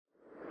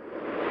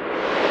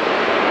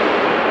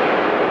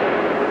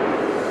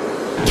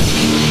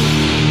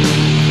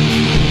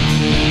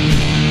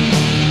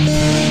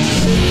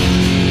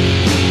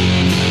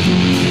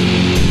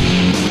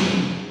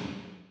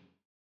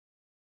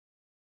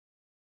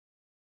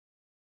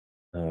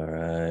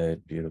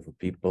right, beautiful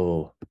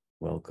people.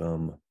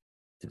 Welcome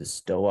to the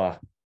Stoa.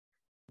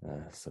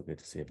 So good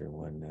to see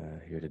everyone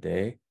here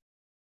today.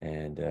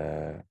 And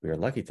we are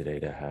lucky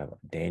today to have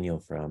Daniel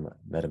from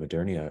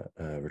Metamoderna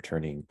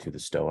returning to the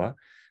Stoa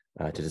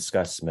to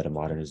discuss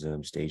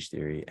metamodernism, stage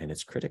theory, and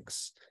its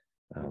critics.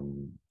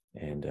 Some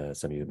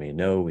of you may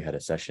know we had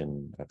a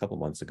session a couple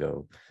months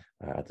ago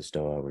at the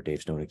Stoa where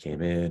Dave Stoney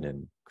came in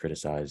and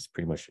criticized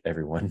pretty much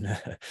everyone,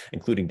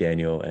 including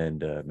Daniel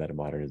and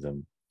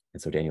metamodernism.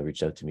 And so Daniel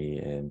reached out to me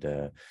and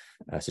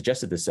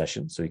suggested this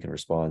session so he can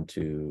respond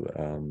to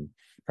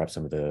perhaps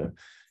some of the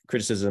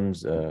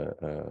criticisms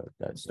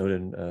that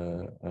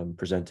Snowden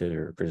presented,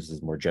 or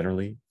criticisms more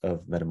generally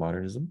of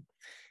metamodernism.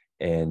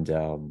 And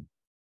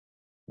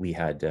we're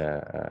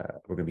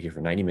going to be here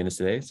for 90 minutes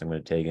today. So I'm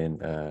going to take in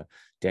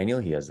Daniel.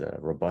 He has a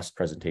robust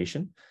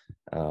presentation.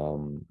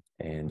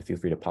 And feel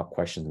free to pop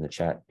questions in the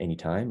chat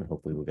anytime. And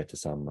hopefully we'll get to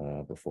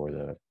some before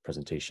the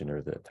presentation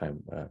or the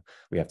time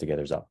we have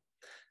together is up.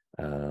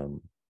 So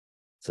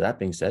that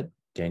being said,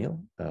 Daniel,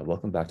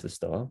 welcome back to the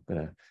Stoa. I'm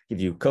going to give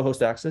you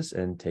co-host access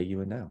and take you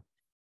in now.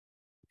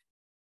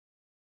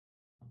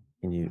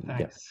 Can you?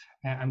 Thanks.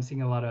 Yeah. I'm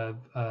seeing a lot of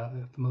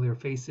familiar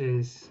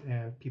faces,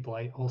 people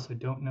I also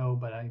don't know,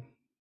 but I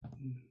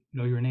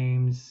know your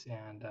names,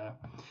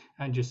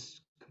 and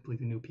just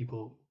completely new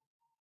people.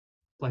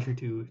 Pleasure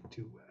to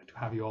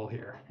have you all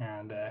here,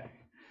 and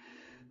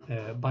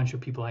a bunch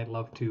of people I'd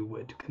love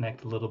to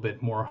connect a little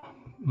bit more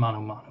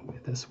mano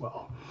with as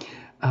well.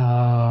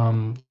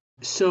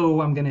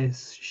 So I'm going to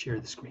share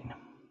the screen,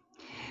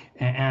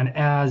 and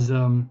as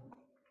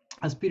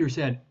Peter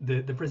said,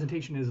 the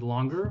presentation is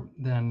longer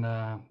than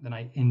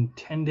I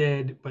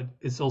intended, but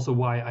it's also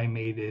why I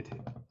made it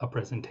a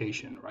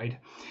presentation, right?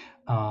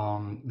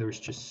 There's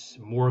just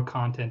more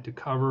content to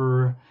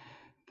cover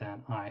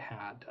than I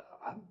had,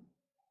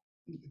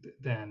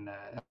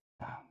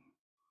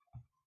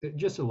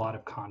 just a lot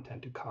of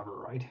content to cover,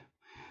 right?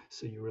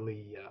 So you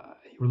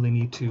really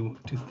need to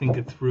think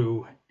it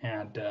through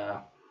and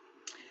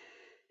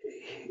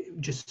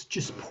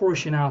just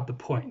portion out the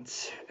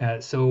points.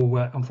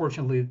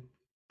 Unfortunately,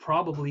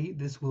 probably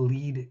this will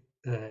lead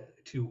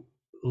to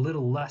a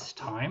little less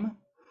time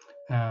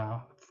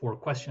for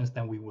questions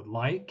than we would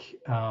like.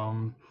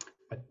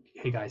 But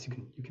hey, guys,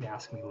 you can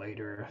ask me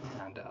later,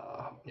 and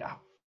yeah,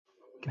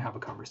 we can have a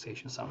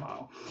conversation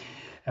somehow,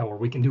 or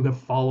we can do a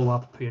follow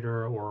up,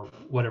 Peter, or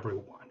whatever we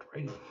want,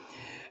 right?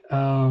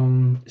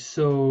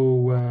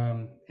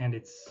 And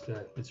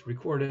it's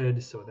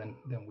recorded, so then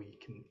we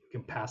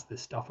can pass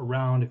this stuff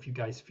around if you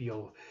guys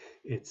feel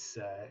it's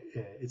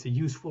a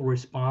useful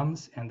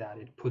response and that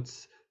it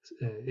puts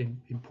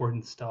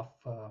important stuff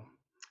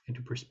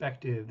into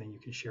perspective. Then you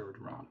can share it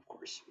around, of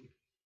course.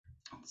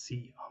 Let's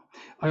see.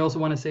 I also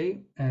want to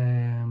say,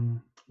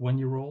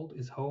 1-year-old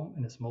is home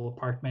in a small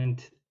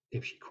apartment.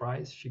 If she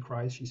cries, she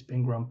cries. She's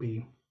been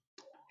grumpy.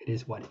 It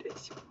is what it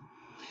is.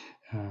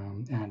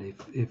 And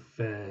if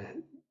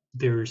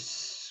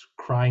there's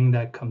crying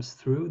that comes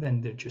through,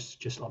 then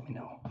just let me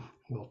know.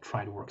 We'll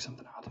try to work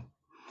something out.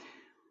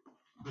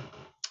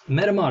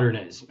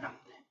 Metamodernism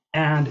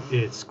and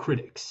its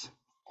critics.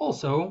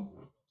 Also,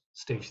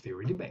 stage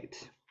theory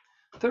debate.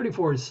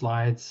 34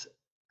 slides.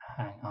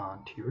 Hang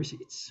on to your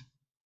seats.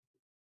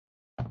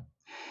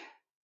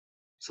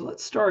 So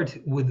let's start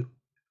with,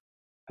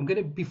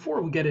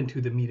 before we get into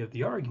the meat of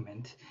the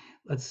argument,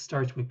 let's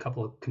start with a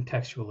couple of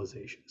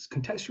contextualizations.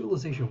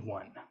 Contextualization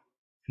 1,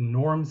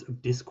 norms of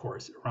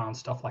discourse around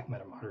stuff like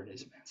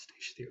metamodernism and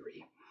stage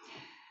theory.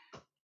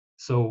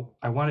 So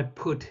I want to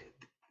put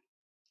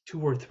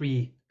 2 or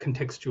 3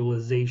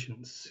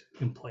 contextualizations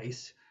in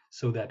place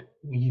so that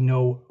we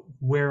know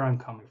where I'm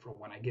coming from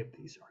when I give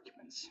these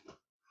arguments,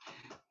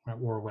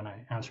 or when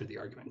I answer the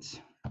arguments.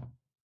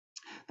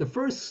 The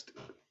first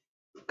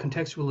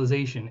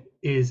contextualization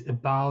is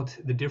about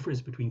the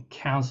difference between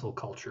cancel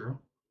culture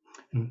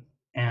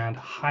and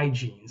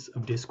hygienes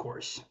of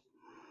discourse.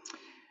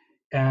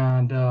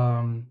 And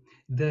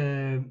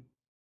the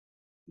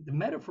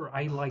metaphor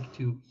I like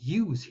to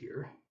use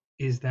here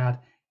is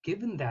that,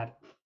 given that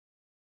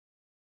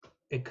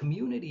a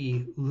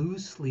community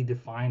loosely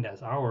defined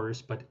as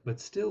ours, but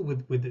still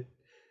with a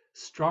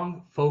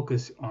strong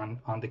focus on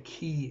the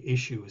key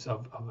issues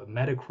of a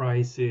meta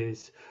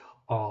crisis,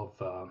 of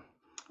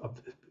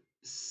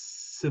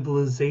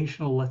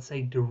civilizational, let's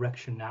say,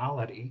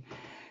 directionality,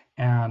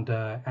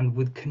 and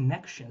with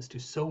connections to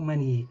so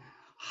many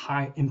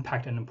high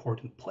impact and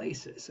important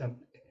places,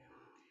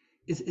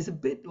 is a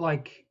bit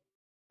like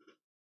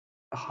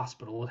a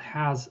hospital. It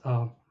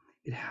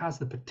has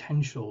the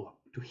potential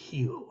to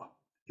heal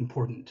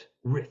important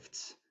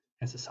rifts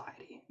in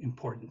society,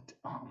 important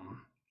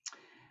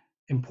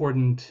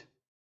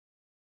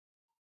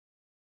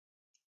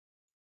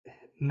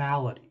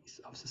maladies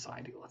of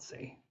society, let's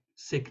say,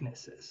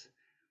 sicknesses.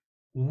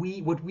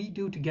 What we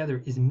do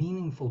together is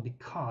meaningful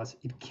because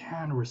it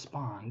can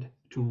respond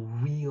to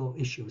real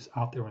issues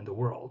out there in the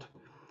world,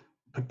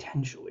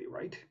 potentially,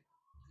 right?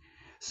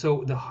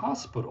 So the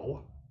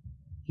hospital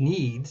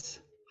needs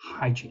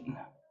hygiene,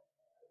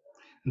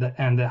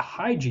 and the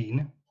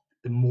hygiene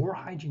the more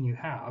hygiene you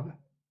have,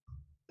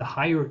 the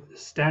higher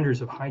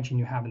standards of hygiene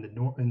you have in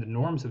the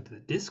norms of the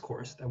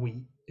discourse that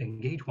we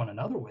engage one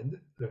another with,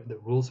 the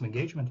rules of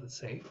engagement, let's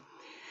say,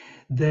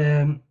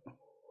 the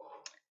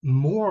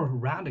more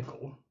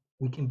radical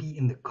we can be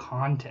in the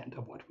content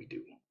of what we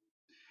do.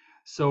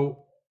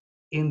 So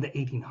in the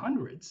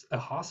 1800s, a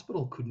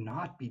hospital could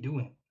not be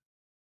doing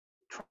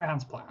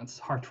transplants,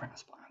 heart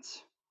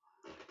transplants.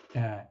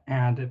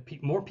 And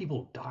more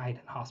people died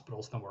in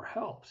hospitals than were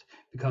helped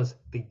because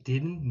they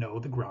didn't know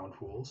the ground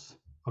rules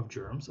of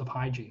germs, of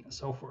hygiene, and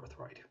so forth,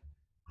 right?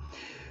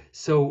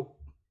 So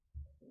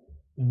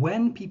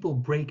when people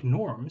break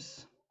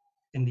norms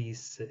in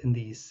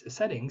these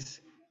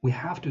settings, we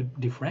have to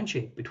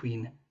differentiate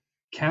between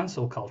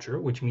cancel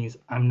culture, which means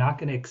I'm not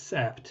going to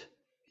accept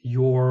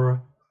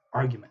your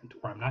argument,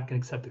 or I'm not going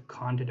to accept the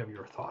content of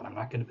your thought. I'm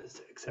not going to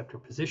accept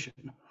your position,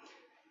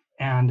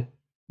 and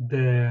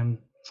the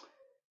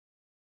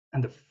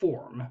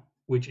form,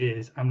 which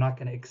is I'm not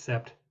going to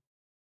accept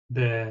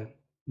the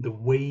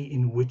way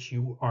in which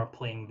you are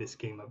playing this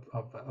game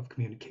of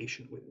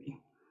communication with me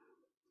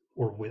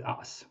or with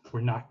us.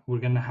 We're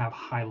going to have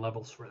high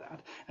levels for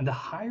that, and the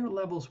higher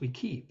levels we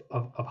keep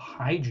of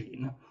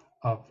hygiene,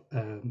 of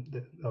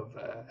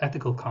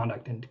ethical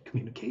conduct and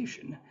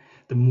communication,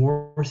 the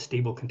more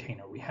stable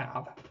container we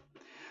have.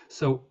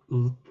 So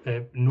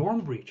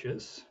norm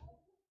breaches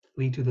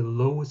lead to the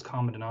lowest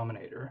common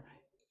denominator.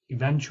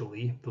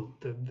 Eventually,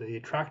 the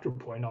attractor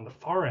point on the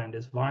far end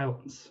is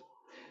violence.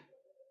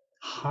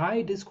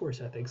 High discourse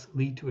ethics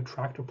lead to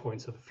attractor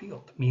points of the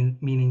field,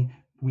 meaning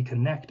we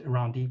connect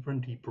around deeper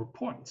and deeper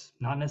points,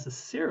 not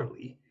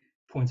necessarily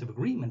points of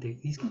agreement.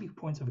 These can be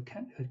points of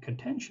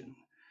contention.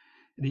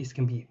 These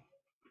can be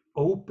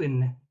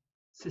open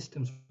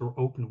systems or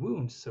open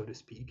wounds, so to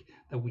speak,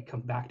 that we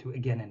come back to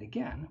again and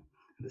again.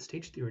 And the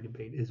stage theory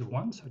debate is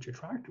one such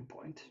attractor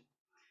point,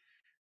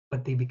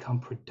 but they become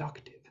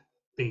productive.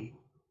 They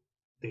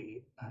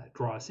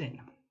draw us in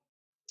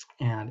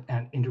and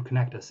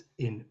interconnect us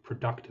in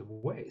productive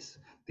ways.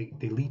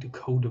 They lead to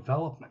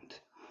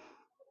co-development.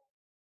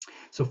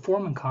 So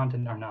form and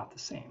content are not the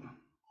same.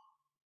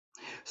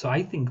 So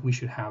I think we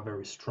should have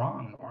very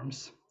strong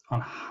norms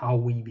on how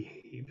we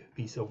behave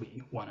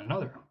vis-a-vis one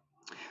another.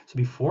 So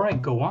before I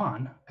go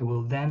on, I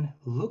will then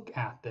look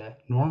at the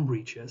norm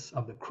breaches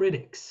of the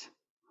critics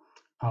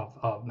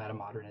of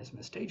metamodernism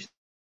and stage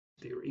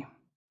theory.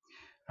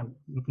 I'm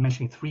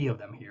mentioning 3 of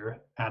them here: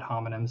 ad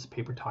hominems,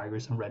 paper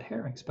tigers, and red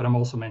herrings. But I'm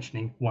also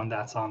mentioning one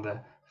that's on the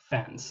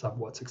fence of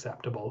what's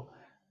acceptable,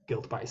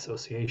 guilt by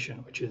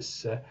association, which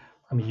is,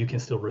 you can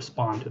still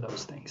respond to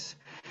those things.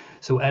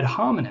 So ad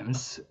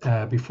hominems,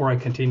 before I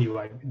continue,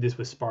 this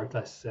was sparked,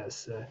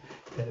 as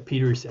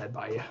Peter said,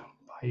 by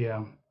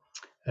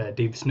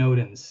Dave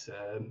Snowden's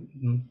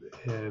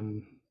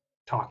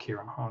talk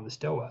here on the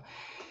Stoa.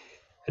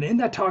 And in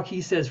that talk,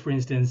 he says, for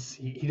instance,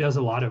 he does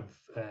a lot of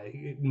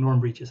norm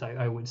breaches,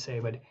 I would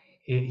say, but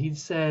he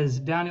says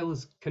Daniel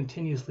is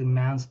continuously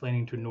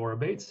mansplaining to Nora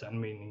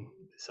Bateson, meaning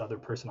this other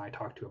person I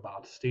talked to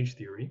about stage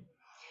theory,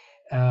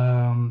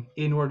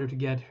 in order to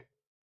get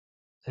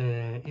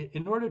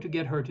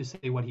her to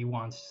say what he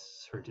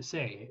wants her to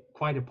say.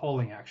 Quite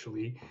appalling,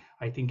 actually.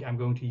 I think I'm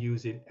going to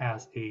use it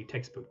as a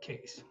textbook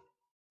case.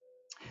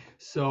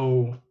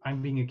 So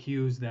I'm being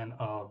accused then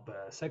of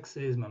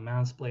sexism and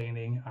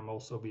mansplaining. I'm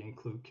also being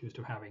accused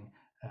of having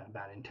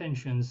bad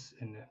intentions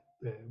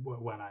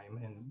when I'm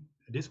in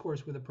a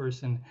discourse with a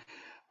person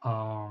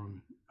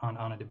on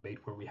a debate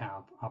where we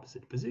have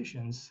opposite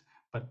positions,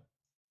 but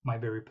my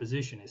very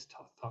position is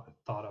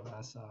thought of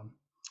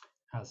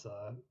as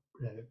a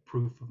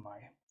proof of my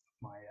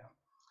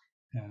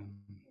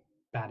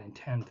bad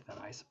intent, then,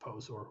 I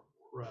suppose, or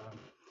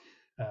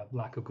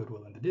lack of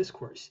goodwill in the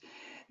discourse.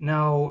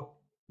 Now,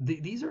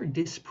 these are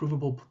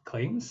disprovable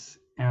claims,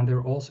 and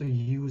they're also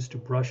used to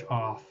brush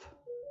off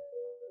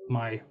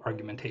my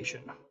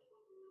argumentation.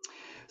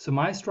 So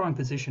my strong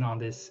position on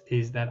this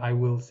is that I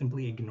will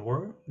simply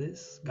ignore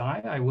this guy.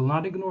 I will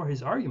not ignore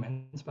his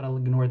arguments, but I'll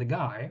ignore the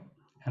guy,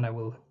 and I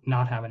will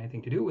not have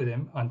anything to do with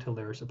him until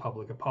there's a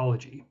public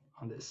apology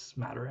on this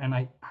matter. And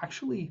I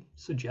actually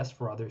suggest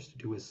for others to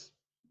do as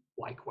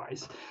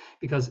likewise,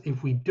 because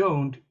if we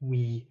don't,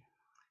 we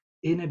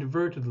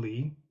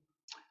inadvertently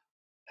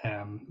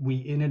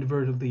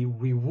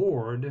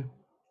reward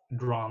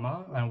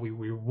drama, and we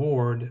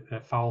reward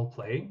foul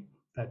play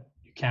that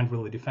you can't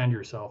really defend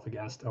yourself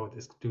against. Oh,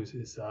 this dude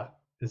is a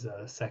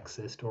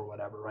sexist or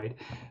whatever, right?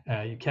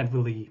 You can't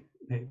really,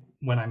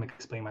 when I'm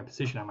explaining my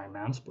position, am I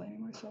mansplaining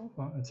myself,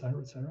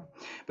 etc., etc.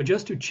 But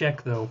just to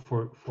check, though,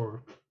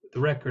 for the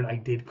record, I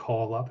did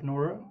call up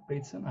Nora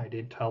Bateson. I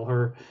did tell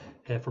her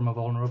from a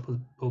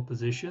vulnerable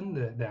position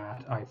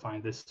that I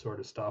find this sort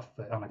of stuff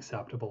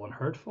unacceptable and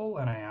hurtful,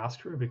 and I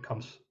asked her if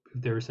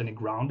there's any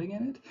grounding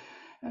in it.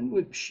 And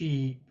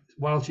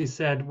while she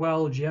said,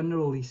 well,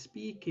 generally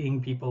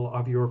speaking, people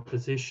of your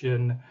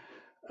position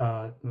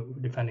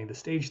defending the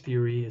stage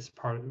theory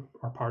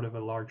are part of a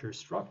larger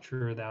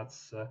structure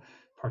that's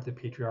part of the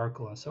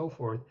patriarchal and so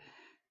forth,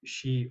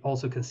 she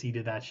also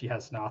conceded that she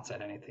has not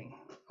said anything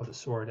the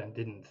sort and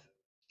didn't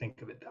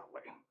think of it that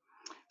way.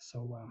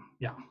 So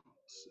yeah,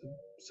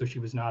 so she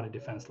was not a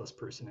defenseless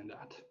person in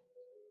that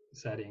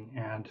setting,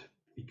 and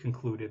we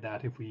concluded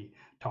that if we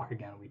talk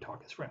again, we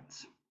talk as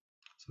friends.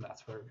 So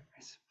that's very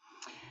nice.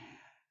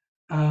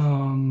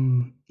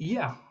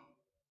 Yeah,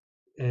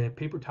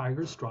 Paper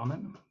Tiger,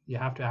 Strawman. You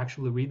have to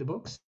actually read the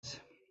books.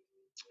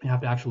 You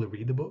have to actually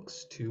read the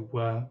books to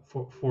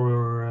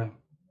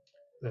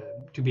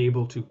to be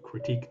able to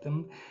critique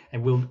them,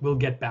 and we'll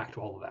get back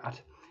to all of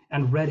that.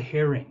 And red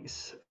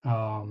herrings.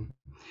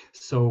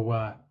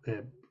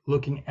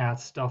 Looking at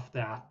stuff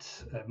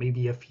that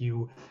maybe a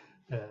few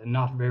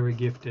not very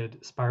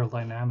gifted spiral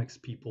dynamics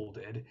people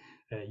did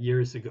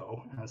years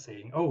ago,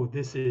 saying, "Oh,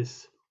 this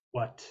is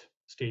what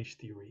stage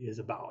theory is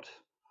about."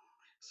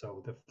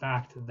 So the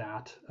fact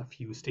that a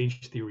few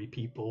stage theory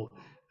people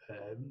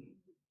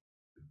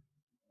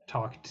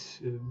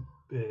talked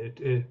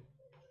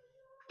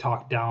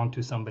down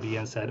to somebody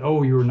and said,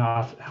 "Oh, you're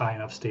not high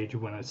enough stage, you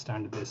wouldn't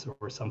stand this,"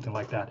 or something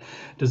like that,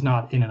 does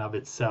not in and of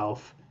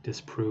itself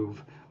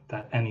disprove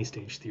that any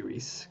stage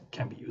theories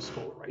can be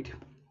useful, right?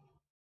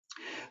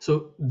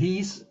 So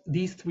these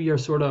three are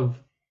sort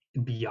of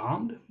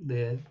beyond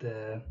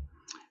the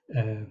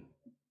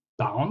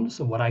bounds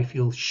of what I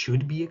feel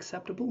should be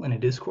acceptable in a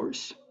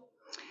discourse.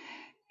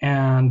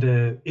 And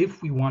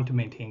if we want to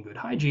maintain good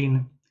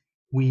hygiene,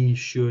 we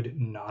should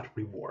not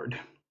reward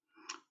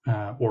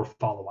or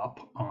follow up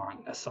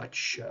on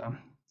such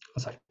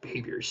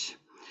behaviors.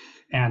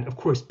 And of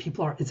course,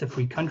 it's a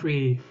free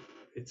country,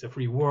 it's a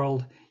free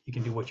world, you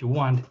can do what you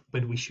want,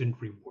 but we shouldn't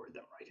reward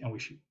them, right? And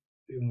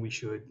we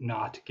should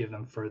not give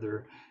them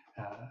further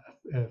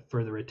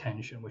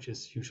attention, which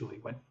is usually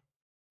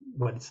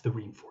what's the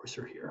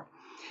reinforcer here.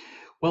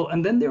 Well,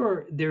 and then there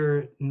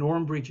are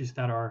norm breaches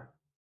that are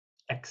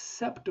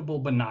acceptable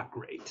but not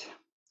great.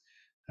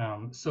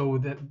 So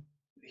that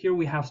here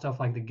we have stuff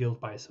like the guilt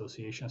by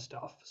association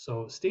stuff.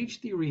 So stage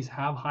theories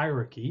have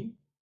hierarchy,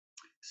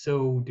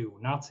 so do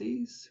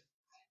Nazis.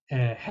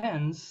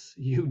 Hence,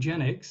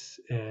 eugenics,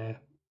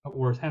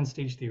 or hence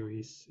stage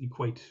theories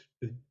equate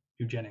with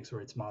eugenics,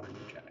 or it's modern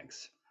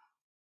eugenics.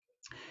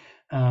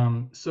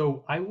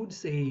 So I would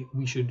say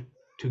we should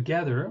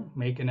together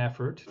make an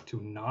effort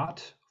to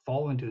not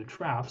fall into the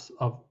traps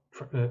of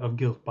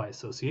guilt by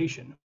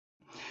association.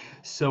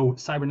 So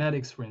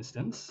cybernetics, for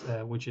instance,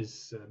 which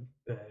is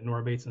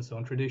Nora Bateson's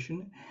own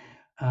tradition,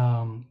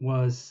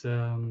 was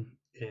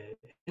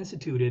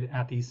instituted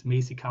at these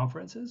Macy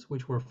conferences,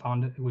 which were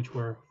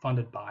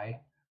funded by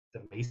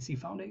the Macy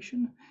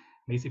Foundation.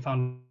 Macy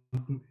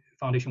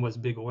Foundation was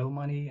big oil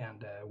money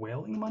and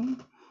whaling money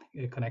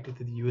connected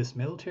to the U.S.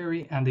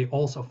 military, and they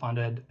also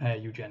funded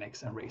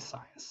eugenics and race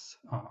science.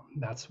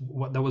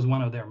 That was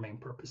one of their main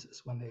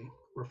purposes when they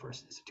were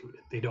first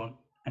instituted. They don't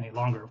any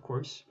longer, of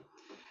course.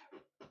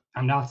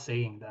 I'm not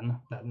saying then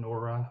that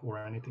Nora or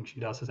anything she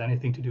does has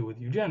anything to do with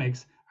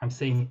eugenics. I'm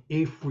saying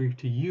if we're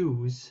to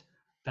use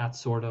that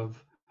sort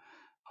of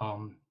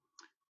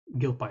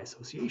guilt by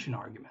association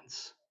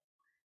arguments,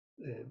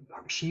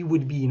 she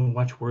would be in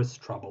much worse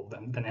trouble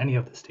than any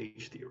of the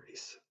stage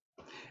theories.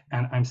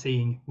 And I'm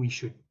saying we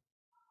should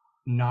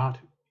not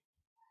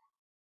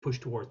push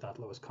towards that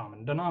lowest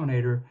common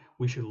denominator.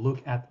 We should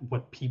look at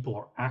what people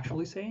are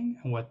actually saying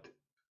and what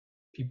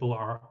people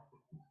are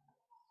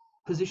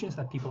positions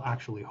that people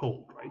actually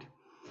hold, right?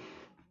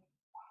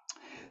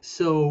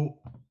 So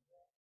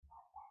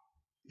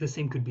the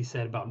same could be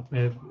said about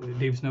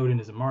Dave Snowden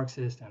is a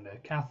Marxist and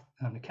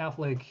a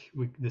Catholic.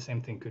 The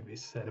same thing could be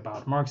said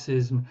about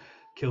Marxism,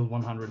 killed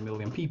 100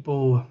 million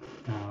people.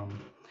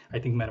 I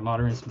think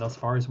Metamodernism thus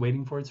far is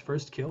waiting for its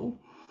first kill.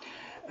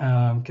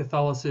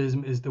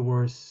 Catholicism is the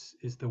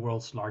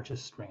world's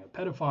largest string of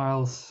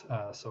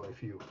pedophiles. So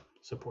if you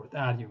support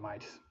that, you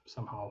might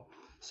somehow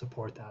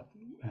support that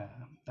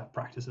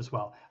practice as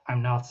well.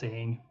 I'm not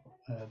saying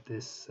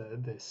this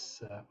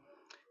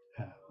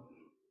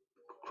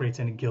creates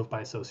any guilt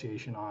by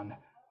association on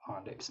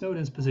Dave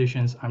Snowden's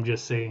positions. I'm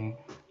just saying,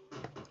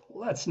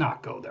 let's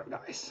not go there,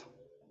 guys.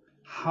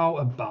 How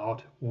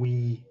about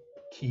we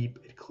keep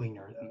it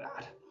cleaner than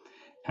that?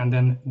 And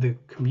then the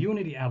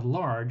community at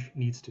large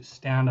needs to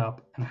stand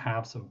up and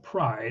have some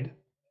pride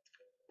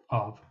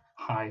of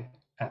high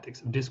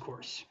ethics of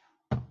discourse.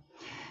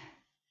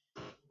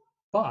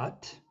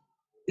 But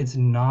it's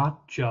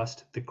not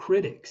just the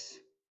critics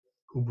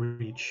who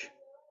breach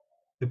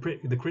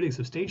the critics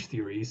of stage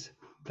theories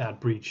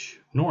that breach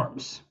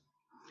norms.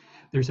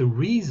 There's a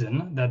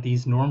reason that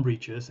these norm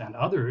breaches and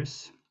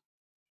others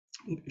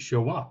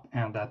show up,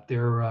 and that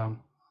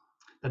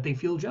that they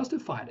feel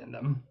justified in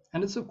them.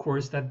 And it's of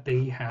course that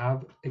they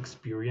have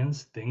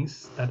experienced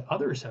things that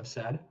others have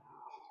said,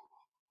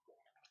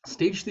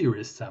 stage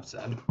theorists have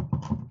said.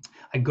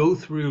 I go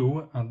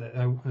through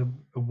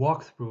a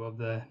walkthrough of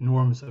the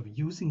norms of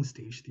using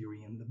stage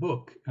theory in the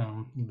book,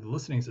 The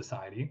Listening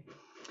Society.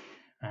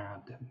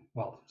 And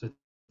well,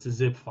 it's a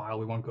zip file,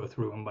 we won't go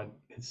through them, but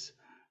it's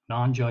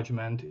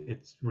non-judgment.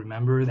 It's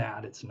remember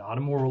that it's not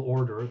a moral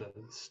order, the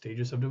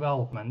stages of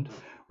development.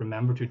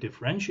 Remember to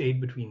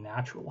differentiate between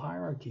natural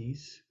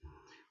hierarchies,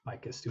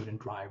 like a student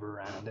driver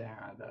and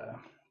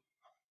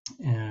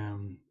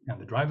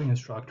the driving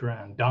instructor,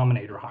 and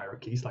dominator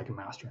hierarchies like a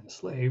master and a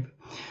slave.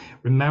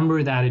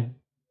 Remember that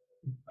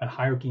a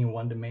hierarchy in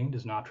one domain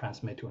does not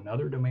transmit to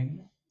another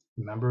domain.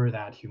 Remember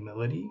that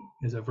humility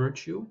is a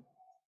virtue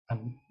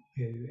and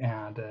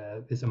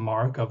is a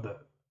mark of the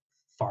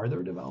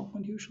farther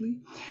development usually.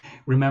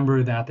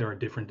 Remember that there are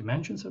different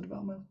dimensions of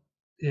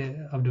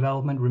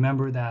development.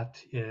 Remember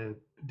that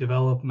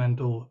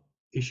developmental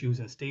issues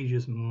and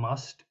stages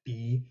must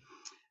be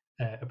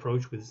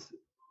approached with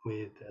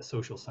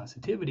social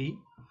sensitivity,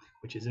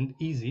 which isn't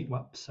easy.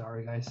 Whoops,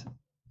 sorry guys.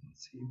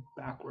 Let's see,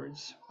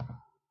 backwards.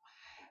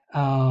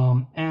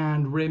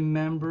 And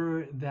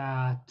remember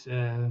that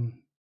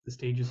the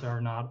stages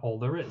are not all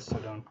there is,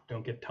 so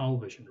don't get tunnel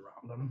vision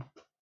around them.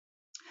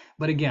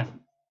 But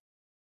again,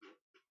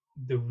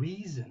 the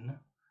reason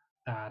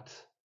that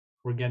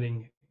we're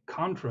getting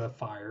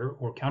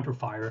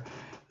counterfire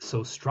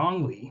so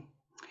strongly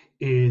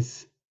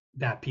is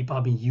that people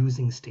have been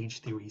using stage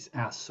theories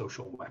as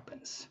social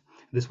weapons.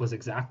 This was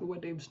exactly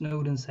what Dave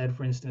Snowden said,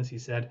 for instance. He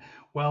said,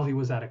 well, he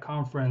was at a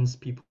conference,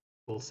 people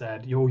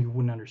said, yo, you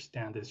wouldn't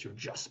understand this, you're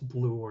just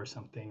blue or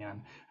something,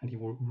 and he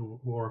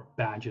wore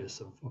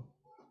badges of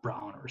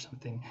brown or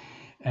something.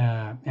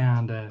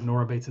 And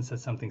Nora Bateson said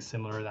something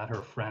similar, that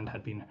her friend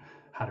had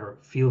her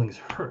feelings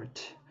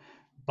hurt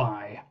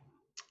by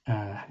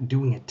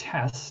doing a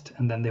test,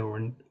 and then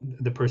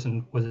the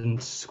person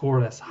wasn't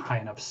scored as high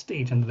enough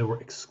stage, and they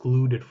were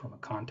excluded from a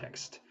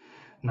context.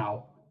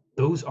 Now,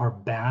 those are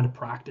bad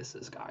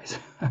practices, guys.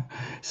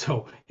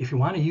 So if you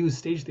want to use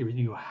stage theory,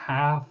 you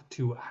have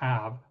to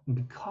have,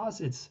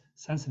 because it's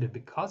sensitive,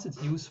 because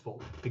it's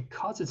useful,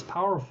 because it's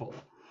powerful,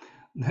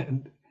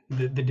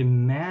 the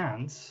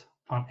demands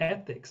on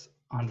ethics,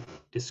 on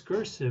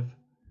discursive,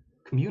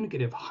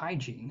 communicative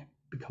hygiene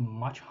become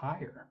much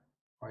higher,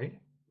 right?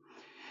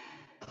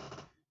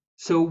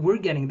 So we're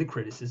getting the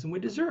criticism we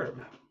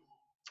deserve.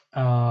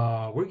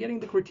 We're getting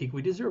the critique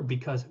we deserve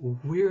because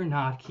we're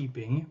not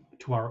keeping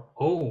to our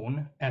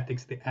own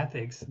ethics, the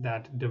ethics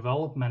that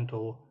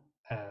developmental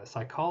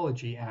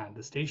psychology and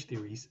the stage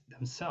theories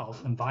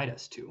themselves invite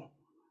us to.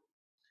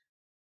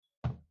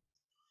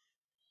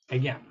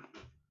 Again,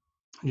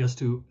 just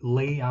to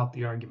lay out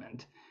the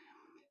argument,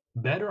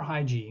 better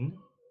hygiene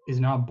is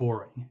not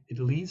boring. It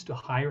leads to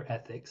higher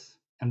ethics,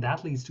 and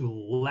that leads to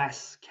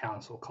less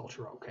cancel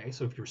culture, okay?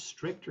 So if you're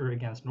stricter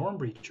against norm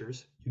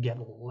breachers, you get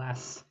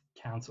less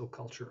cancel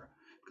culture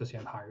because you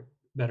have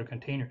better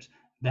containers.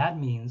 That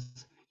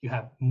means you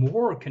have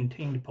more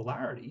contained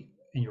polarity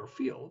in your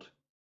field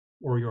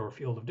or your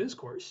field of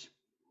discourse.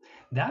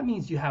 That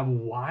means you have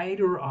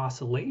wider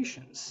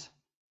oscillations,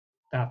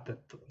 that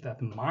the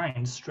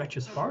mind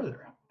stretches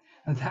farther.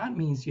 And that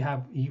means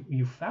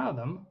you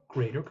fathom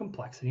greater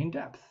complexity and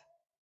depth,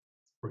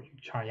 or you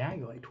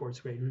triangulate towards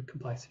greater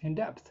complexity and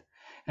depth.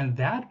 And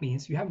that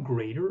means you have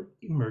greater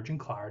emergent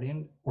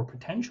clarity or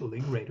potentially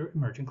greater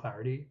emergent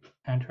clarity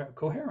and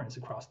coherence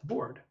across the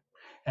board.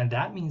 And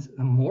that means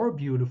a more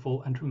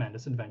beautiful and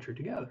tremendous adventure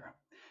together.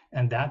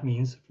 And that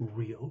means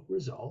real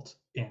results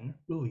in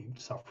relieved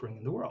suffering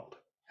in the world.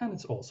 And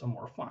it's also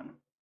more fun.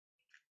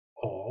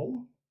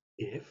 All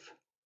if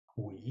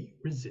we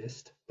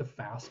resist the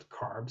fast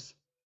carbs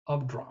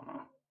of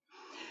drama.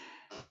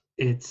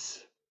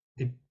 It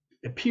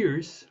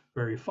appears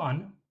very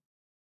fun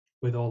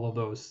with all of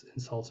those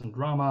insults and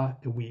drama.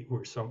 We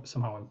were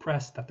somehow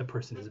impressed that the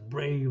person is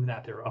brave,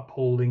 that they're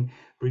upholding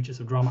breaches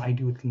of drama. I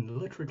do it in the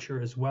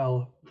literature as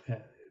well,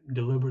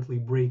 deliberately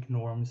break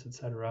norms,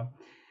 etc.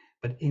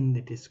 But in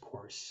the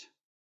discourse,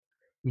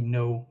 we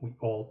know we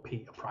all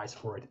pay a price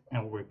for it,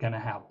 and we're going to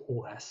have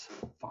less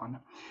fun.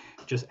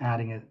 Just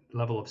adding a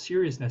level of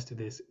seriousness to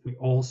this, we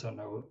also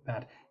know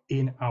that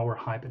in our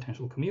high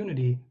potential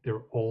community, there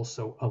are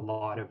also a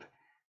lot of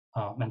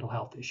mental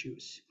health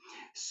issues.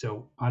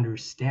 So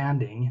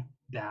understanding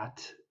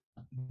that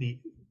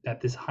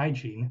this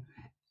hygiene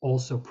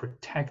also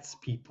protects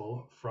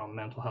people from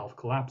mental health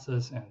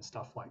collapses and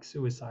stuff like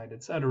suicide,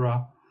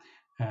 etc.,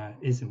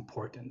 is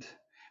important.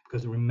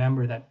 Because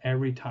remember that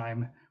every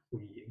time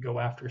we go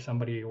after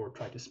somebody or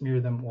try to smear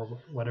them or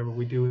whatever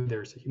we do,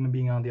 there's a human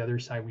being on the other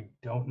side. We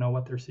don't know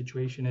what their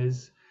situation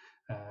is.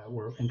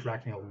 We're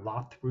interacting a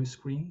lot through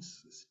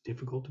screens. It's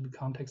difficult to be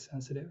context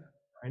sensitive,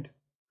 right?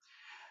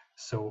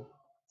 So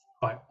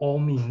by all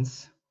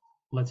means,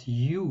 let's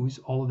use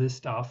all of this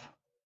stuff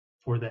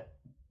for the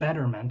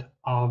betterment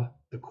of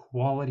the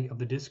quality of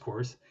the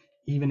discourse,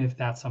 even if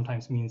that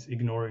sometimes means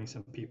ignoring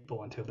some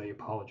people until they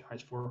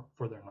apologize for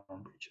their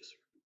norm breaches.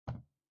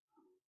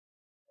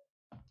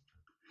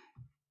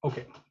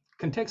 Okay,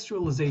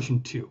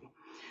 contextualization 2.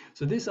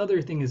 So this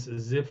other thing is a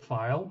zip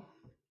file.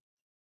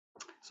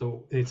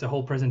 So it's a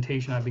whole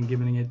presentation. I've been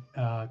giving it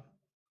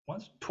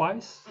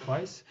twice.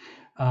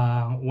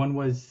 One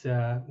was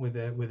with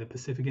the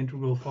Pacific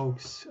Integral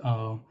folks.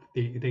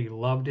 They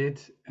loved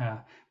it,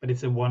 but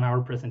it's a 1 hour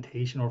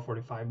presentation or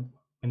 45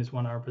 minutes,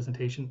 1 hour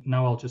presentation.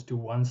 Now I'll just do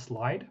one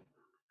slide, and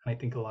I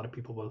think a lot of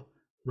people will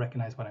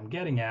recognize what I'm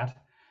getting at.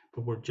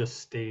 but we'll just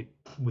stay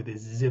with a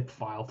zip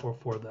file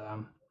for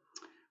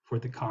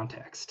the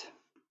context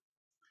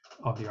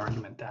of the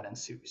argument that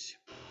ensues.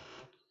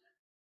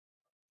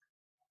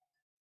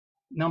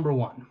 Number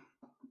one,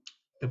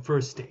 the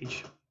first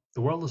stage.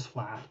 The world is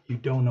flat. You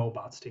don't know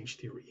about stage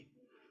theory.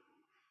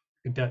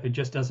 It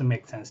just doesn't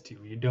make sense to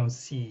you. You don't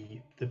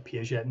see the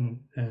Piagetian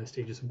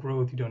stages of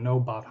growth. You don't know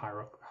about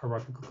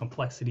hierarchical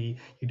complexity.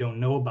 You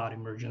don't know about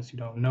emergence. You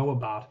don't know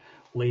about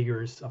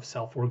layers of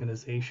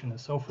self-organization and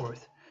so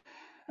forth.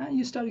 And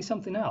you study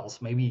something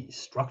else, maybe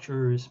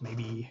structures,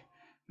 maybe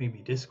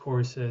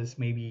discourses,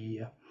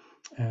 maybe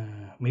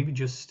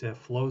just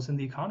flows in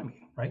the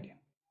economy, right?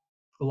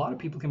 A lot of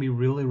people can be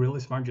really,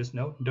 really smart, just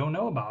don't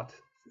know about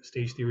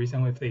stage theories,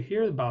 and if they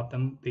hear about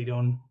them, they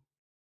don't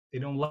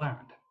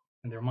land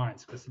in their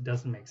minds because it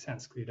doesn't make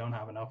sense, because you don't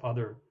have enough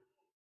other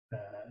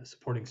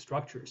supporting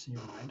structures in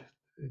your mind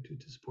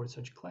to support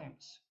such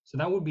claims. So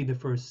that would be the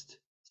first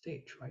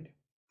stage, right?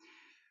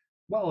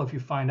 Well, if you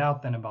find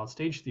out then about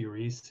stage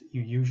theories,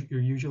 you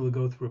usually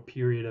go through a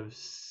period of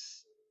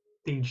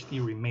stage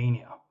theory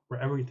mania, where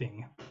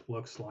everything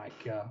looks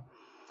like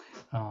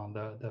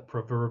the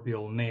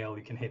proverbial nail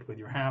you can hit with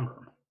your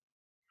hammer.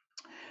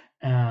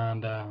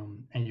 And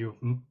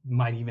you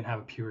might even have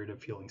a period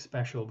of feeling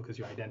special because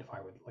you identify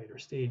with later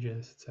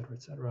stages, etc.,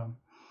 etc.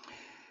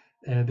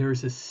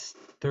 There's a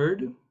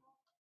third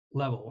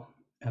level,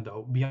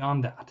 though,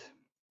 beyond that,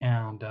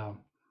 and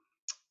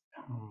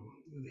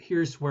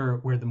here's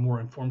where the more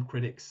informed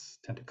critics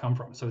tend to come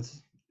from. So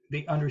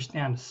they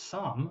understand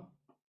some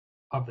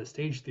of the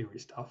stage theory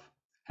stuff,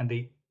 and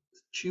they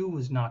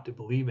choose not to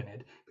believe in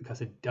it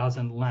because it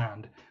doesn't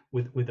land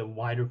with a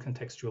wider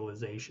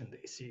contextualization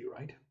they see,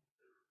 right?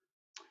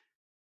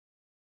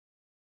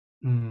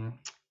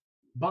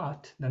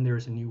 But then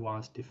there's a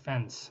nuanced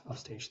defense of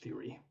stage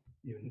theory.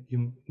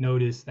 You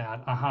notice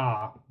that,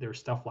 there's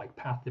stuff like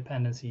path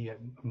dependency,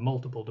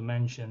 multiple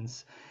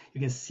dimensions. You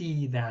can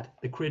see that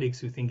the critics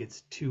who think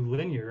it's too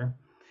linear,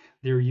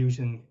 they're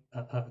using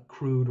a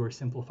crude or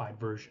simplified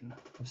version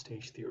of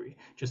stage theory.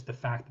 Just the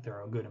fact that there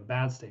are good and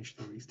bad stage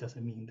theories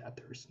doesn't mean that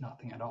there's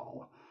nothing at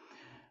all,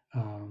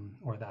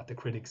 or that the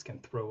critics can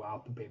throw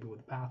out the baby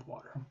with the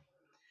bathwater.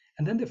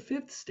 And then the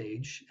fifth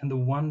stage, and the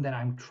one that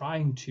I'm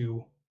trying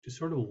to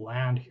sort of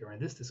land here in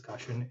this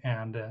discussion,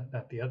 and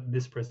that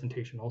this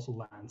presentation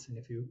also lands, and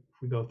if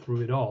we go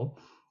through it all,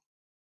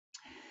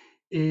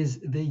 is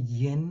the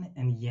yin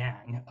and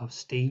yang of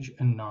stage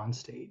and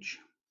non-stage.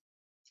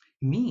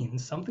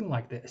 Means something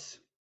like this.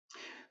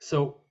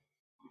 So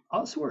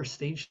us who are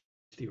stage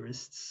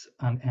theorists,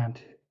 and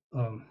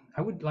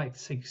I would like to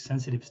say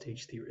sensitive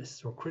stage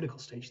theorists or critical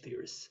stage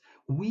theorists,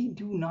 we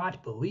do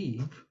not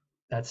believe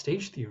that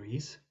stage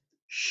theories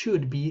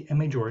should be a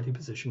majority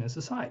position in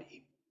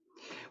society.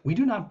 We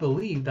do not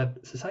believe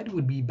that society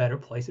would be a better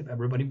place if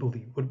everybody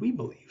believed what we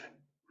believe.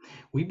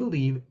 We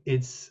believe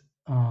it's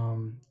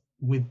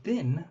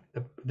within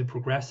the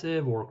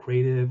progressive or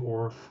creative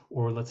or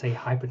let's say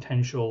high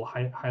potential,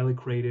 highly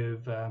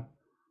creative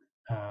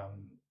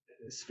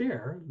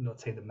sphere,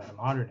 let's say the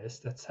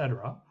metamodernists,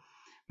 etc.,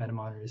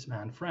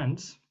 metamodernism and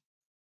friends.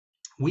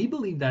 We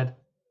believe that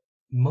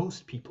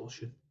most people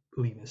should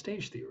believe in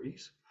stage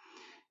theories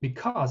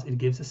because it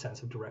gives a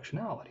sense of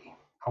directionality.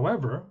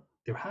 However,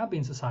 there have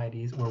been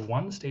societies where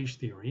one stage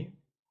theory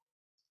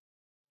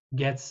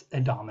gets a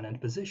dominant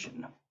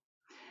position.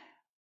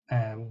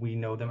 We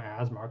know them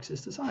as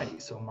Marxist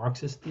societies. So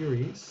Marxist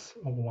theories,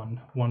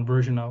 one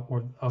version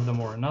of them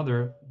or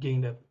another,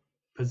 gained a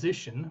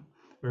position,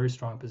 very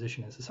strong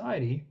position in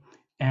society,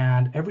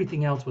 and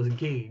everything else was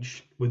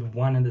gauged with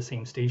one and the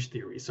same stage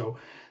theory. So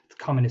the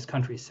communist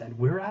countries said,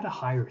 we're at a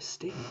higher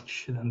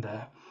stage than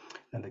the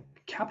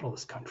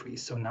capitalist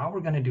countries. So now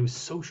we're going to do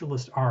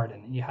socialist art,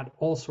 and you had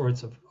all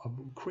sorts of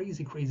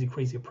crazy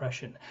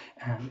oppression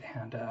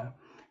and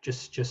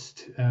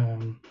just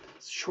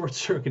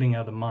short-circuiting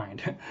of the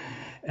mind,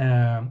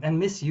 and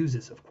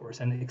misuses, of course,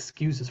 and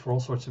excuses for all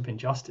sorts of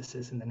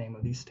injustices in the name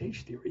of these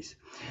stage theories.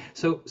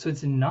 So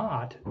it's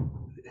not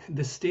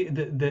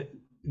the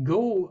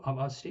goal of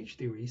us stage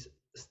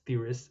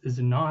theorists is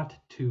not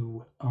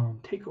to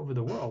take over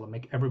the world and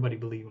make everybody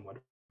believe in what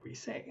we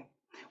say.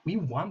 We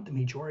want the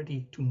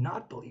majority to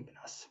not believe in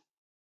us.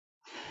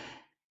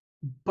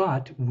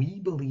 But we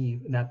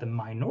believe that the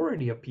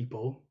minority of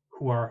people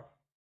who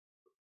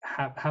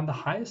have the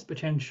highest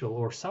potential,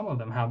 or some of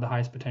them have the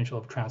highest potential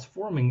of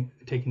transforming,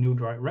 taking new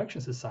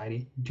direction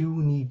society,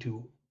 do need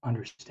to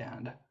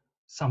understand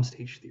some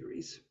stage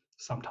theories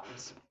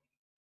sometimes.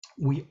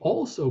 We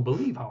also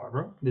believe,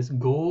 however, this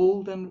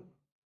golden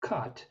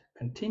cut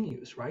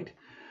continues, right?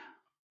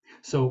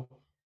 So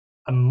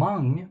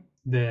among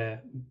the,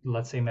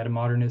 let's say,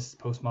 metamodernists,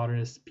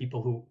 postmodernists,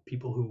 people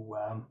who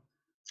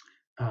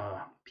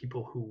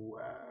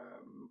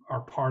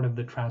are part of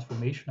the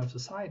transformation of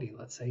society,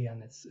 let's say,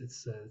 and it's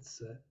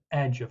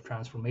edge of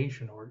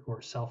transformation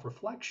or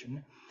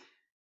self-reflection,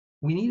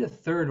 we need a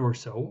third or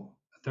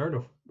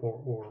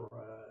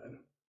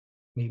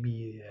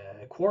maybe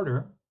a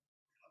quarter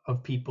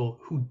of people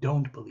who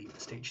don't believe in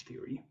stage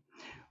theory.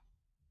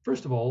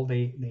 First of all,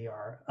 they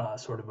are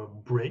sort of a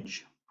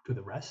bridge to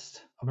the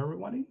rest of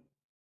everybody.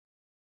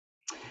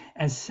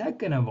 And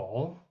second of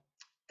all,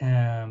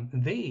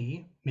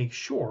 they make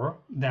sure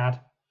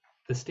that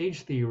the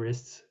stage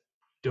theorists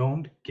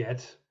don't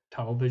get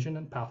tunnel vision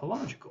and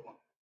pathological.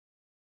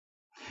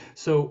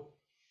 So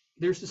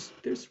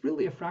there's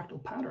really a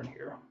fractal pattern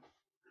here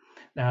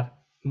that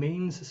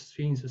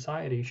mainstream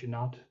society should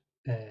not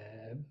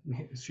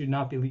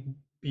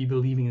be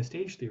believing in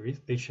stage theories.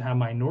 They should have a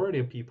minority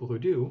of people who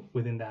do.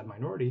 Within that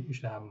minority, you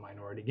should have a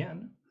minority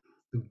again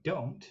who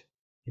don't.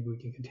 Maybe we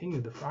can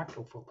continue the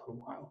fractal for a little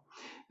while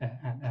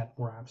at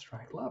more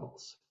abstract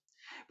levels.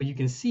 But you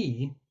can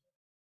see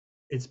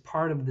it's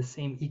part of the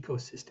same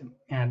ecosystem,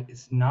 and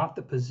it's not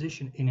the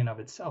position in and of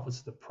itself.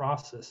 It's the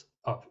process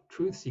of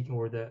truth seeking,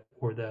 or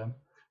the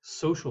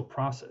social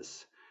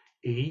process.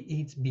 A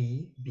eats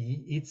B,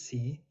 B eats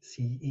C,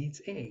 C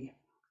eats A,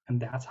 and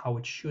that's how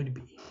it should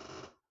be.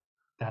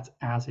 That's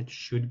as it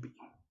should be,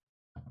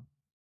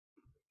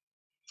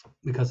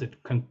 because it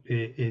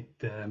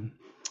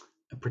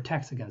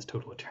protects against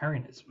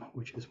totalitarianism,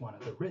 which is one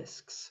of the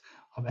risks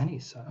of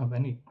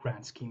any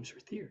grand schemes or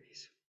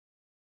theories.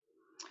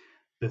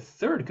 The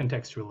third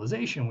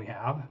contextualization we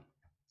have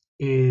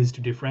is to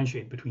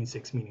differentiate between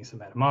 6 meanings of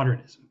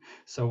metamodernism.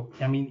 So,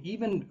 I mean,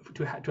 even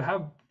to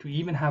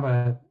even have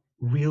a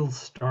real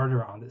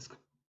starter on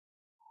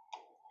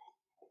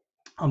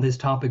this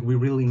topic, we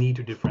really need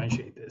to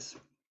differentiate this.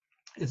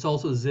 It's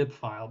also a zip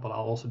file, but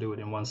I'll also do it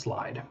in one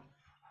slide.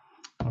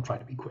 I'll try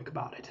to be quick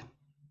about it.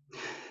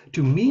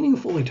 To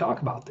meaningfully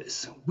talk about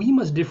this, we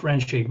must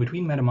differentiate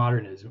between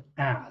metamodernism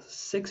as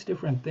 6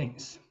 different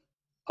things: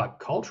 a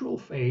cultural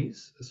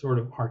phase, a sort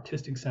of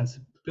artistic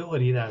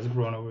sensibility that has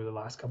grown over the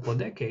last couple of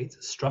decades,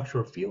 a structure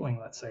of feeling,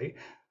 let's say,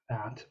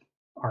 that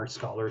art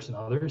scholars and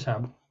others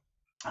have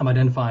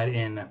identified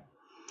in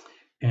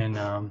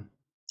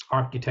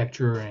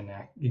architecture and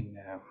in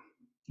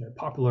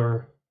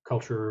popular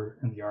culture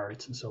and the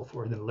arts and so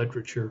forth, and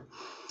literature.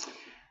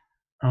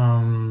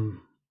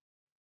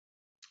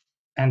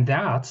 And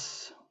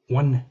that's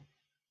one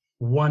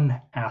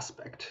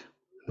aspect,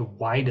 the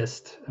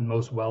widest and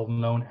most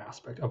well-known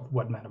aspect of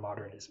what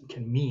metamodernism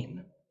can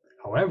mean.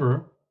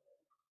 However,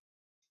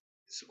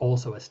 it's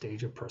also a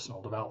stage of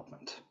personal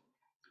development.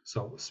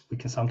 So we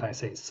can sometimes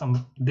say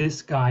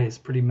this guy is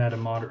pretty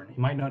metamodern. He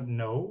might not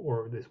know,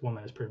 or this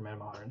woman is pretty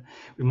metamodern.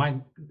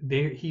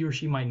 He or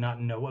she might not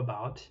know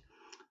about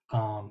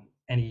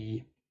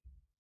any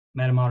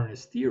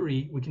metamodernist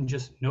theory. We can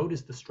just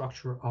notice the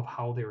structure of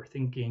how they're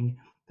thinking,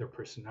 their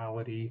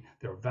personality,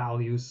 their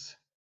values,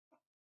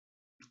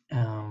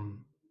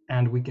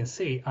 and we can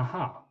say,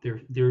 aha,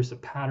 there's a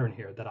pattern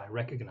here that I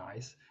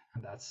recognize,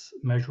 and that's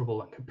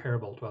measurable and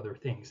comparable to other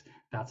things.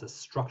 That's a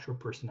structured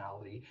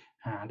personality,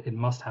 and it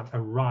must have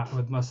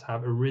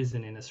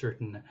arisen in a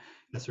certain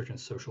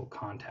social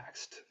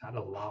context that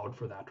allowed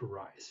for that to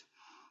rise.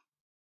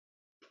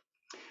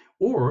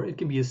 Or it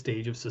can be a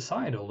stage of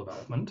societal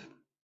development: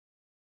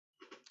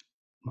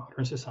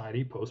 modern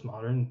society,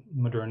 postmodern,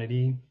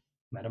 modernity,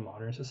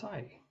 metamodern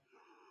society.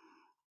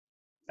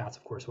 That's,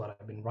 of course, what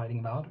I've been writing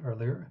about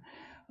earlier.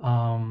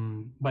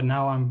 But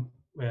now I'm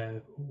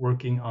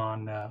working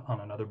on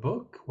another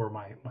book, or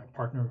my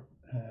partner,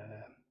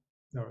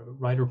 or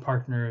writer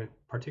partner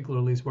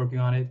particularly, is working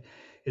on it.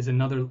 Is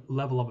another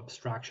level of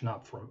abstraction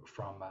up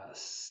from a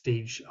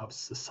stage of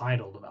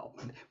societal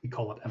development. We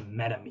call it a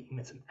metameme.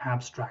 It's an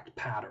abstract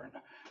pattern.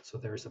 So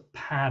there's a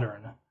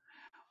pattern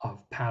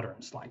of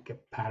patterns, like a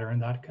pattern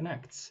that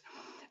connects,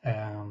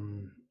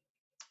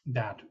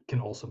 that can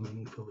also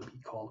meaningfully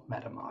be called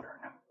metamodern.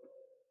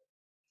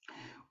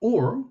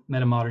 Or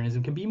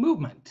metamodernism can be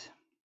movement.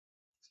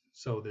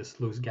 So this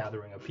loose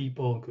gathering of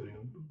people, including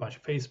a bunch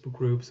of Facebook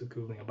groups,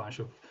 including a bunch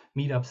of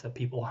meetups that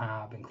people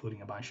have,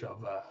 including a bunch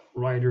of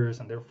writers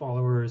and their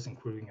followers,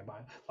 including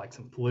like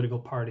some political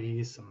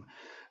parties, some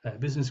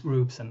business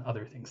groups, and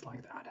other things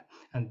like that.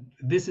 And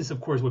this is, of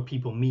course, what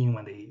people mean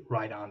when they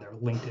write on their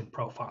LinkedIn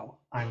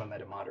profile, "I'm a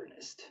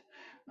metamodernist."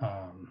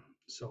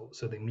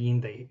 So they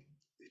mean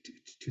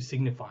to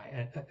signify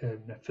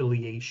an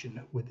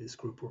affiliation with this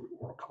group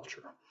or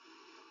culture.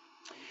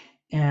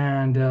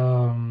 And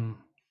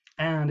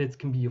it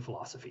can be a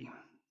philosophy.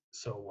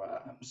 So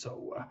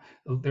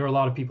there are a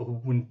lot of people who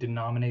wouldn't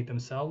denominate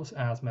themselves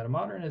as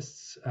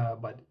metamodernists,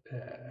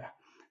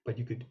 but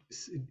you could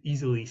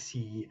easily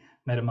see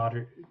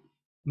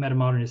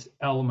metamodernist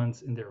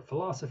elements in their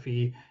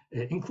philosophy,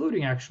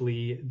 including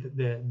actually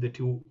the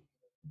two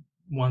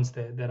ones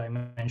that I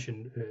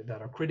mentioned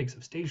that are critics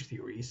of stage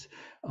theories,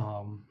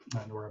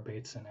 Nora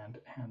Bateson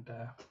and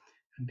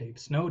Dave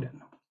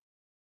Snowden.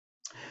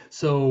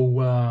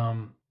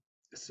 So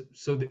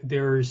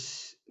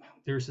there's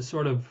a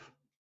sort of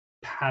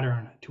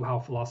pattern to how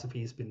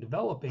philosophy has been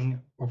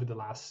developing over the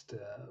last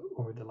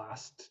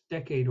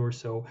decade or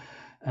so,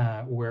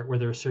 where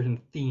there are certain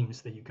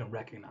themes that you can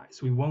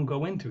recognize. We won't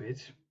go into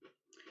it,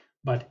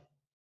 but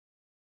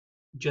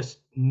just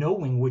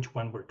knowing which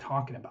one we're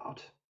talking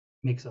about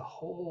makes a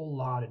whole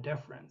lot of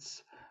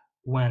difference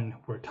when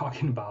we're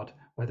talking about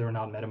whether or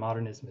not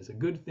metamodernism is a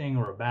good thing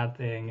or a bad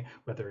thing,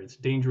 whether it's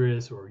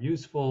dangerous or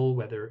useful,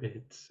 whether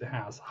it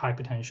has high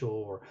potential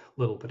or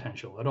little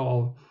potential at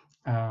all.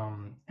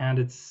 And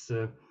it's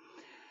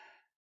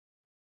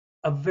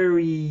a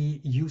very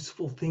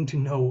useful thing to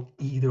know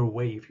either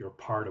way if you're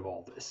part of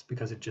all this,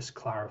 because it just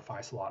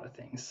clarifies a lot of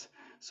things.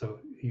 So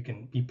you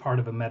can be part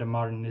of a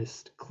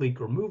metamodernist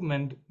clique or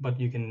movement, but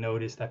you can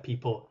notice that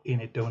people in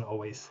it don't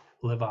always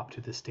live up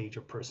to the stage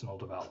of personal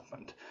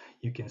development.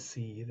 You can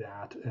see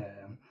that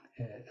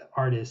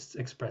artists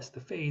express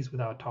the phase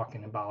without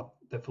talking about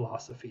the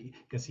philosophy.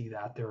 You can see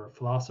that there are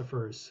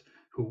philosophers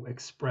who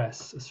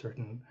express a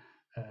certain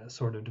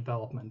sort of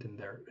development in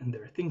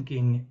their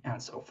thinking and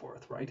so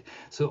forth, right?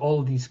 So all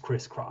of these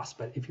crisscross.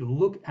 But if you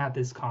look at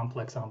this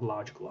complex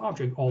ontological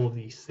object, all of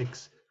these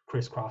 6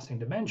 crisscrossing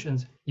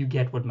dimensions, you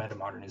get what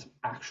metamodernism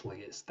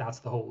actually is. That's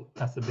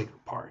the bigger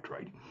part,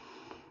 right?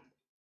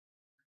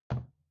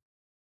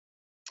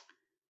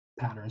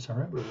 Patterns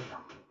are everywhere.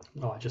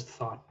 Well, I just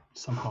thought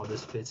somehow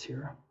this fits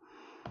here.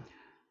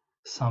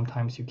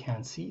 Sometimes you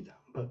can't see them,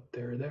 but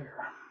they're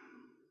there.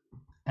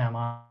 Am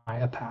I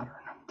a pattern?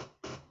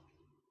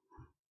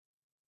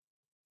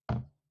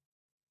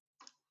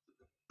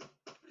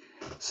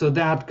 So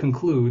that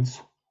concludes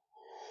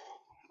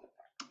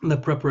the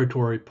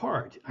preparatory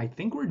part. I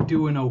think we're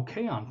doing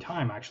okay on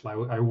time,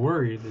 actually. I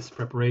worried this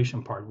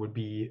preparation part would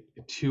be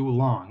too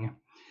long.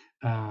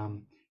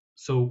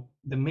 So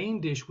the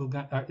main dish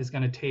is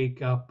going to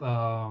take up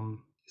a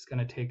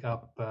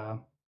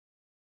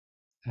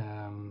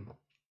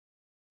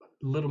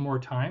little more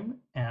time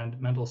and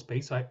mental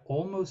space. I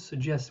almost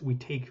suggest we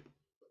take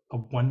a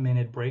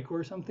 1-minute break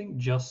or something,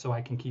 just so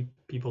I can keep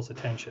people's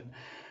attention,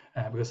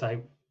 because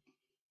I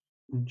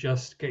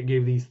just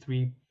gave these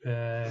three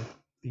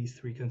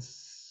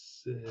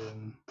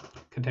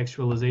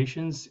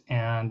contextualizations,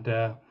 and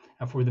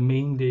for the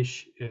main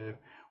dish,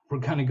 we're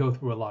going to go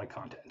through a lot of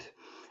content,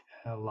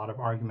 a lot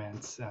of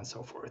arguments, and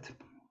so forth.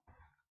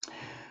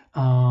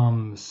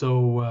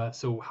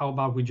 So how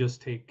about we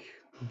just take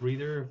a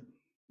breather,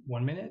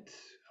 1 minute?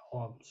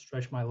 I'll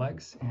stretch my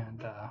legs,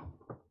 and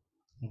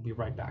we'll be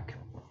right back.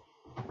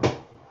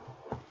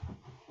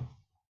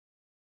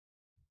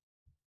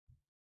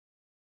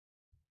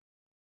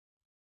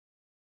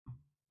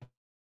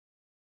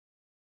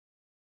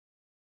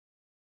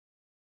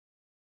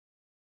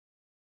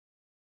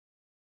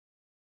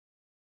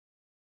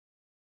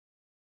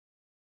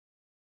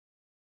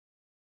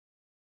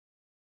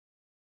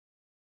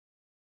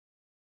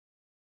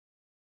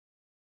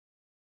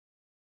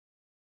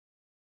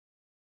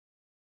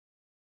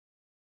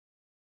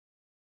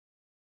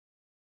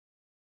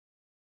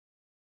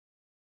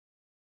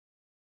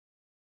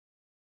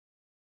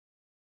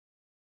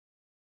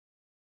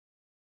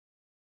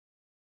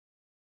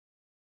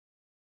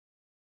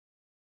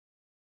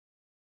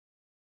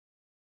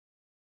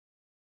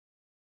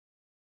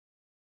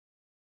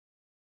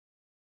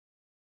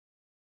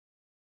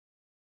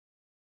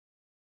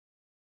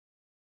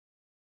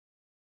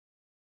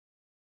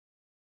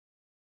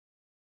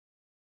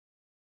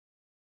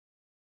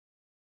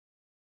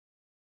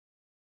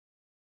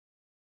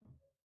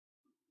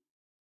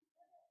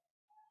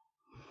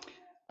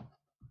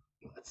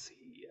 Let's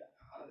see.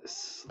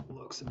 This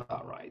looks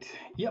about right.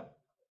 Yep.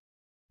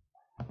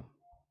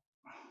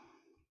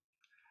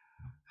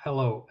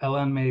 Hello,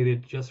 Ellen made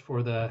it just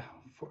for the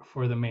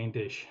main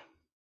dish.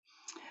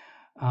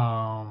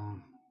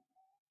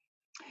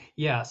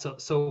 Yeah.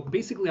 So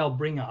basically, I'll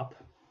bring up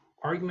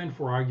argument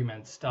for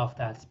argument stuff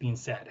that's been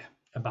said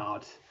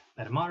about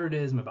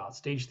metamodernism, about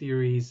stage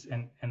theories,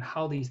 and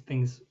how these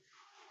things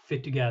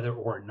fit together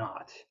or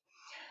not.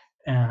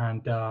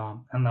 And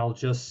I'll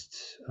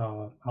just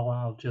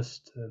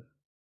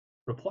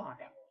reply.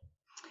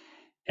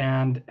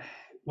 And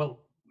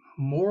well,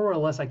 more or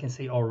less, I can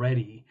say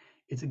already,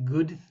 it's a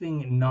good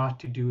thing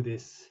not to do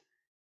this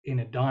in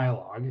a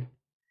dialogue,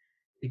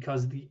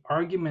 because the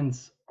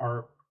arguments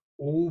are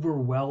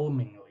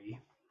overwhelmingly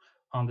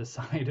on the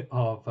side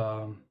of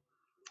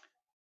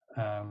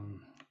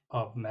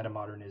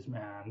metamodernism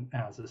and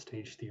as a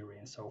stage theory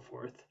and so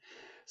forth.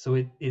 So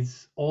it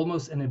is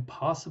almost an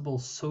impossible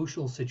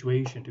social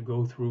situation to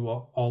go through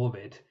all of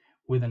it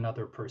with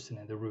another person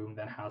in the room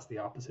that has the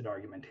opposite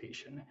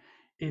argumentation.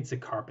 It's a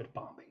carpet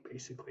bombing,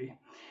 basically.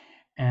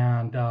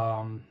 And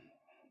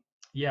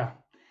yeah,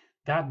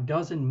 that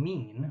doesn't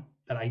mean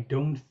that I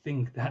don't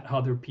think that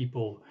other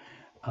people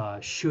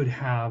should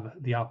have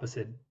the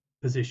opposite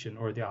position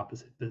or the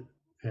opposite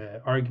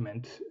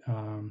argument.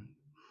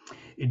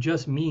 It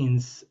just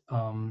means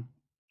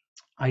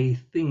I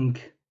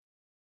think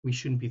we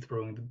shouldn't be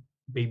throwing the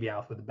baby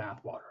out with the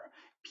bathwater.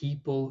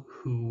 People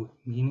who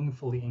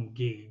meaningfully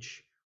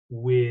engage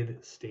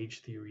with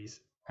stage theories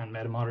and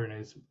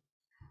metamodernism,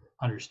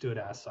 understood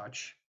as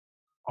such,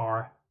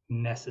 are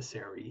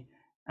necessary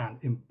and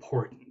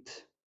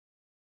important.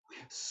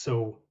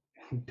 So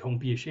don't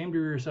be ashamed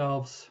of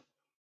yourselves.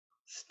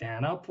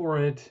 Stand up for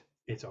it.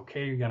 It's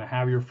okay. You're going to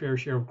have your fair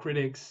share of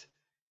critics.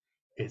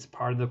 It's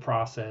part of the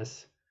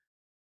process.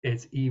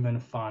 It's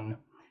even fun.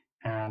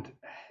 And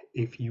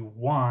if you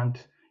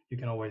want, you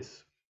can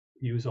always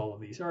use all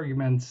of these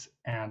arguments,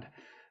 and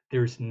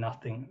there's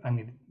nothing. I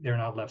mean, they're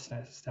not left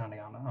standing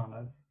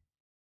on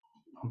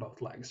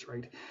both legs,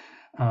 right?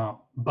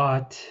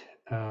 But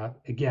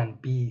again,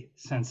 be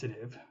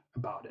sensitive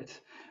about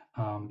it.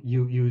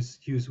 You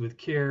use with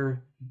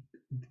care.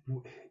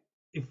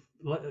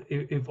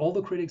 If all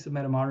the critics of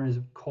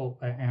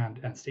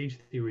metamodernism and stage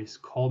theories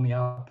call me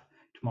up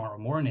tomorrow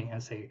morning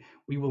and say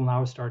we will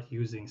now start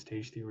using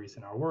stage theories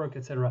in our work,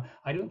 etc.,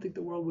 I don't think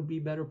the world would be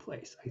a better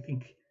place. I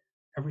think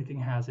everything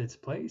has its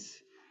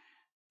place,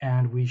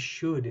 and we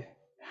should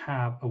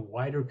have a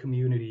wider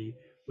community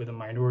with a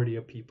minority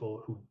of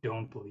people who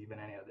don't believe in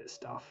any of this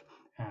stuff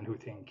and who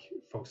think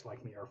folks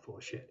like me are full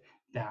of shit.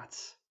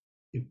 That's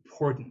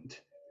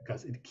important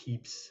because it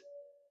keeps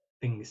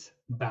things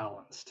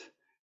balanced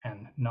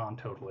and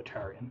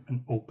non-totalitarian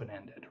and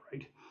open-ended,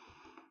 right?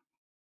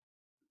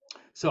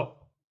 So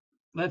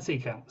let's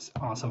take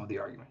on some of the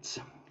arguments.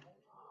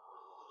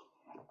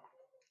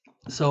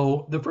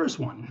 So the first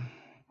one,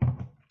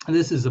 and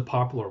this is a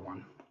popular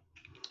one,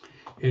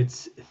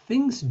 it's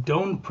things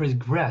don't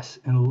progress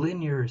in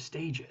linear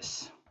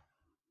stages.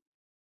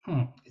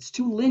 It's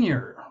too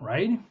linear,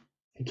 right?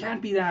 It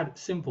can't be that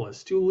simple.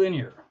 It's too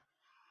linear.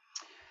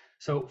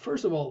 So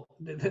first of all,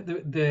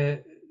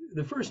 the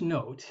first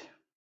note,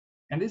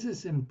 and this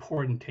is an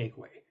important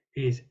takeaway,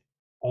 is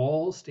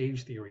all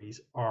stage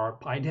theories are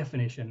by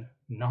definition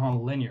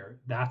non-linear.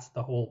 That's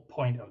the whole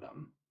point of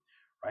them,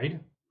 right?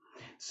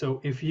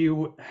 So if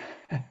you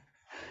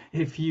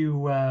take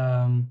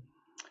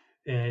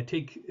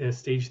a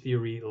stage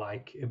theory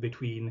like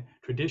between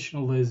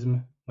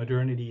traditionalism,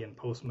 modernity, and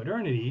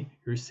postmodernity,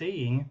 you're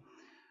saying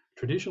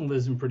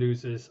traditionalism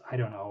produces, I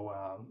don't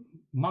know,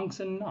 monks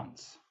and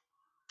nuns.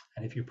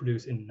 And if you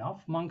produce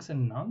enough monks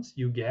and nuns,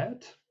 you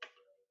get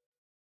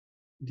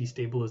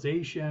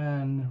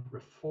destabilization,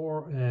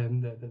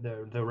 reform,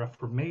 the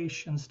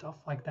Reformation, stuff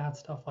like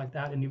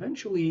that, and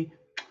eventually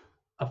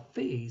a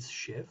phase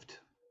shift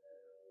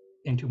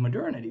into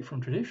modernity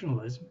from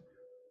traditionalism,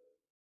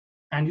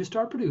 and you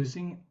start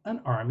producing an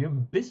army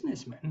of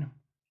businessmen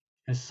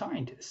and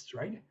scientists,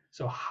 right?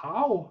 So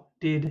how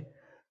did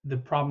the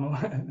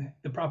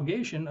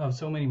propagation of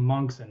so many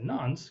monks and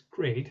nuns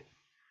create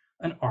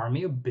an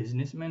army of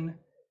businessmen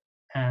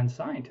and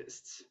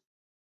scientists?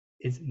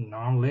 It's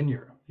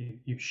nonlinear.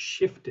 You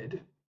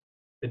shifted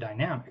the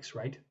dynamics,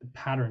 right? The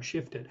pattern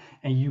shifted,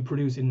 and you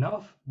produce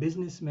enough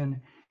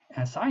businessmen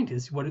and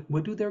scientists.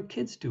 What do their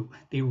kids do?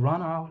 They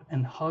run out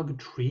and hug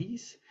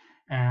trees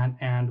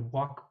and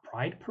walk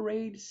pride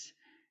parades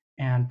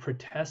and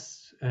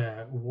protest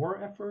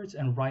war efforts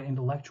and write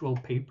intellectual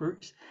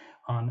papers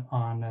on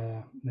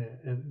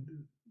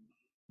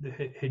the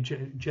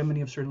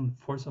hegemony of certain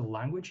forms of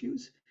language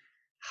use.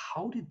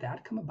 How did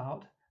that come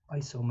about by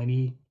so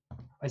many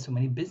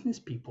business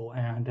people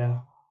and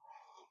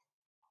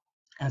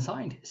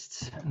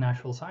scientists,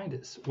 natural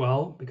scientists?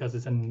 Well, because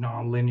it's a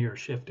non-linear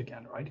shift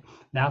again, right?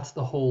 That's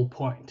the whole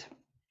point.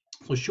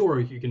 So sure,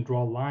 you can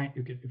draw a line.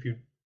 If you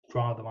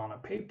draw them on a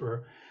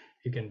paper,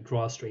 you can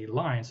draw a straight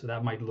line, so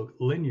that might look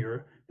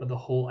linear. But the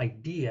whole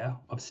idea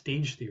of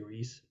stage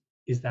theories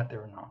is that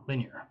they're not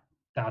linear.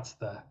 That's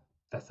the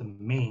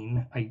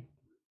main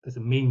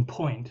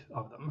point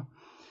of them.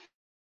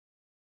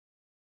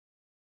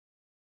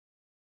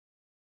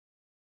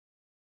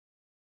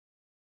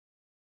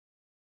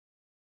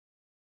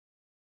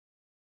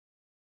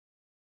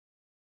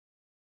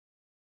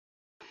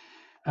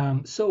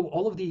 So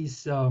all of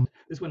these,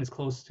 this one is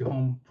close to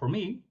home for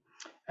me.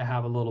 I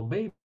have a little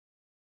baby.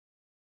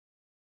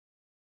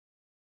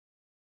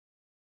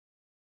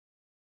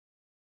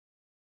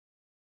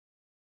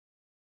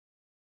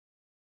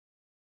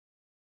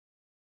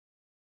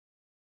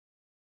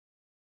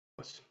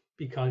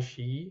 Because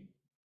she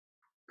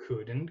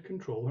couldn't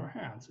control her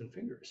hands and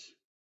fingers.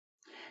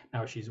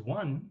 Now she's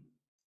 1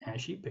 and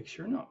she picks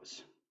her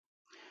nose.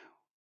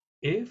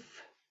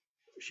 If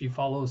she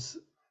follows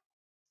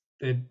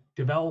the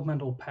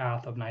developmental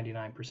path of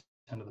 99%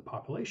 of the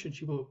population,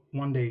 she will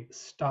one day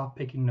stop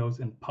picking nose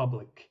in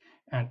public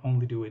and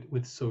only do it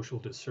with social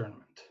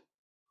discernment.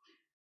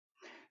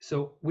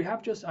 So we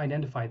have just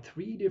identified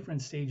 3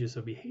 different stages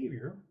of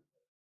behavior.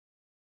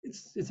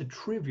 It's a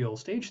trivial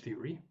stage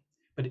theory,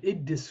 but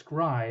it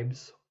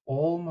describes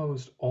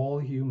almost all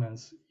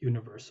humans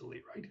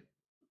universally, right?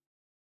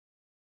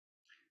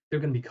 There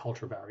are going to be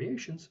cultural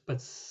variations,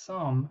 but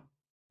some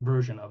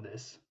version of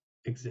this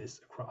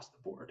exists across the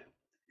board.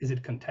 Is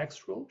it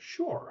contextual?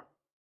 Sure.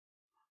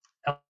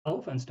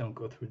 Elephants don't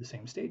go through the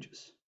same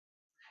stages.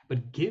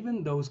 But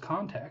given those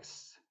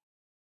contexts,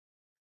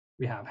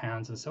 we have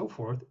hands and so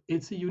forth,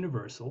 it's a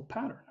universal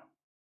pattern.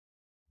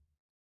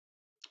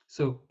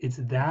 So it's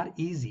that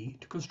easy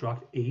to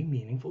construct a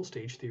meaningful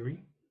stage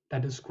theory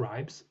that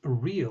describes a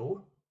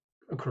real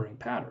occurring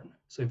pattern.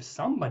 So if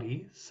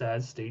somebody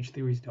says stage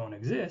theories don't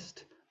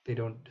exist, they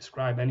don't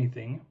describe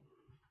anything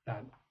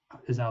that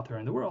is out there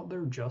in the world,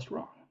 they're just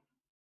wrong.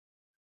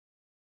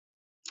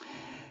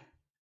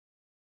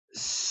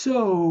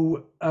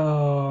 So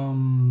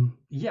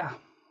yeah,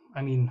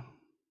 I mean,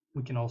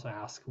 we can also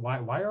ask why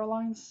are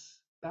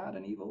lines bad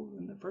and evil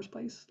in the first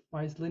place?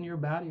 Why is linear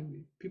bad?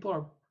 People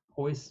are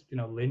always,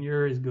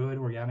 linear is good,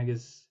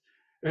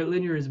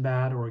 linear is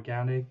bad,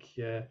 organic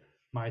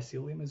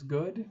mycelium is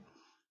good.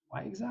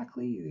 Why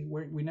exactly?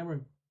 We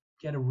never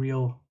get a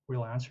real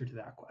answer to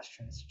that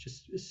question. It's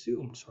just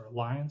assumed. Sort of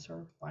lines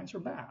are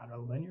bad, or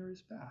linear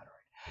is bad,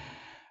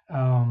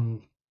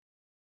 right?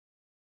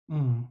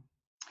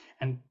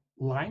 And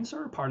lines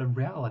are a part of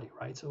reality,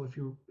 right? So if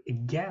you're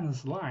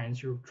against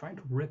lines, you're trying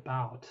to rip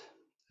out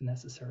the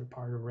necessary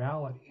part of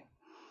reality.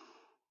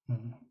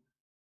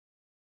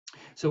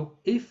 So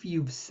if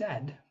you've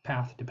said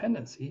path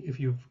dependency, if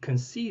you've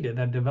conceded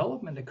that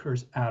development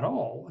occurs at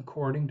all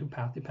according to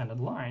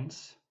path-dependent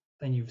lines,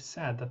 then you've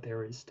said that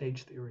there is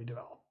stage theory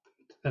development,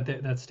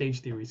 that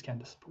stage theories can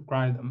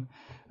describe them.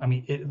 I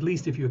mean, at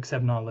least if you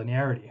accept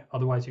nonlinearity.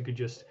 Otherwise, you could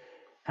just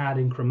add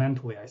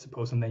incrementally, I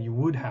suppose, and then you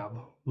would have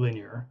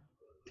linear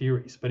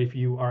theories. But if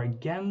you are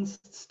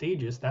against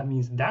stages, that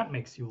means that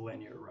makes you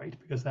linear, right?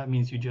 Because that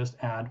means you just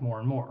add more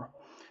and more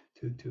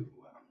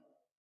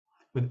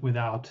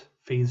without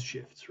phase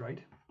shifts, right?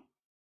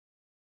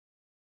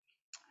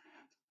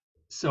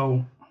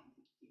 So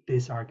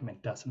this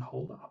argument doesn't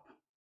hold up.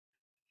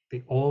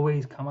 They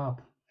always come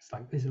up. It's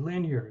like, it's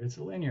linear, it's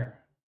linear.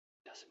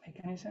 Doesn't make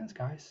any sense,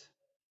 guys.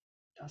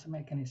 Doesn't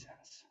make any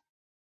sense.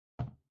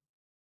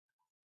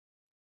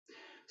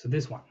 So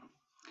this one,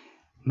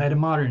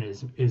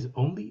 metamodernism is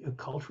only a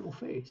cultural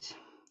phase.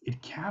 It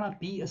cannot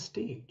be a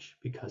stage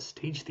because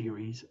stage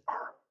theories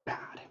are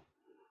bad.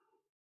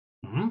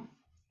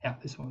 Yeah,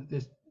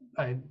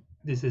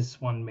 this is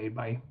one made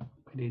by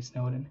Dave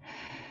Snowden.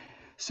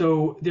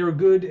 So there are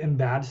good and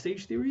bad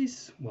stage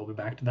theories. We'll be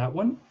back to that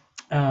one.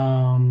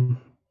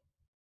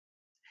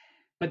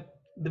 But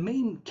the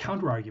main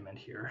counter-argument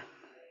here,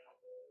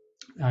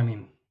 I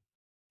mean,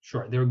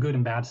 sure, there are good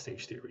and bad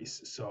stage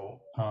theories. So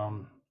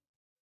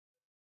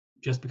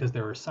just because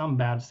there are some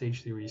bad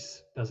stage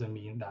theories doesn't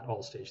mean that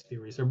all stage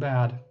theories are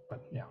bad,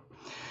 but yeah.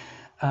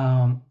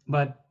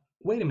 But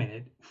wait a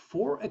minute,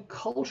 for a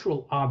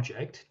cultural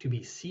object to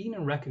be seen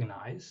and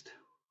recognized,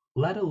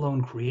 let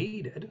alone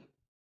created,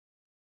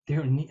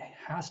 there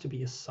has to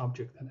be a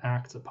subject that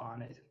acts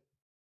upon it.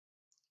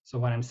 So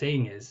what I'm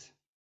saying is,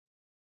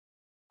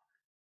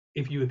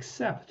 if you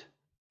accept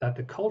that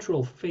the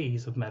cultural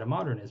phase of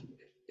metamodernism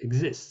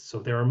exists, so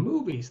there are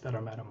movies that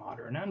are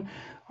metamodern and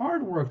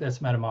artwork that's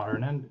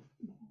metamodern and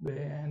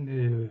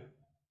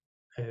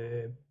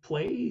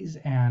plays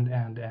and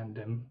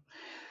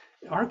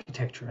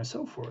architecture and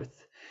so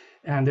forth,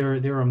 and there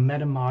are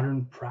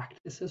metamodern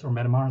practices or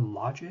metamodern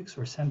logics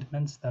or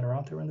sentiments that are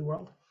out there in the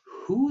world.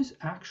 Who's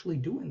actually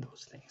doing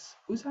those things?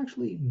 Who's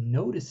actually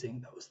noticing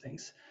those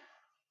things?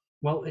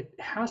 Well, it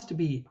has to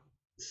be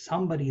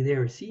somebody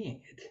there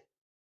seeing it,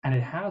 and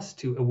it has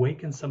to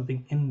awaken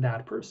something in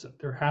that person.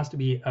 There has to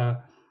be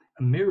a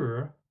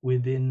mirror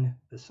within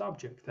the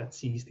subject that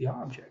sees the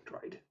object,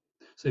 right?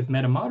 So if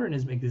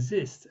metamodernism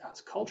exists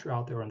as culture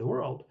out there in the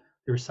world,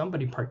 there's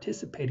somebody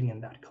participating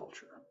in that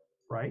culture,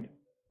 right?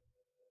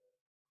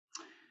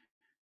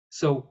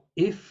 So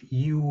if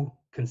you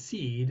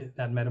concede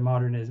that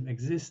metamodernism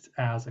exists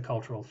as a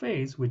cultural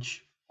phase,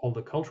 which all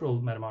the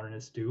cultural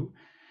metamodernists do,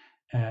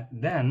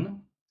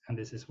 then, and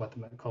this is what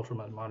the cultural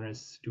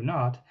metamodernists do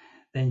not,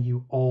 then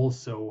you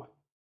also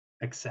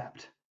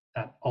accept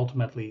that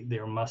ultimately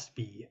there must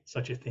be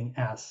such a thing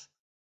as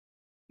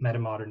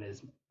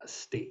metamodernism, a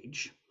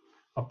stage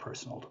of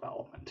personal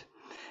development.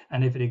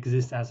 And if it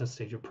exists as a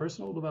stage of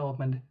personal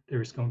development,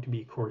 there is going to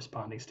be a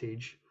corresponding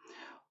stage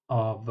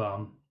of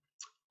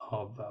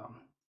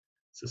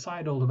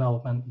societal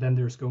development. Then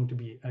there's going to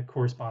be a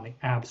corresponding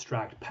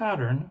abstract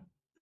pattern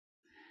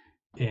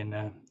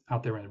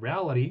out there in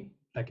reality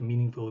that can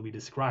meaningfully be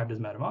described as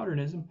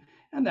metamodernism,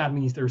 and that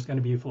means there's going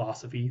to be a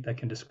philosophy that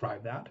can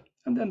describe that,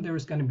 and then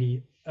there's going to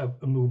be a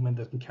movement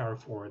that can carry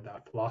forward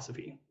that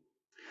philosophy.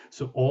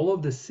 So all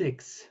of the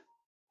 6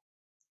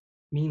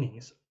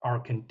 meanings are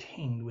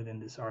contained within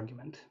this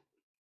argument.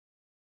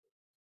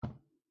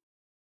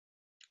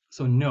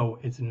 So no,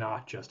 it's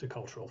not just a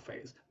cultural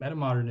phase.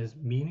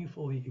 Metamodernism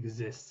meaningfully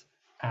exists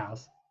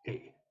as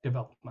a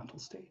developmental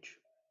stage.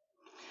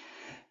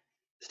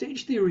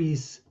 Stage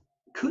theories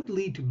could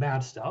lead to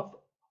bad stuff,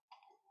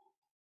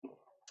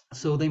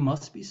 so they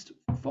must be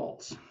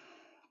false.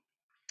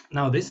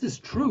 Now, this is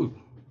true.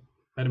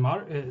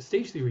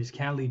 Stage theories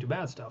can lead to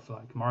bad stuff,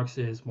 like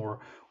Marxism or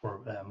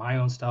my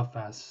own stuff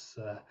has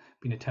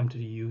been attempted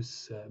to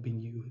use,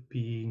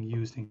 being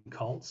used in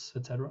cults,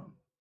 etc.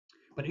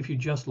 But if you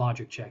just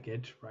logic check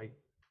it, right,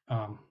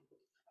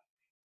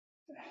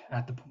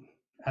 at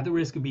the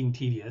risk of being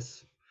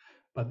tedious,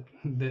 but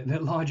the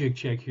logic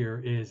check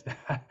here is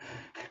that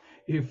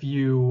if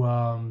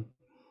you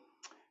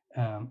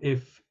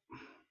if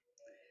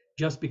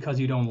just because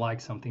you don't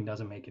like something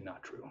doesn't make it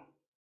not true.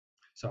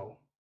 So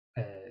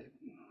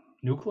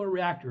nuclear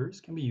reactors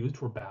can be used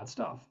for bad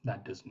stuff.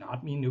 That does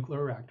not mean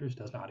nuclear reactors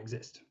does not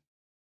exist.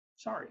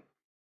 Sorry.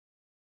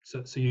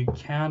 So you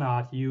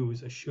cannot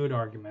use a should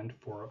argument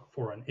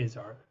for an is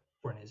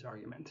in his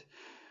argument.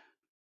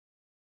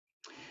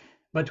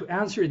 But to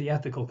answer the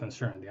ethical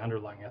concern, the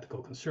underlying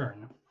ethical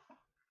concern,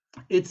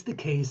 it's the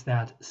case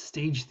that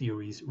stage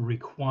theories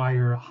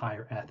require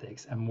higher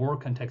ethics and more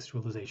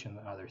contextualization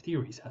than other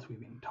theories, as we've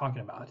been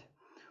talking about,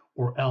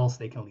 or else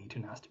they can lead to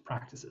nasty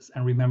practices.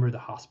 And remember the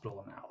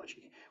hospital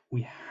analogy.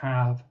 We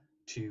have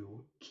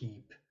to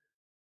keep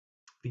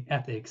the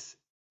ethics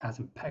as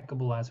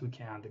impeccable as we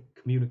can, the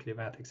communicative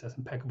ethics as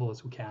impeccable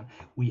as we can.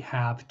 We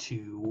have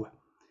to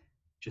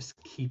just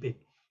keep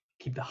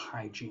the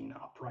hygiene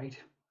up, right?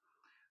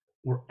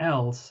 Or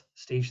else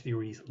stage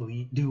theories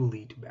do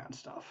lead to bad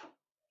stuff.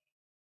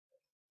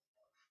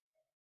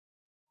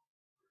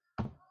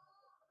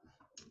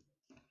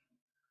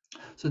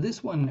 So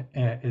this one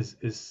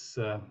is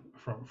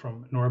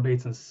from Nora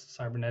Bateson's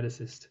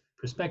cyberneticist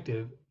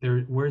perspective.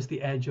 Where's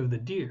the edge of the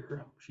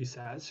deer, she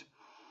says.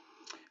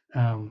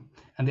 And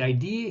the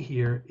idea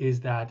here is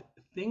that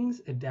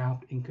things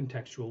adapt in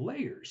contextual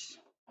layers.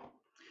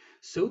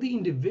 So the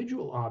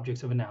individual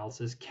objects of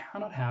analysis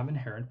cannot have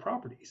inherent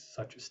properties,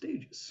 such as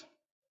stages.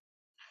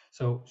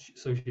 So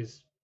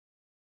she's,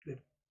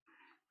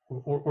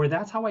 or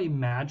that's how I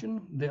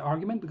imagine the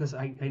argument, because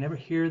I never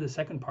hear the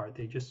second part.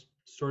 They just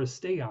sort of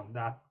stay on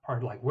that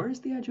part, like, where's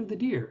the edge of the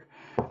deer?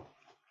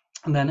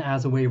 And then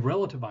as a way of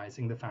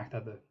relativizing the fact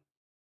that the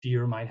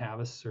deer might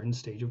have a certain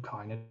stage of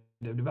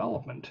cognitive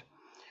development.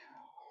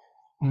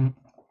 And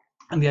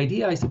the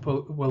idea, I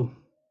suppose, well,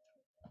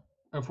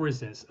 for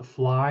instance, a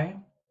fly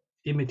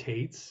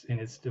imitates in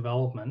its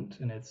development,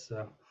 in its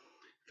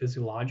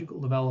physiological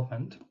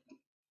development,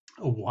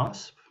 a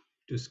wasp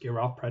to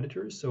scare off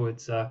predators. So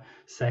it's a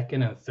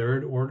second and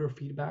third order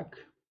feedback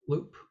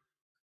loop,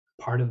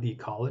 part of the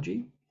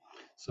ecology.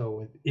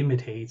 So it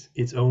imitates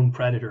its own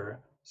predator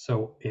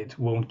so it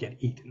won't get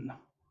eaten.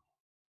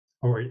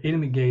 Or it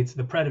imitates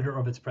the predator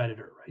of its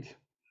predator, right?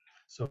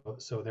 So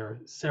there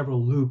are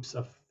several loops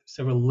of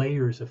several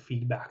layers of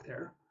feedback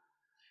there.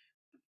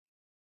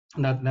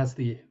 And that's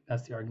the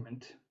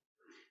argument.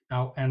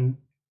 Now, and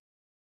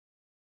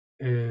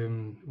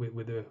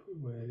with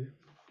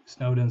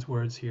Snowden's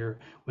words here,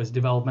 was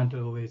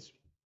developmentalism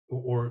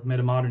or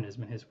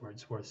metamodernism, in his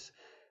words, was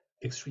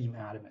extreme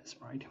atomism,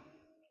 right?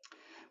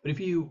 But if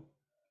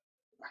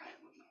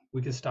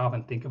we could stop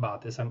and think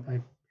about this. I'm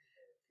a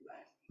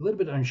little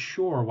bit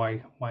unsure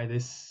why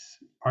this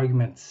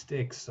argument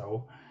sticks.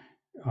 So,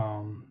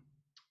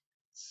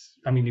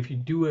 I mean, if you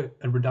do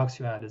a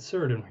reductio ad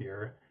absurdum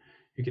here,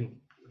 you can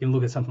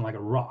look at something like a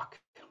rock.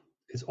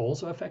 It's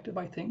also affected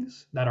by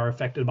things that are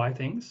affected by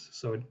things.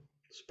 So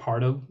it's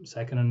part of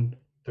second and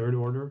third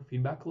order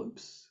feedback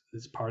loops.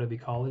 It's part of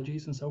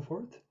ecologies and so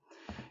forth.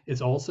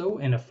 It's also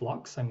in a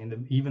flux. I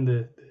mean, even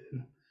the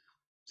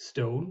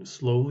stone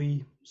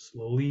slowly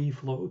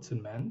floats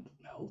and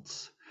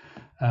melts.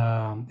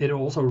 It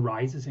also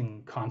rises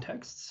in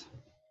contexts.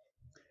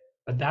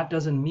 But that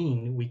doesn't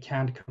mean we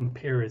can't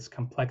compare its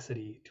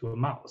complexity to a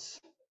mouse,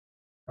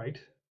 right?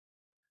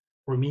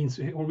 Or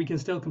we can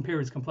still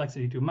compare its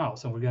complexity to a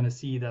mouse, and we're going to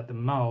see that the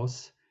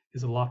mouse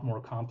is a lot more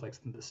complex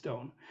than the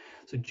stone.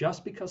 So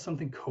just because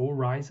something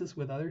co-rises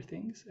with other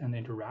things and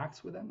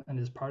interacts with them and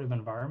is part of an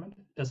environment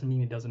doesn't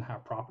mean it doesn't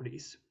have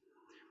properties.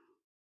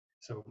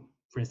 So,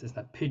 for instance,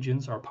 that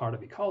pigeons are part of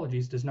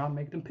ecologies does not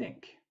make them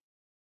pink.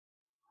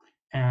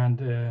 And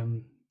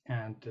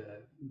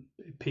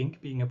pink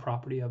being a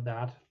property of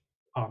that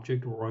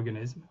object or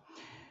organism.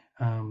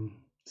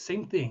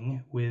 Same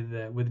thing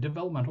with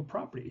developmental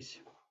properties.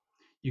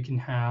 You can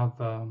have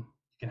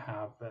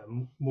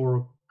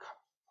more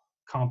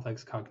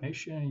complex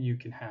cognition. You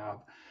can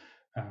have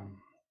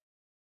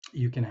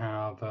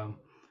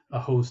a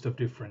host of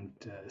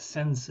different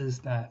senses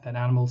that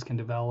animals can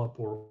develop,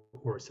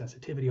 or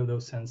sensitivity of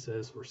those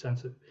senses, or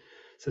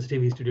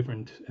sensitivities to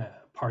different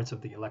parts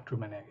of the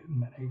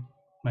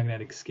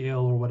electromagnetic scale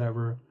or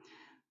whatever.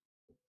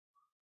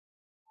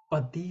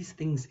 But these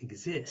things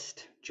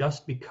exist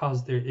just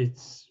because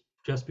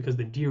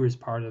the deer is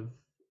part of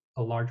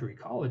a larger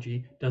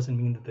ecology doesn't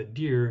mean that the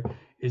deer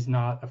is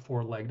not a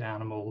four-legged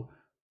animal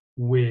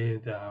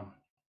with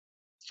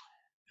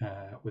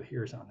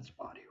hairs on its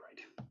body,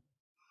 right?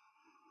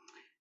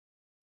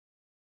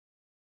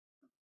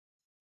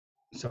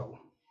 So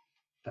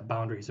the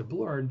boundaries are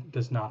blurred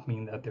does not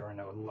mean that there are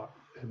no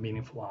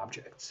meaningful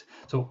objects.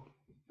 So,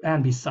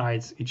 and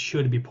besides, it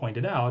should be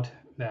pointed out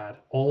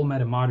that all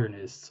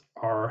metamodernists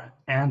are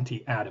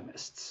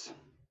anti-atomists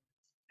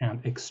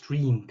and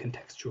extreme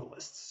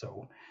contextualists.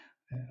 So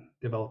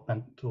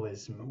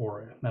developmentalism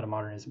or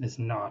metamodernism is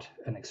not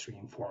an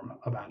extreme form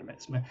of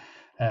atomism.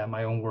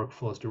 My own work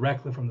flows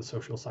directly from the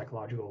social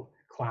psychological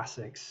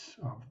classics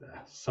of the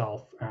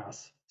self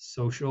as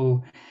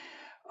social.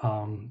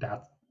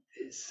 That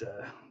is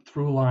a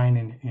through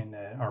line in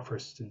our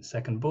first and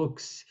second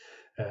books.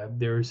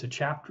 There's a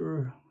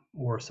chapter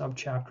or a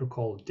sub-chapter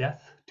called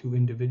Death to the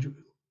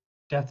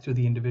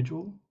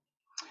Individual.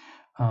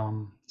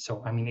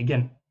 So, I mean,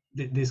 again,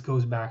 this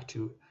goes back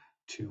to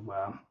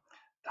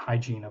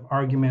hygiene of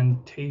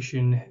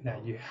argumentation,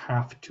 that you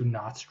have to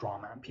not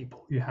strawman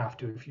people. You have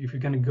to, if you're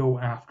going to go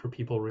after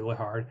people really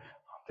hard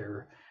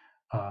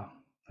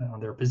on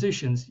their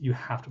positions, you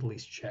have to at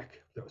least check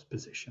those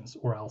positions,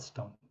 or else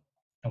don't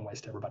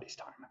waste everybody's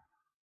time.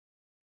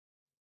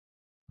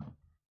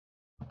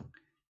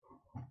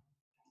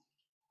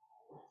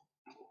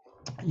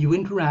 You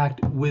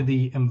interact with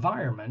the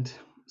environment,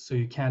 so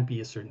you can't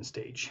be a certain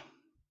stage.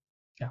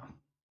 Yeah.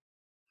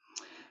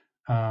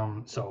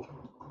 So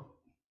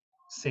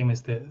same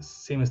as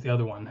the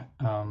other one,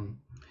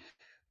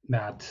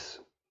 that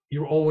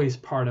you're always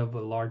part of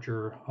a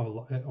larger,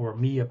 or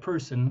me, a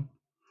person,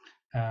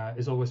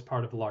 is always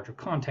part of a larger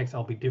context.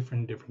 I'll be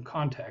different in different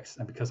contexts,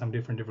 and because I'm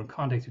different in different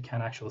contexts, you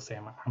can't actually say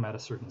I'm at a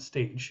certain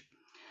stage.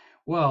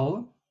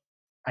 Well,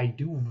 I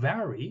do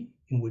vary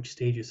in which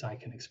stages I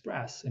can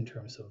express in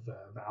terms of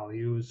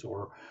values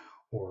or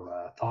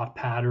thought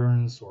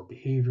patterns or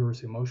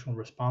behaviors, emotional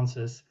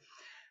responses,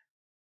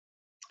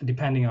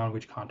 depending on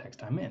which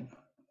context I'm in.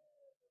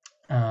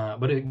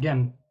 But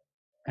again,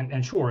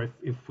 and sure,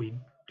 if we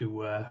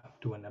do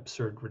an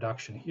absurd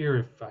reduction here,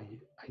 if I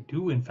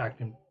do in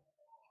fact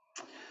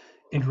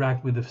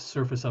interact with the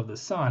surface of the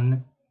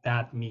sun,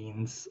 that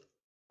means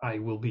I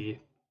will be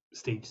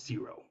stage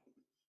 0,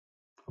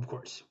 of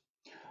course.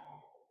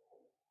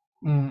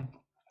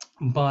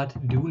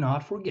 But do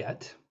not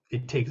forget,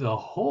 it takes a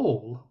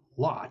whole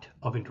lot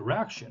of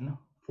interaction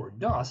for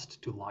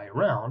dust to lie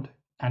around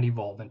and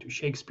evolve into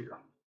Shakespeare.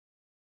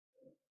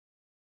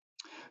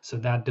 So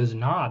that does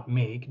not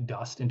make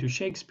dust into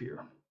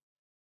Shakespeare.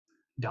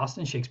 Dust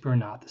and Shakespeare are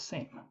not the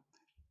same.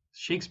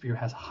 Shakespeare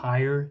has a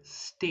higher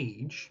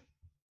stage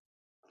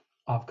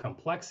of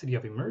complexity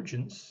of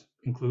emergence,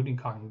 including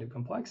cognitive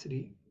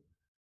complexity,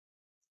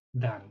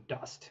 than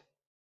dust.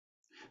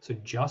 So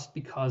just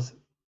because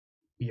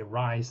we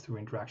arise through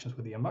interactions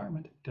with the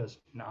environment does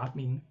not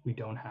mean we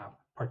don't have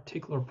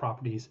particular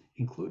properties,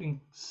 including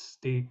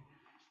state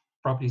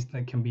properties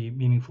that can be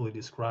meaningfully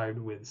described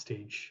with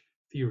stage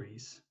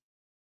theories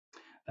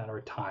that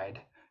are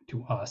tied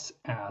to us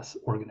as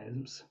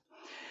organisms.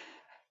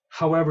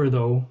 However,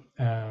 though,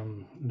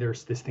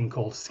 there's this thing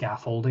called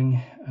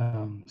scaffolding.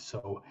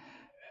 So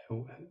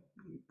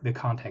the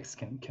context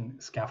can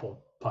scaffold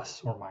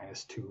plus or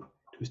minus two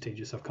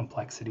stages of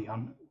complexity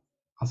on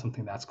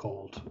something that's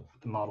called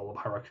the model of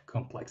hierarchical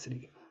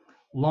complexity.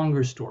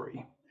 Longer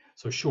story.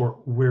 So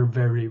sure, we're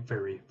very,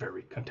 very,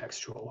 very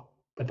contextual,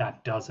 but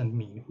that doesn't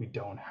mean we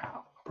don't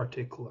have a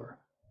particular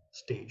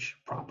stage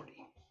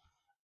property.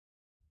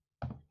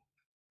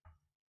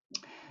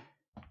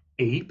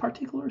 A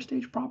particular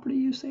stage property,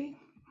 you say?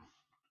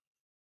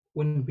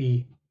 Wouldn't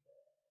we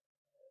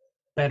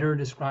better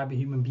describe a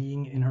human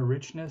being in her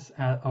richness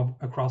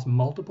across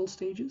multiple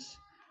stages?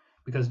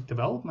 Because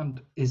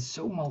development is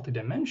so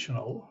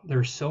multidimensional, there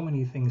are so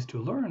many things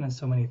to learn and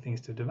so many things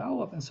to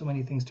develop and so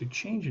many things to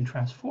change and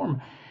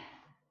transform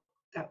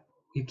that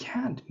you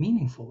can't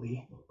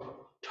meaningfully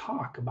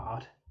talk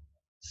about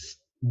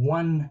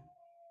one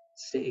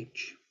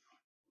stage.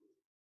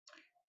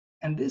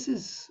 And this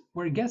is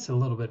where it gets a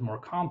little bit more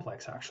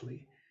complex,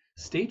 actually.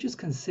 Stages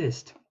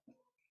consist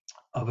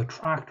of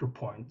attractor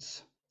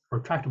points or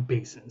attractor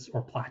basins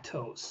or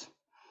plateaus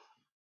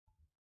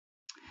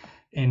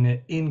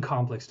in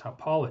complex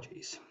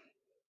topologies.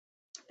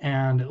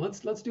 And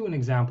let's do an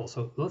example.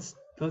 So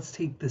let's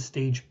take the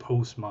stage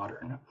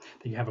postmodern,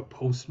 that you have a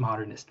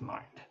postmodernist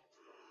mind.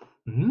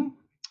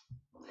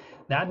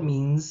 That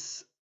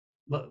means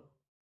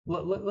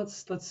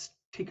let's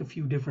take a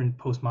few different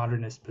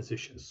postmodernist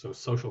positions. So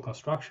social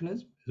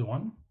constructionism is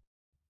one,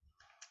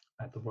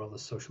 that the world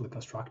is socially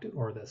constructed,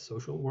 or the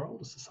social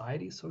world, the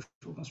society is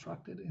socially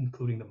constructed,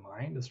 including the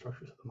mind, the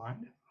structures of the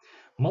mind.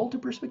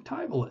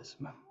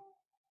 Multi-perspectivalism,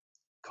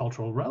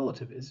 cultural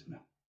relativism,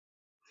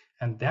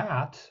 and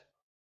that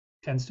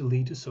tends to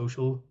lead to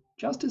social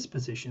justice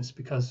positions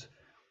because,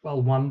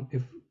 well,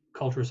 if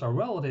cultures are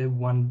relative,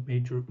 one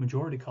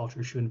majority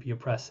culture shouldn't be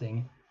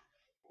oppressing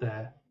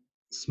the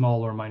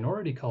smaller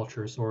minority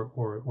cultures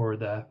or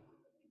the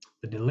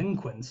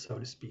delinquents, so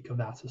to speak, of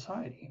that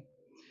society.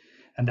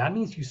 And that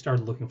means you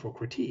start looking for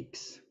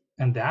critiques.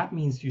 And that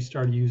means you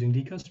start using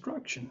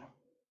deconstruction.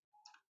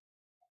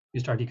 You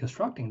start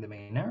deconstructing the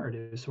main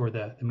narratives or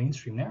the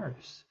mainstream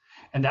narratives.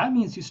 And that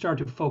means you start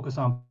to focus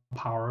on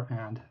power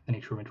and the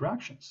nature of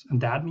interactions.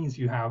 And that means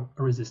you have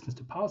a resistance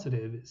to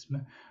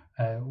positivism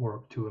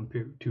or to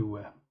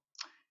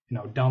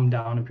dumb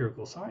down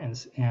empirical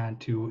science and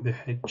to the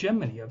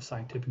hegemony of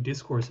scientific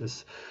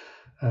discourses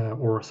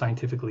or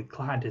scientifically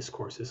clad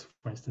discourses,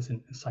 for instance,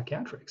 in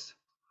psychiatrics.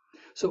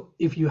 So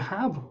if you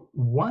have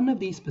one of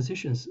these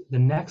positions, the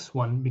next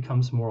one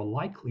becomes more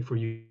likely for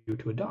you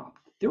to adopt.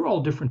 They're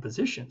all different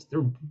positions. There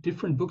are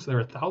different books. There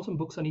are 1,000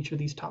 books on each of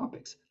these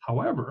topics.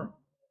 However,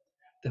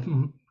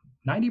 the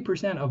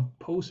 90% of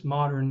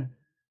postmodern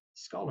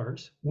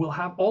scholars will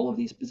have all of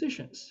these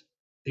positions.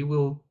 They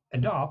will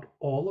adopt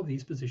all of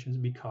these positions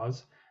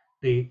because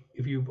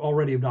if you've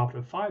already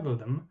adopted 5 of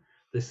them,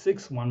 the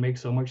 6th one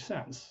makes so much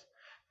sense.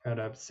 At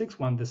a 6th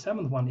one, the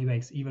 7th one, it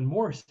makes even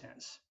more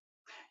sense.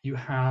 you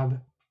have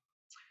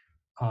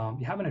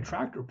an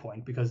attractor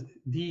point because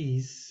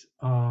these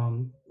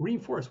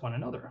reinforce one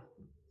another.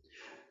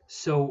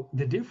 So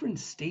the different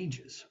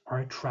stages are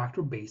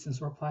attractor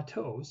basins or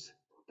plateaus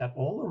that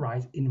all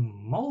arise in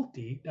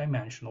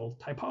multi-dimensional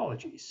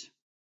typologies.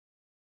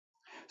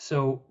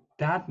 So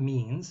that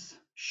means,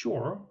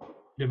 sure,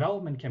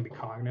 development can be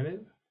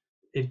cognitive,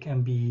 it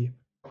can be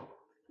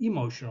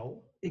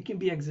emotional, it can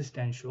be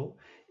existential,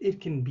 it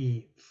can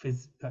be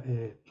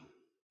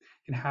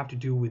can have to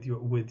do with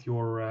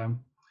your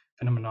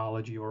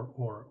phenomenology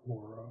or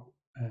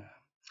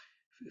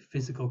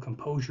physical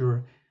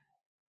composure.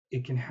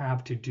 It can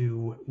have to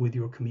do with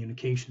your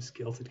communication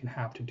skills. It can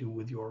have to do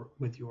with your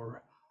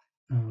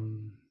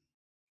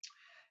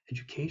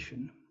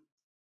education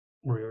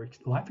or your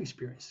life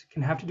experience. It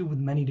can have to do with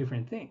many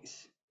different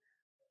things.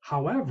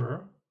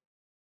 However,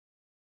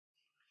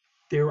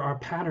 there are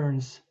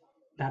patterns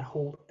that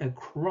hold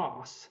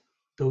across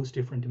those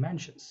different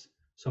dimensions.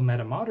 So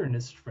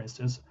metamodernists, for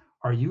instance,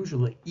 are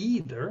usually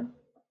either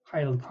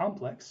highly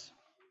complex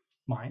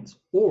minds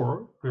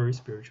or very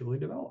spiritually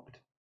developed.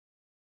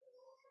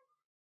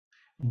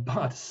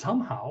 But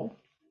somehow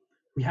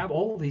we have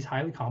all of these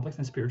highly complex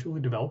and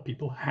spiritually developed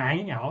people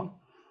hanging out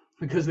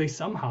because they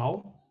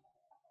somehow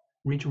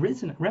reach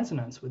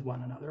resonance with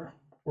one another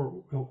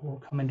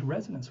or come into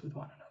resonance with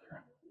one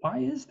another. Why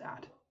is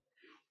that?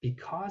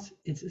 Because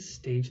it's a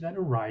stage that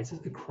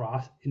arises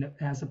across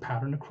as a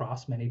pattern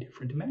across many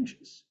different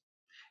dimensions.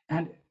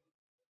 And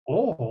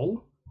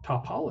all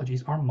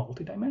topologies are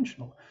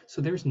multidimensional.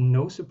 So there's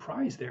no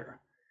surprise there.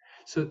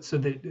 So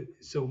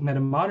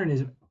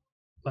metamodernism,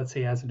 let's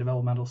say as a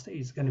developmental stage,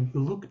 is going to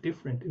look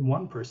different in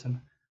one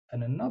person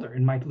than another.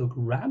 It might look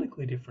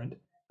radically different,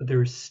 but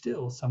there is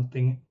still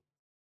something,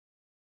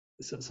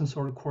 some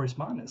sort of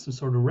correspondence, some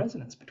sort of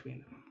resonance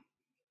between them.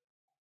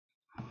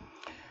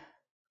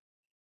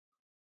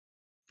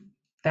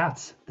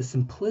 That's the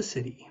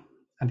simplicity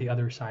and the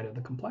other side of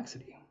the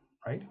complexity,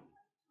 right?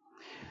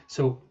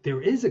 So there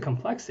is a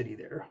complexity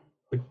there,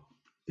 but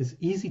it's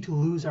easy to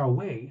lose our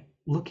way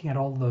looking at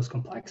all of those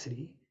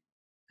complexity,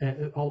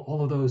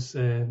 all of those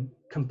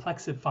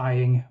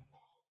complexifying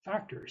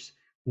factors.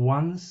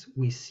 Once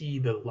we see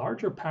the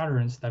larger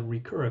patterns that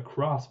recur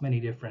across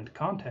many different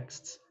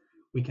contexts,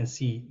 we can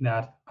see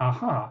that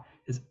aha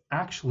is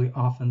actually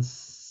often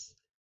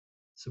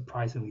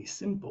surprisingly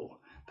simple,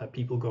 that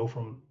people go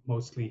from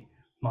mostly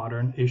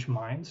modern-ish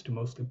minds to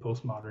mostly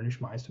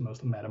postmodern-ish minds to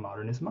mostly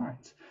metamodernist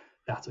minds.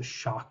 That's a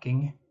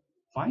shocking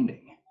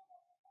finding,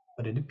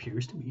 but it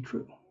appears to be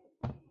true.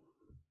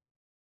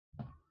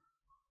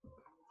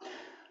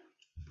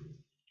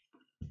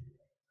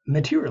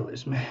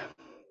 Materialism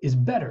is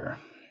better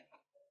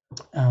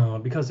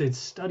because it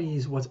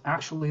studies what's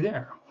actually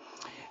there.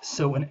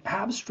 So an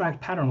abstract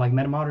pattern like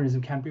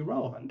metamodernism can't be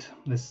relevant.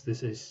 This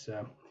is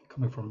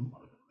coming from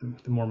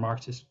the more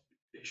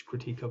Marxist-ish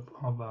critique of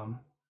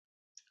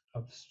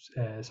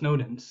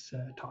Snowden's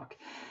talk.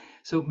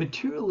 So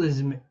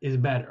materialism is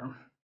better.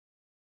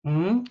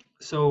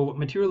 So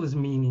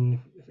materialism meaning,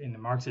 in the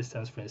Marxist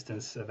sense, for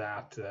instance,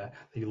 that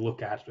you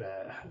look at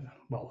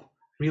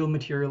real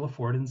material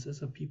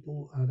affordances of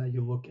people, that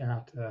you look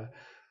at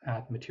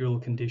material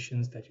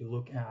conditions, that you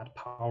look at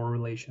power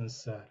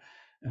relations,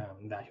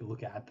 that you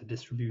look at the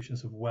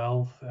distributions of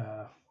wealth,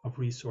 of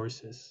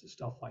resources,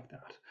 stuff like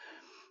that.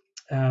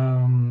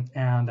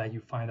 And that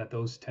you find that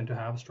those tend to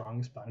have strong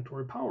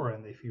explanatory power.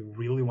 And if you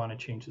really want to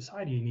change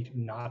society, you need to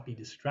not be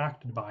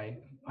distracted by,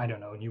 I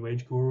don't know, New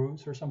Age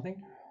gurus or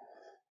something.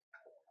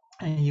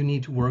 And you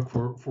need to work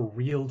for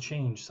real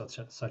change,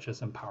 such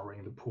as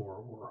empowering the poor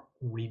or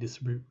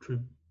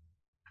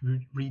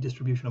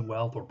redistribution of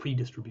wealth or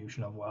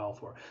pre-distribution of wealth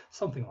or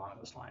something along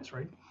those lines,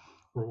 right?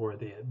 Or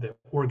the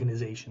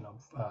organization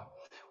of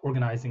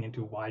organizing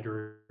into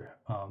wider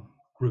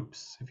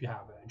groups if you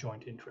have a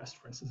joint interest,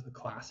 for instance, a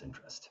class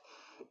interest.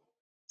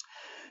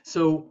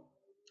 So,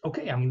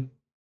 okay, I mean,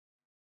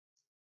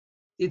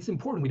 it's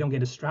important we don't get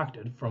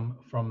distracted from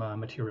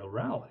material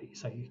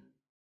realities. I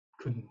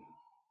couldn't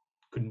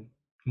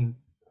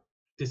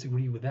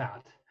disagree with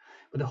that.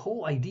 But the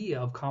whole idea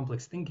of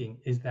complex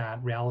thinking is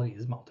that reality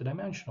is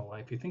multidimensional.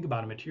 If you think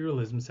about it,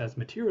 materialism says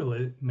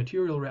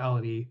material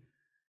reality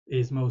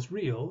is most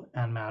real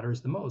and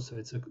matters the most. So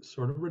it's a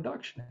sort of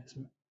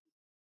reductionism.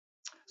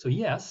 So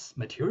yes,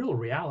 material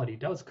reality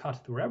does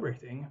cut through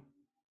everything.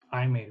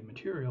 I made a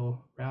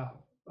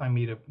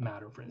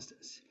matter, for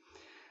instance.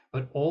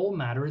 But all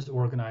matter is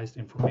organized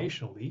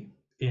informationally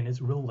in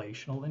its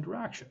relational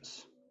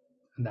interactions.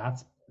 And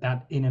that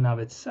in and of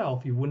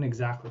itself, you wouldn't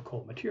exactly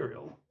call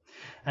material.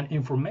 And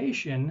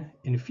information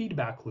in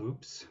feedback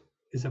loops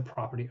is a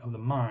property of the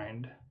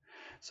mind.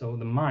 So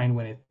the mind,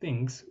 when it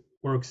thinks,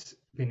 works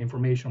in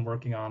information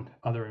working on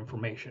other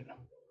information.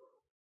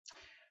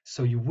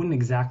 So you wouldn't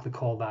exactly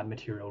call that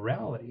material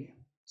reality.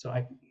 So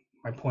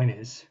my point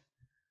is,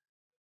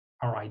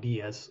 our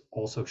ideas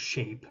also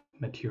shape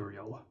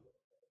material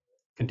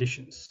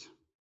conditions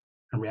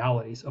and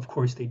realities. Of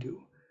course they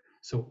do.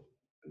 So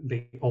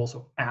they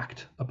also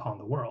act upon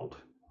the world.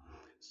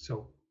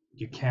 So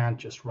You can't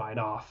just write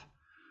off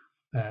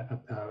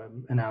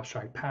an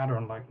abstract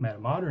pattern like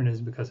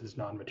metamodernism because it's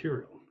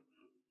non-material.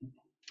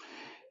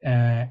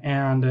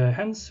 And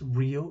hence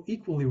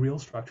equally real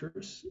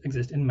structures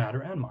exist in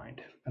matter and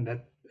mind. And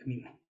that, I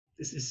mean,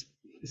 this is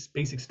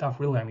basic stuff,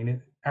 really. I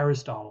mean,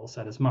 Aristotle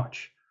said as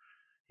much.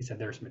 He said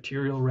there's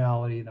material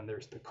reality, then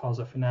there's the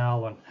causa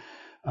finale,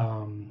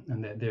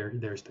 and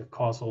there's the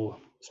causal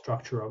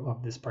structure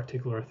of this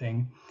particular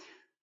thing.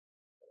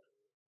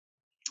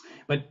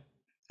 But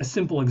a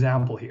simple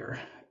example here,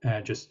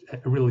 just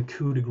a really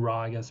coup de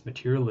grace against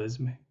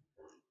materialism,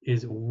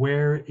 is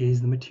where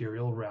is the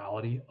material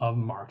reality of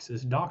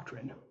Marx's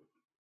doctrine?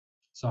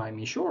 So I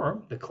mean,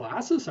 sure, the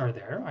classes are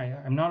there.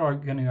 I'm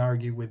not going to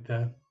argue with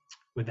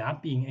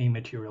that being a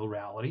material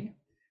reality,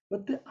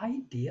 but the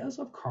ideas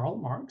of Karl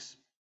Marx,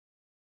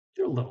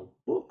 they're little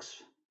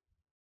books,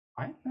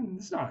 right? And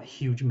it's not a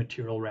huge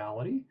material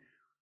reality.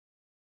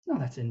 No,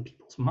 that's in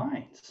people's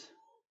minds.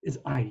 It's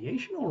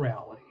ideational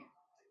reality.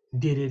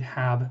 Did it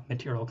have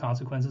material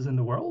consequences in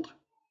the world?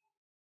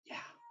 Yeah.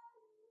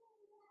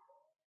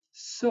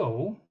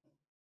 So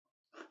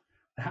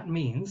that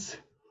means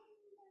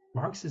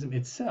Marxism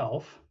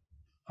itself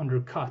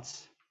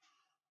undercuts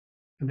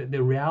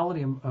the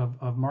reality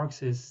of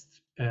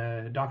Marxist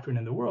doctrine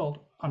in the world,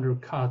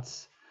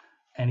 undercuts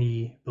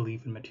any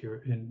belief in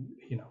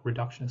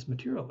reductionist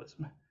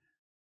materialism.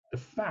 The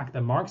fact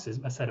that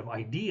Marxism, a set of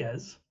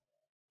ideas,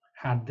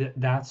 had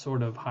that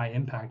sort of high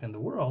impact in the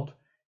world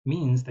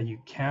means that you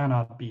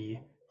cannot be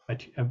a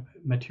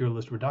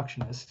materialist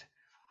reductionist.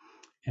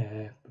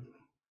 It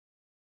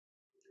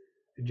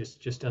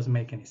just doesn't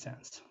make any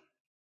sense.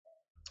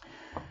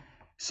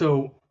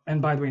 So,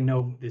 and by the way,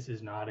 no, this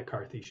is not a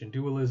Cartesian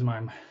dualism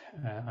I'm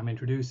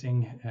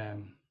introducing.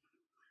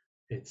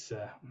 It's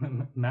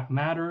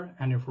matter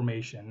and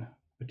information,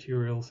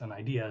 materials and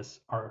ideas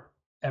are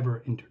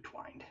ever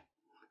intertwined.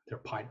 They're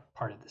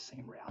part of the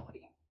same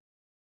reality.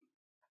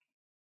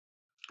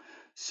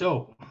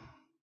 So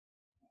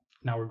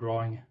now we're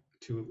drawing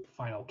to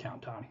final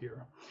countdown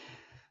here.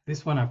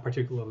 This one I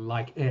particularly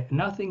like.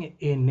 Nothing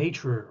in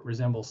nature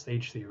resembles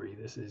stage theory.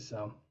 This is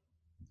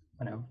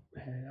I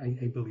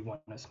believe one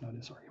of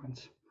Snowden's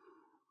arguments.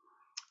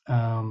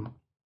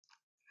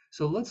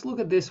 So let's look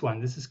at this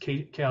one. This is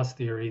chaos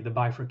theory, the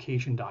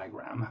bifurcation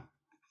diagram,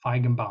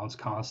 Feigenbaum's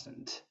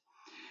constant.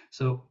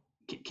 So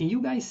can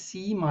you guys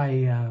see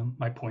my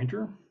my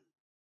pointer?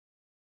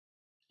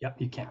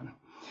 Yep, you can.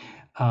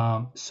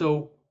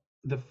 So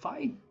the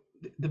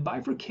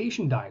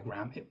bifurcation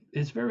diagram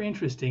is very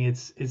interesting.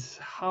 It's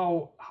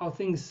how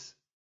things.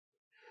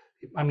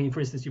 I mean, for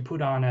instance, you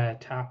put on a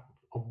tap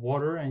of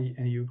water and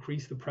you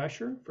increase the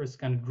pressure. First,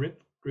 kind of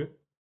drip, drip,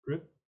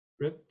 drip,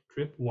 drip,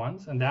 drip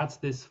once, and that's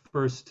this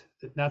first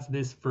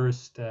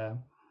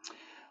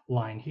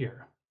line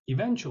here.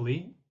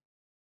 Eventually,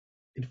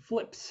 it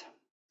flips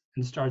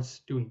and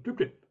starts doing drip,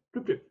 drip,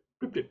 drip, drip,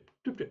 drip, drip,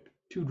 drip, drip,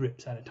 2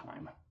 drips at a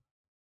time,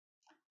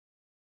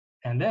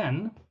 and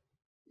then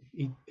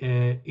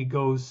it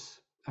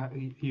goes.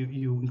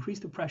 You increase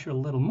the pressure a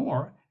little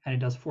more, and it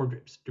does 4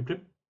 drips. Drip,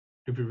 drip,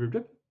 drip, drip, drip,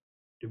 drip,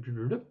 drip,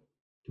 drip, drip, drip,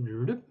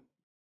 drip, drip.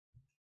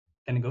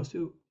 Then it goes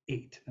to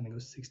 8, then it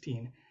goes to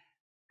 16.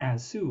 And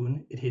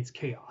soon it hits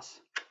chaos,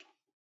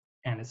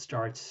 and it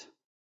starts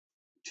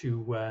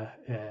to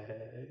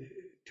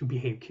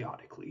behave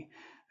chaotically,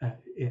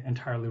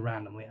 entirely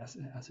randomly, as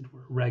it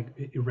were,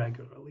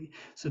 irregularly.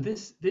 So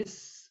this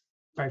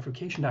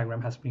bifurcation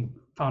diagram has been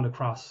found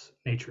across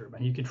nature,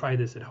 and you can try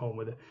this at home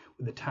with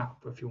a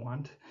tap if you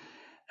want.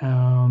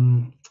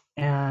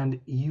 And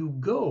you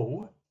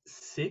go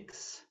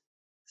 6,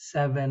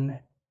 7,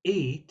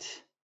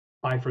 8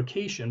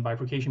 bifurcation.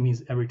 Bifurcation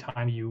means every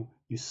time you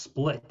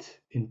split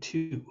in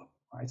 2,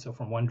 right? So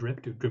from 1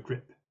 drip to drip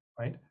drip,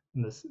 right?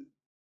 And this,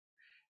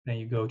 then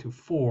you go to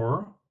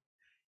 4.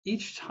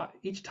 Each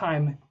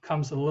time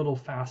comes a little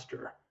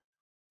faster.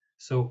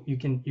 So you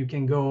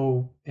can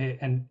go,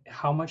 and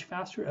how much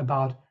faster?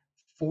 About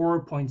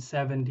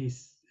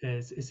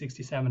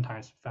 4.67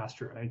 times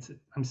faster.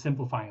 I'm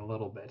simplifying a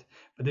little bit,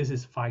 but this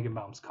is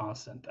Feigenbaum's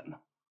constant then.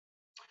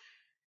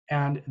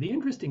 And the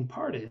interesting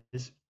part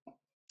is,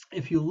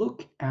 if you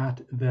look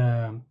at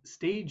the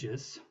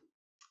stages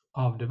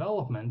of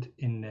development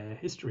in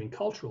history, in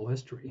cultural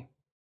history,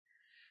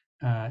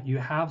 you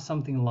have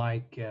something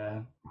like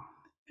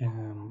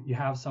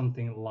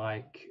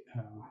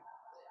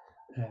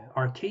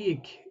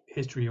archaic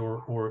history,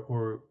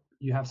 or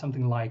you have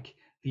something like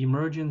the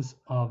emergence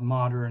of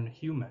modern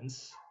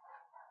humans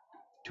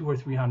 200,000 or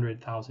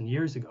 300,000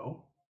 years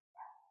ago,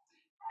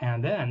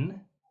 and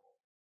then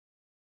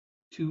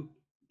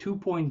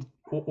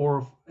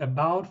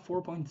about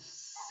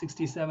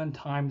 4.67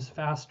 times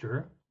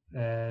faster,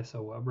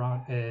 so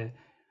around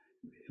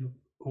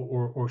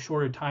or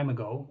shorter time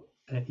ago,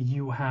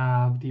 you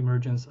have the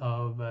emergence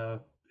of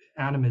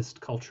animist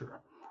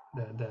culture,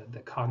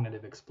 the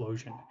cognitive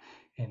explosion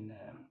in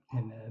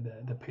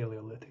the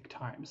Paleolithic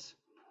times.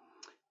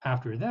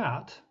 After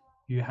that,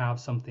 you have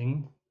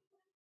something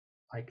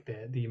like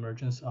the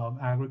emergence of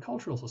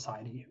agricultural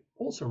society,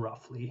 also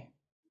roughly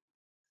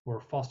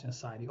or Faustian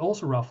society,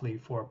 also roughly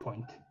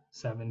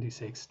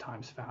 4.76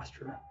 times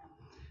faster.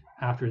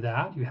 After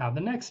that, you have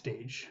the next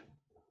stage,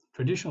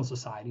 traditional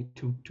society,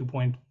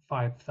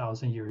 2.5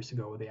 thousand years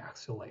ago, the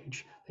axial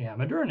age. Then you have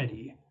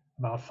modernity,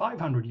 about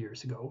 500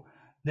 years ago.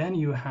 Then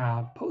you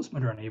have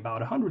post-modernity,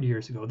 about 100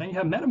 years ago. Then you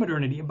have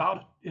metamodernity,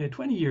 about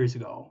 20 years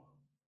ago.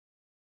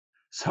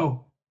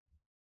 So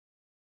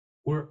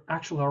we're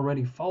actually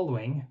already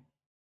following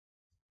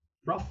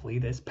roughly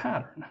this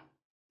pattern.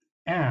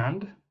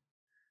 And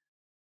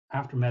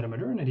after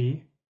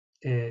metamodernity,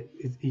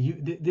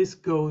 this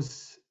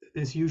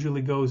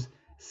usually goes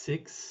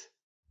 6,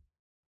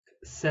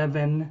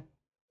 7,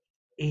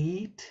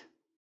 8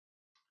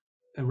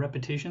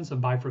 repetitions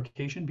of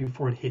bifurcation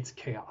before it hits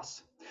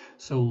chaos.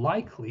 So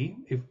likely,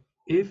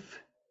 if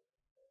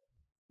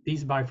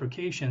these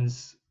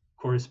bifurcations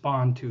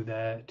correspond to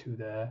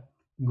the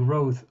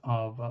growth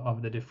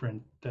of the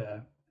different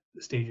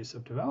stages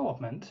of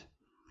development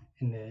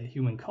in the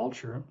human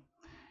culture,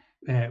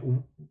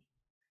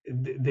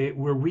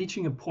 we're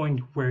reaching a point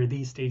where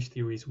these stage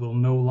theories will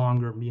no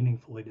longer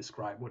meaningfully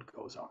describe what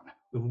goes on.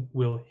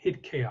 We'll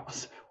hit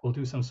chaos. We'll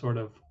do some sort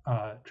of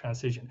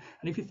transition.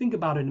 And if you think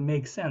about it, it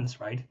makes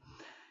sense, right?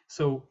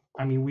 So,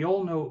 I mean, we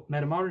all know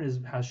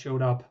metamodernism has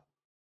showed up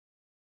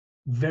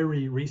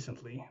very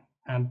recently,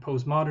 and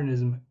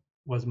postmodernism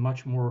was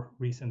much more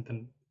recent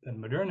than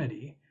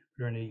modernity,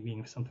 modernity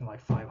being something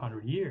like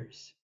 500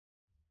 years.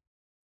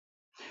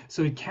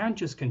 So it can't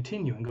just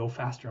continue and go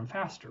faster and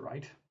faster,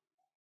 right?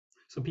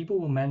 So people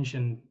will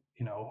mention,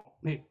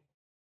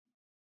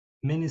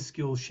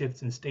 minuscule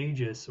shifts in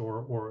stages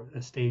or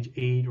a stage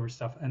 8 or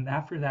stuff. And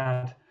after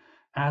that,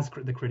 as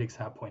the critics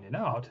have pointed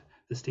out,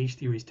 the stage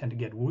theories tend to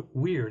get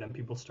weird and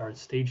people start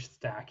stage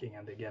stacking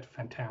and they get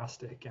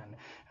fantastic and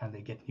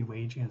they get new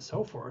agey and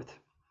so forth.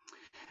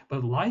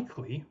 But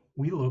likely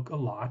we look a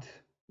lot,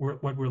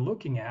 what we're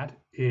looking at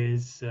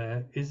is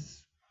an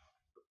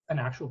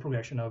actual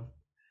progression of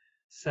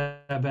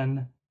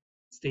 7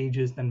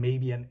 stages, then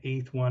maybe an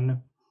 8th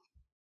one,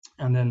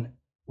 and then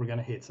we're going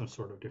to hit some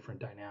sort of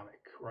different dynamic,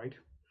 right?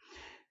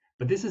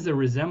 But this is a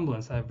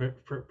resemblance, a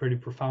pretty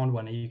profound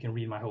one, and you can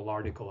read my whole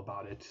article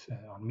about it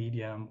on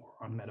Medium or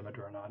on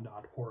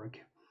metamoderna.org.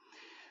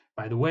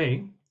 By the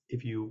way,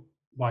 if you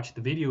watch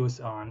the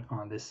videos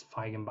on this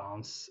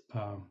Feigenbaum's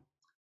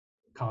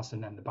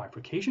constant and the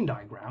bifurcation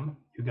diagram,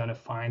 you're going to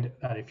find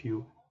that if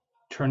you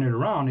turn it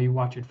around and you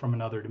watch it from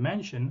another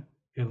dimension,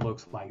 it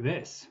looks like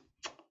this.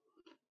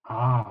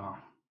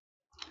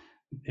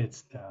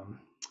 It's the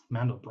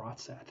Mandelbrot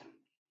set.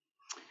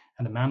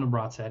 And the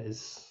Mandelbrot set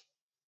is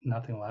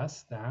nothing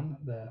less than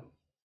the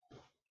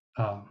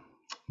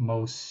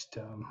most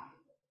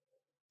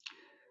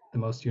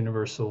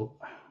universal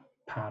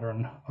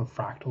pattern of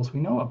fractals we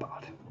know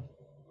about,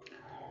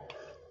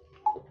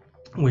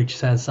 which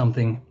says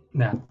something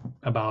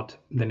about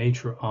the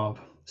nature of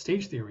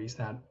stage theories,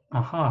 that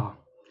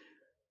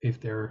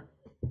if they're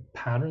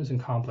patterns in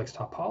complex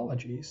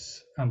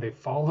topologies and they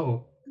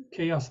follow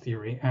chaos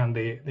theory and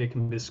they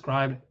can be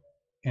described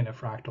in a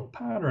fractal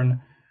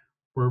pattern,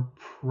 we're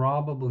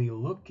probably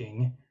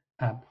looking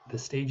at the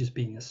stages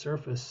being a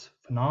surface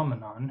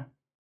phenomenon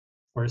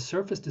or a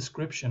surface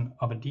description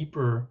of a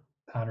deeper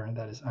pattern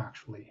that is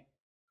actually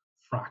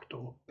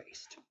fractal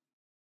based.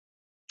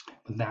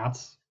 But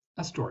that's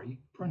a story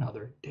for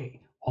another day.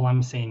 All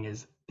I'm saying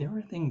is there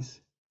are things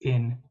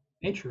in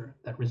nature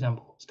that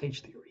resemble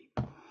stage theory.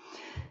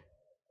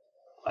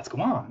 Let's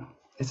go on.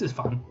 This is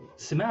fun.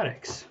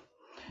 Semantics.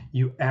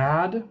 You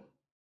add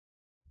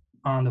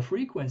on the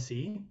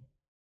frequency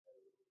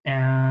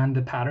and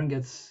the pattern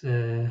gets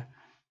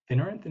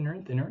thinner and thinner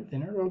and thinner and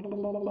thinner.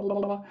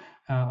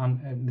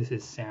 This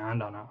is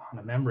sand on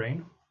a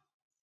membrane.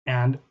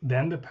 And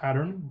then the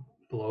pattern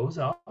blows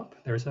up.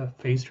 There's a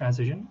phase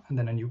transition, and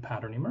then a new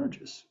pattern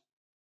emerges.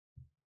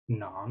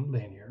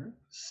 Non-linear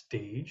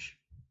stage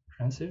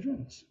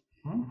transitions.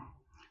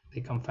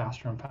 They come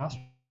faster and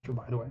faster,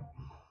 by the way.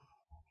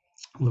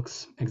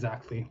 Looks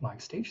exactly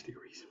like stage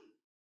theories.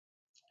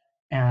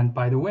 And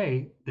by the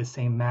way, the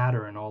same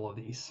matter in all of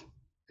these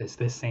is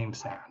the same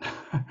sand.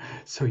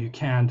 So you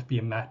can't be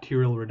a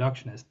material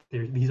reductionist.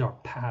 These are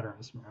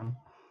patterns, man.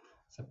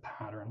 It's a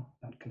pattern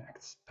that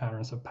connects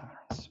patterns of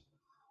patterns.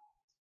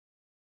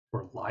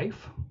 For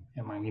life,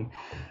 I mean,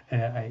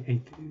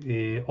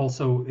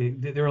 also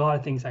there are a lot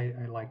of things I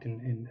liked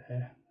in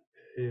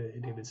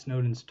David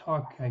Snowden's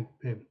talk.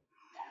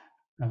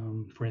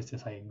 For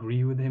instance, I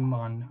agree with him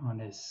on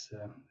his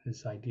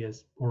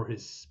ideas or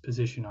his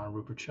position on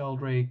Rupert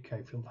Sheldrake.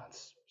 I feel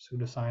that's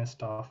pseudoscience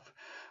stuff.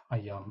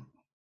 I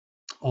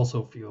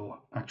also feel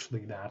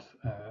actually that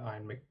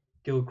Ian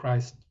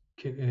McGilchrist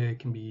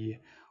can be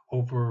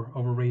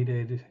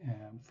overrated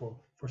for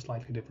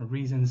slightly different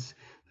reasons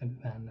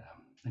than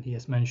he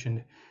has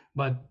mentioned.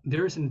 But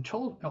there's an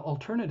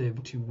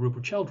alternative to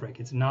Rupert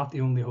Sheldrake. It's not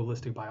the only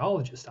holistic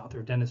biologist out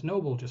there. Dennis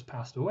Noble just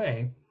passed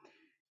away.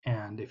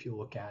 And if you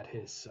look at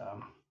his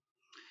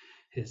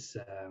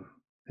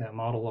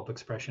model of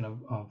expression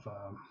of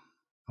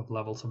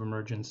levels of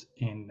emergence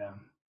in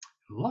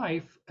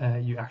life,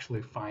 you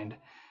actually find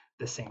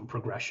the same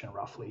progression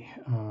roughly.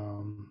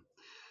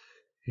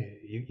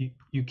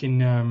 You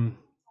can,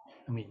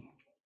 I mean,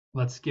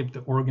 let's skip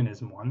the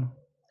organism one,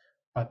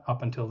 but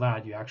up until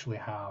that, you actually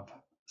have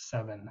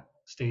 7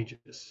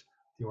 stages.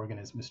 The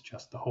organism is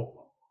just the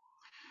whole.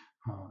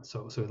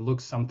 So it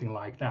looks something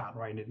like that,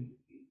 right?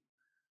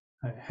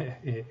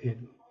 It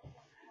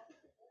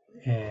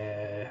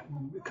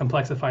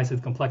complexifies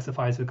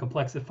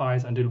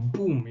until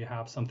boom, you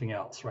have something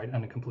else, right?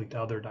 And a complete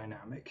other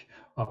dynamic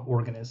of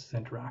organisms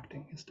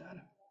interacting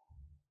instead.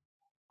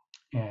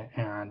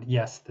 And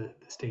yes, the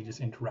stages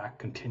interact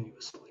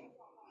continuously.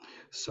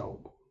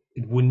 So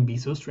it wouldn't be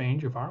so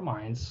strange if our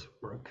minds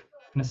work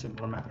in a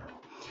similar manner.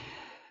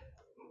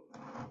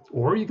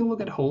 Or you can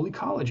look at whole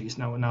ecologies.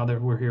 Now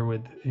that we're here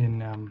in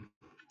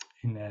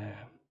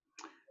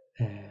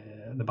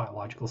the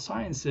biological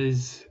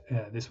sciences,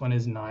 this one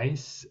is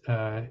nice.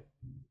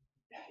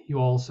 You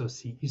also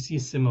see a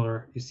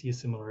similar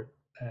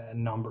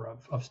number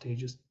of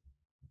stages.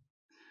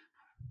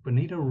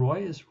 Bonita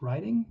Roy is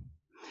writing.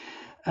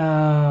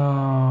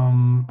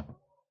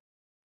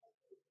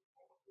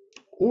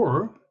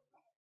 Or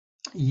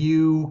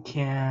you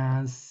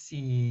can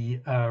see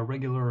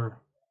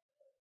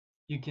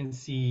you can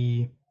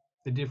see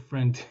the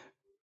different.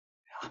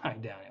 Hi,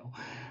 Daniel.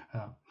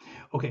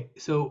 Okay,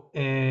 so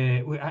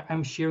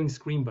I'm sharing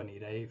screen,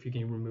 Bonita. If you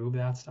can remove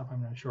that stuff,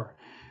 I'm not sure.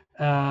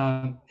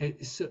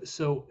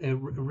 So a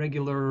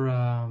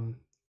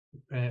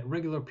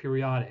regular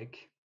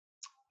periodic.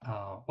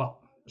 Well,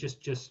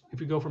 just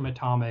if you go from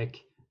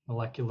atomic,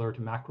 molecular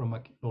to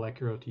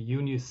macromolecular to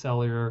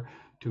unicellular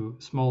to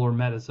smaller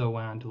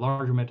metazoan to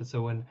larger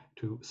metazoan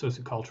to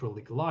sociocultural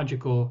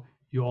ecological,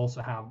 you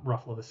also have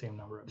roughly the same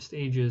number of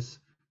stages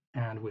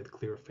and with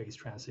clear phase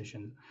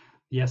transition.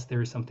 Yes,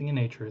 there is something in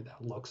nature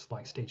that looks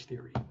like stage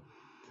theory.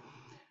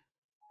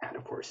 And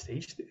of course,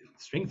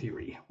 string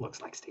theory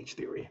looks like stage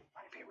theory,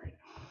 my favorite.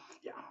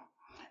 Yeah.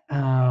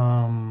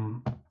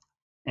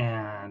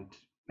 And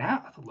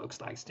math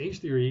looks like stage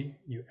theory.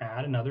 You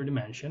add another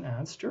dimension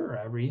and stir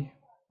every,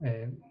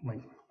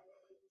 like,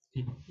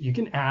 you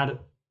can add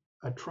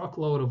a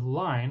truckload of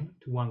line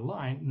to one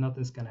line,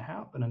 nothing's going to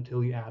happen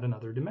until you add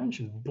another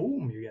dimension.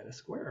 Boom, you get a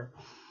square.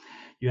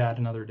 You add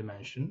another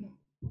dimension,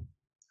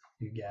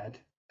 you get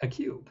a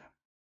cube.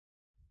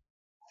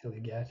 Till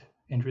you get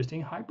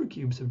interesting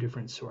hypercubes of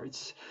different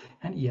sorts.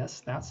 And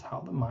yes, that's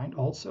how the mind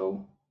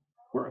also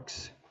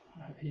works.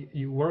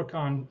 You work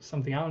on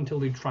something out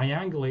until you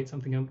triangulate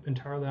something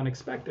entirely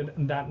unexpected,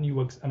 and that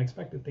new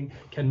unexpected thing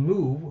can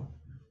move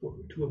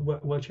to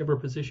whichever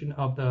position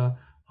of the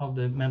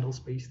mental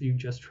space that you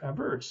just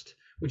traversed,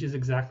 which is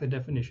exactly the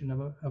definition of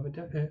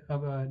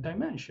a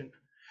dimension.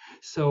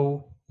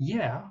 So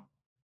yeah,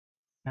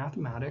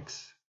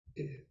 mathematics,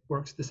 it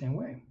works the same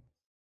way.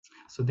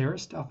 So there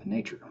is stuff in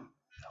nature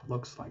that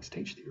looks like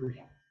stage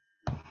theory.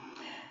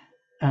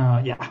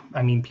 Yeah,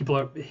 I mean, people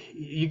are.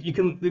 You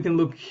can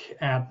look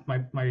at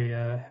my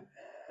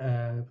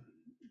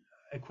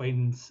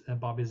acquaintance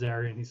Bob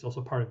Azarian. He's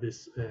also part of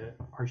this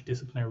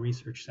Archdisciplinary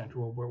Research Center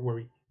where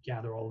we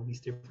gather all of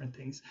these different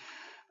things.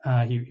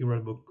 He wrote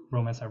a book,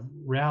 Romance of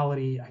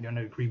Reality. I don't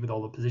agree with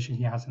all the positions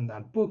he has in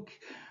that book,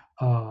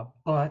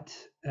 but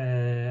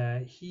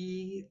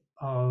he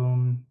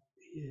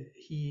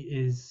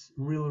is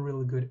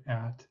really good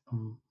at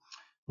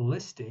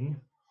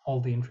listing all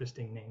the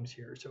interesting names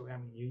here. So I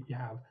mean, you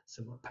have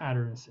similar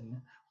patterns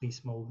in Lee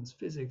Smolden's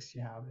physics.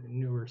 You have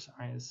in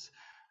neuroscience.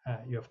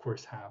 You of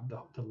course have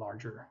the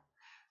larger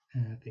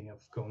thing of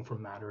going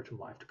from matter to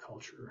life to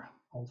culture.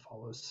 All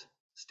follows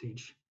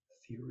stage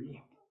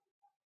theory.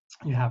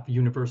 You have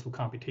universal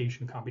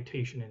computation.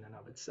 Computation in and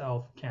of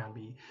itself can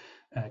be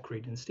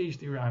created in stage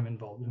theory. I'm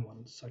involved in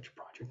one such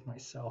project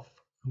myself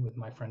with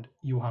my friend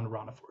Johan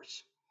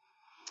Ranefors.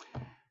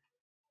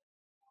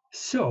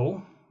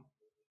 So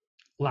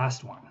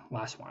last one,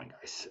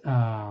 guys.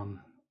 I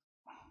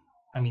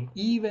mean,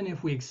 even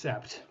if we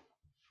accept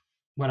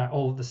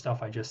all of the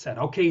stuff I just said,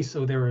 okay,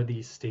 so there are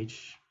these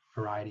stage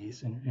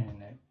varieties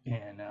and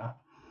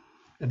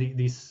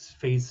these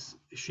phase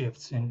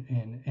shifts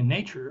in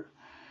nature.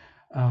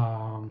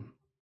 I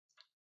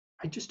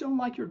just don't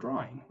like your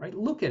drawing, right?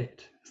 Look at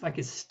it. It's like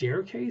a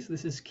staircase.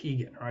 This is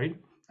Keegan, right?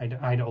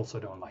 I also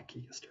don't like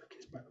Keegan's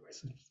staircase, by the way.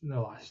 So there's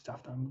a lot of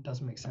stuff that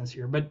doesn't make sense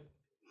here. But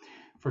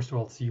first of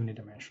all, it's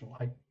unidimensional.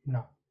 I'm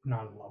not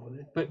in love with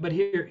it. But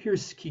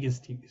here's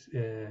Keegan's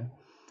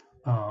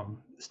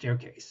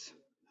staircase.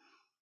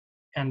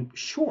 And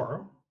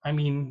sure, I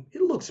mean,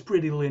 it looks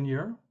pretty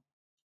linear.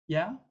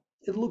 Yeah,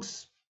 it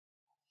looks,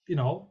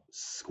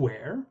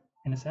 square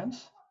in a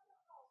sense.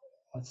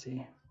 Let's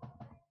see.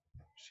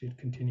 Should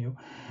continue.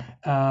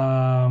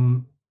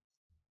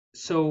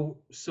 So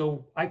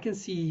I can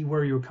see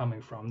where you're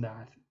coming from.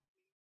 That,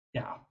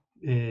 yeah,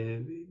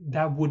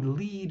 that would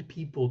lead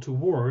people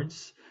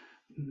towards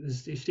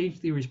stage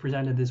theories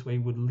presented this way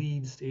would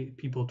lead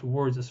people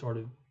towards a sort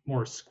of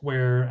more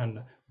square and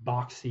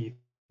boxy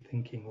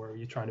thinking, where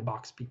you try to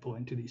box people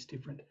into these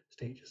different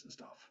stages and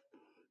stuff.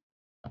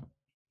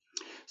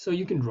 So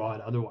you can draw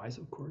it otherwise,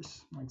 of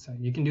course. Like so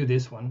you can do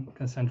this one,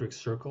 concentric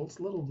circles,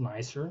 a little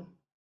nicer,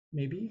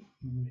 maybe.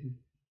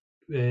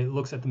 It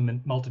looks at the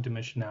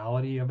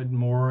multidimensionality of it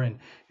more, and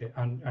it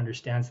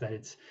understands that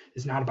it's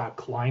not about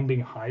climbing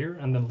higher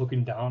and then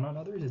looking down on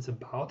others. It's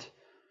about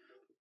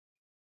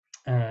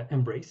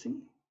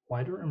embracing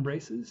wider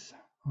embraces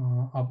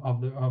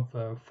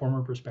of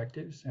former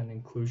perspectives and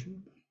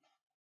inclusion,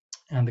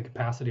 and the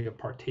capacity of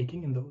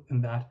partaking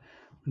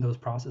in those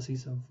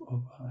processes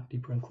of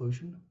deeper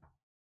inclusion.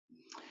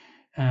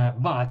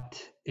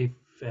 But if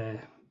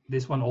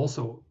this one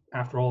also,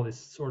 after all, is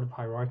sort of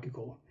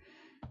hierarchical,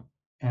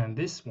 and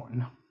this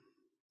one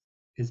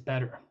is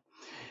better,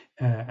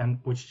 and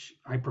which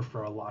I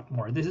prefer a lot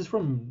more. This is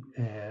from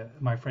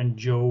my friend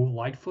Joe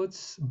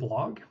Lightfoot's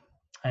blog,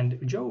 and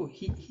Joe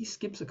he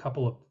skips a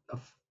couple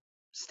of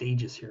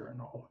stages here and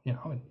all. You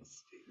know,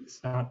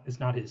 it's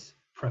not his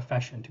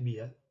profession to be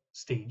a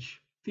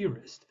stage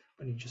theorist,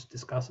 but he just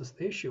discusses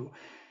the issue.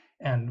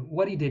 And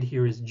what he did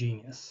here is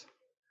genius.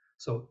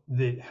 So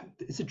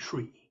it's a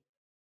tree,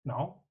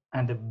 no,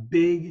 and the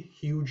big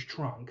huge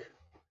trunk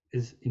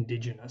is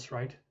indigenous,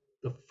 right?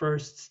 The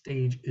first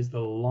stage is the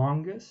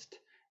longest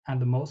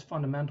and the most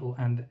fundamental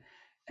and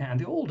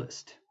the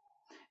oldest,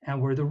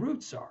 and where the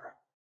roots are.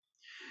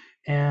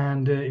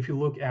 And if you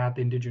look at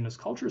the indigenous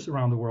cultures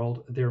around the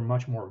world, they're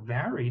much more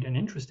varied and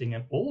interesting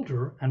and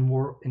older and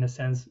more, in a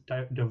sense,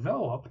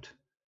 developed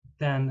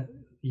than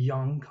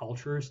young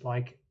cultures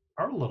like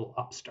our little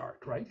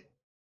upstart, right?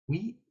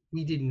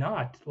 We did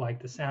not,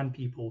 like the Sand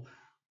people,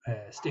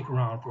 stick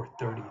around for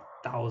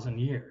 30,000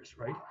 years,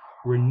 right?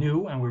 We're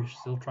new and we're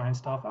still trying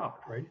stuff out,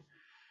 right?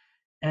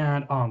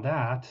 And on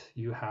that,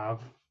 you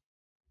have,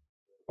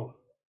 well,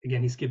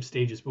 again, he skips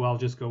stages, but I'll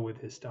just go with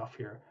his stuff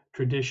here.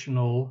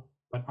 Traditional,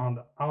 but on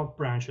the out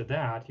branch of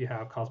that, you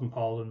have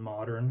cosmopolitan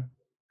modern,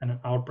 and an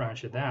out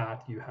branch of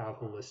that, you have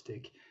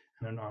holistic,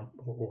 and an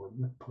or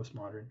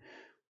postmodern.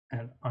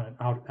 And on an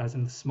out, as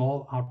in the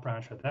small out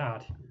branch of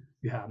that,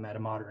 you have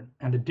metamodern,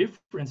 and the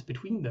difference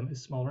between them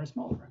is smaller and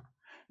smaller.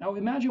 Now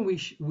imagine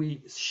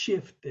we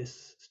shift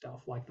this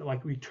stuff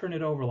like we turn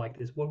it over like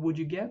this. What would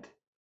you get?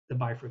 The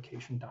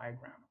bifurcation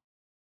diagram.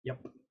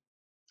 Yep.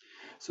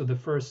 So the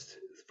first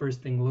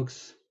thing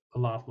looks a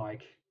lot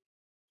like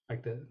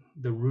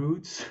the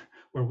roots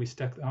where we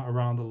stuck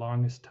around the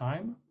longest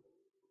time.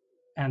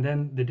 And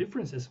then the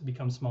differences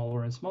become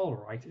smaller and smaller,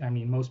 right? I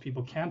mean, most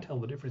people can't tell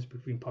the difference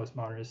between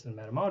postmodernists and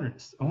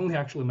metamodernists. Only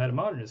actually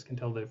metamodernists can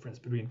tell the difference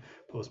between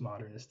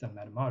postmodernists and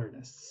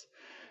metamodernists.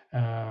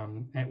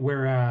 And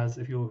whereas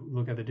if you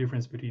look at the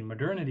difference between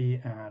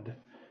modernity and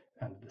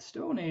the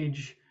Stone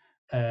Age,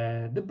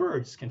 the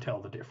birds can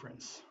tell the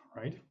difference,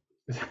 right?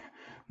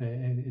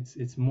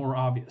 It's more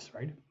obvious,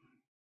 right?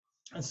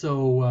 And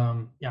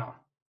so yeah,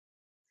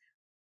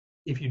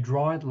 if you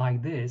draw it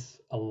like this,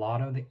 a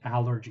lot of the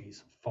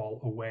allergies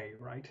fall away,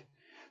 right?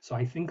 So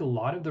I think a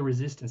lot of the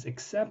resistance,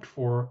 except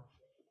for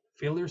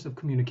failures of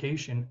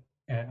communication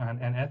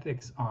and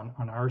ethics on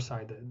our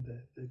side,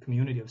 the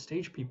community of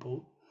stage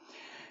people,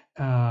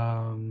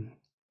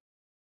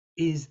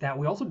 is that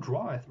we also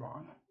draw it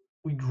wrong.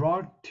 We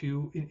draw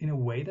to in a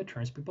way that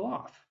turns people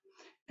off,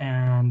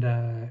 and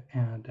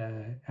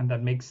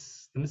that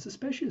makes them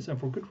suspicious, and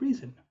for good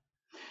reason.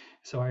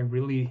 So I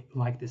really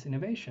like this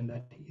innovation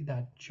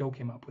that Joe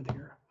came up with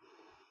here.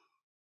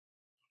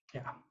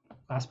 Yeah.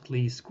 Last but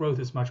least, growth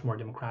is much more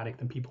democratic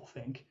than people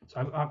think.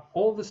 So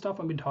all of the stuff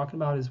I've been talking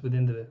about is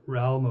within the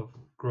realm of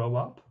grow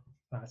up,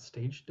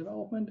 stage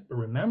development. But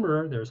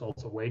remember, there's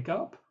also wake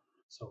up.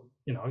 So,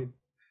 you know,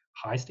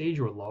 high stage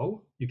or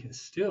low, you can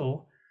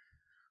still,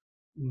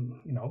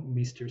 you know,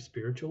 be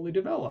spiritually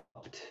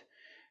developed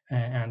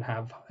and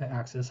have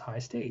access high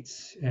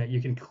states.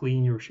 You can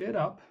clean your shit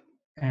up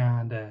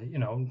and, you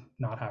know,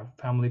 not have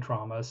family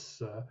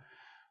traumas,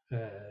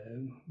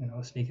 you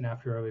know, sneaking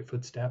after every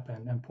footstep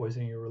and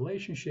poisoning your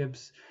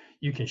relationships.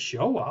 You can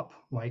show up,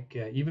 like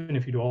even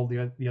if you do all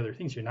the other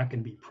things, you're not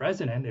going to be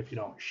president if you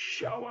don't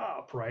show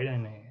up, right?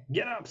 And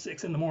get up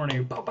 6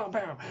 a.m, pow, pow,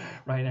 pow,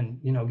 right? And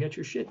you know, get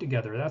your shit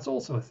together. That's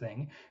also a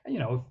thing. And you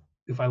know,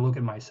 if I look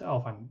at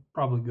myself, I'm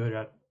probably good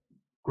at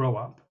grow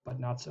up, but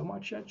not so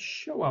much at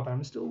show up.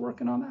 I'm still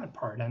working on that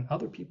part. And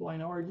other people I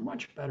know are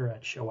much better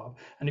at show up.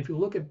 And if you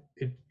look at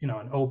it, you know,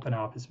 and open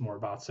up is more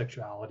about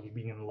sexuality,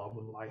 being in love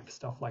with life,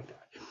 stuff like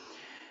that.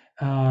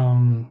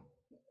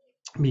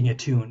 Being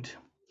attuned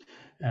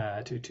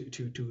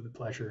to the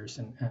pleasures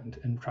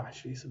and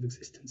tragedies of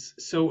existence.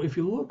 So if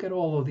you look at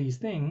all of these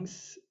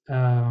things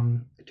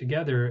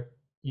together,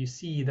 you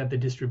see that the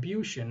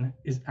distribution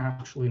is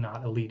actually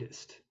not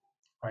elitist,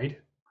 right?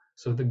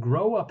 So the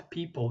grow up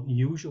people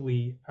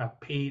usually have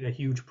paid a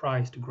huge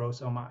price to grow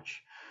so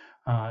much.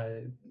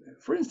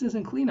 For instance,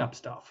 in cleanup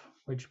stuff,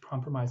 which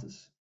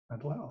compromises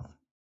mental health.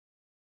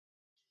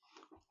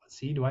 Let's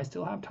see, do I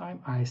still have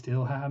time? I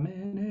still have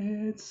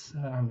minutes.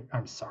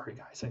 I'm sorry,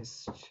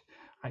 guys.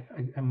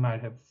 I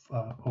might have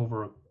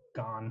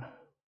overgone,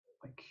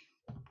 like,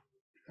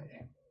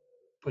 I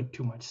put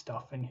too much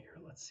stuff in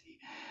here. Let's see.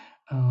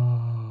 There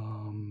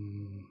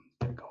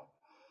we go.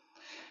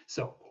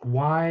 So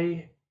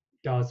why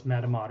does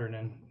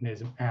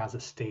metamodernism as a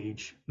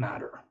stage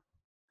matter?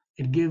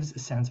 It gives a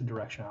sense of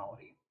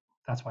directionality.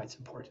 That's why it's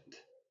important.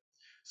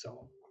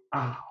 So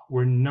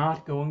we're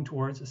not going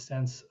towards a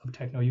sense of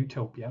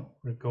techno-utopia.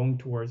 We're going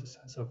towards a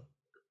sense of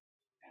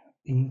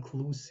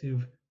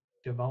inclusive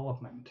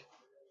development,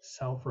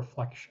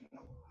 self-reflection.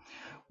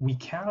 We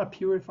cannot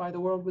purify the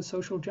world with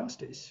social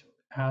justice,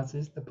 as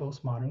is the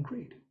postmodern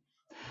creed.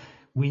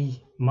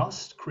 We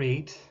must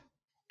create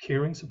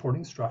caring,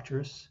 supportive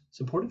structures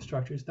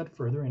that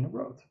further inner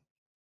growth.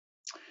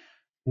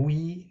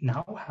 We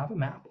now have a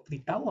map of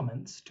the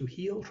elements to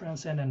heal,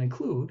 transcend, and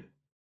include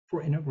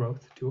for inner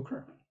growth to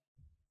occur.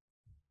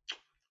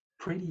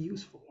 Pretty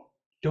useful.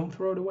 Don't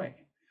throw it away.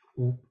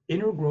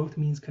 Inner growth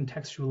means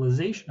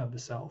contextualization of the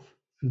self,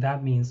 and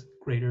that means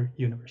greater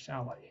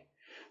universality.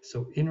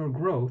 So inner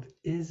growth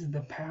is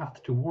the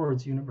path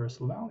towards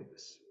universal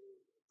values.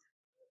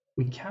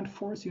 We can't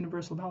force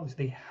universal values.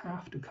 They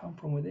have to come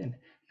from within.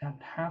 That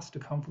has to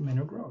come from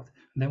inner growth.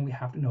 And then we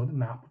have to know the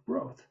map of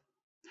growth.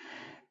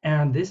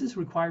 And this is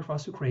required for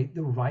us to create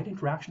the right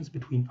interactions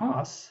between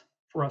us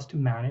for us to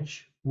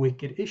manage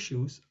wicked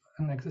issues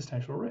and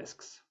existential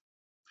risks.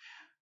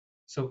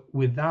 So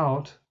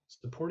without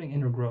supporting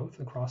inner growth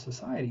across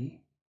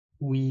society,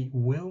 we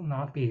will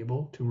not be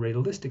able to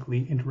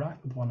realistically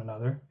interact with one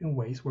another in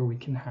ways where we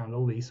can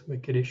handle these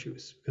wicked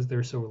issues because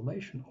they're so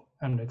relational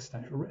and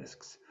existential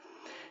risks.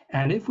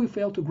 And if we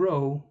fail to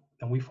grow,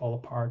 then we fall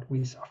apart,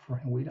 we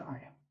suffer, and we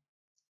die.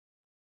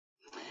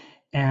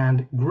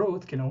 And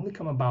growth can only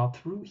come about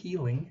through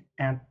healing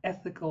and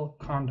ethical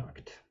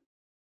conduct.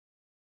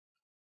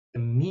 The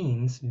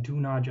means do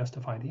not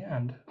justify the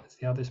end. It's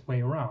the other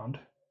way around.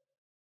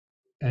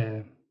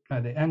 The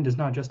end does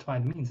not justify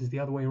the means. It's the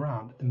other way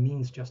around. The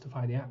means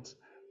justify the ends.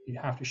 You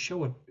have to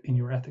show it in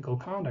your ethical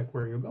conduct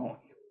where you're going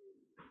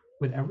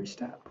with every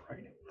step,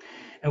 right?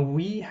 And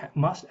we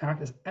must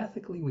act as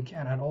ethically we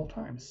can at all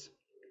times.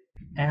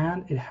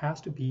 And it has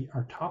to be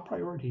our top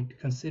priority to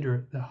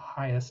consider the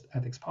highest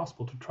ethics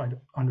possible to try to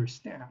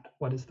understand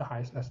what is the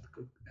highest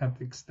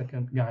ethics that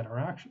can guide our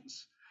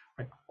actions.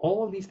 Right?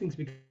 All of these things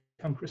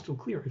become crystal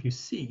clear if you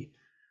see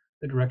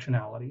the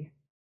directionality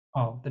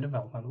of the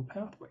developmental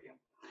pathway.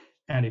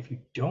 And if you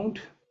don't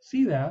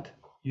see that,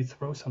 you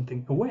throw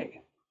something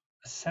away,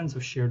 a sense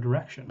of shared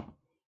direction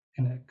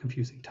in a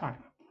confusing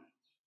time.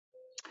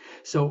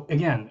 So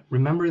again,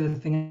 remember the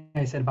thing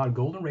I said about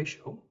golden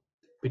ratio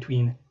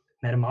between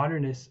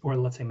metamodernists, or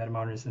let's say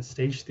metamodernists and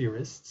stage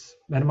theorists,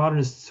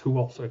 metamodernists who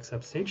also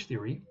accept stage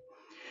theory,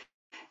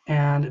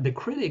 and the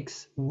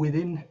critics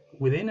within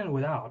and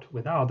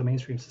without the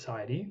mainstream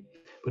society,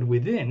 but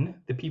within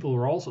the people who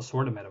are also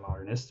sort of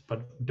metamodernists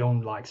but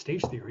don't like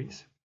stage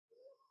theories.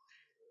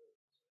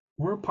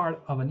 We're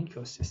part of an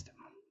ecosystem.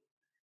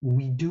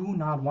 We do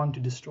not want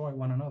to destroy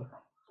one another.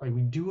 Right?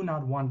 We do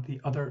not want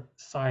the other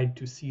side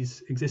to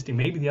cease existing.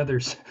 Maybe the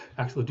others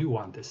actually do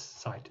want this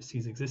side to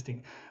cease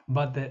existing,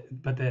 but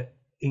the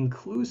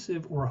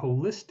inclusive or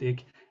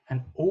holistic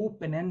and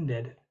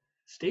open-ended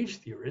stage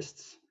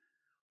theorists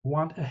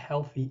want a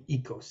healthy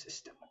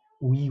ecosystem.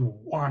 We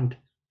want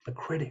the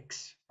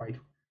critics, right?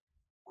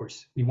 Of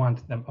course, we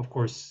want them, of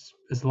course,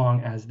 as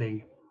long as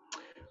they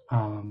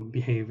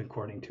behave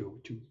according to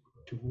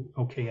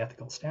okay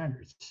ethical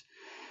standards.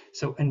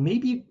 So, and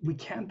maybe we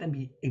can't then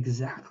be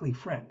exactly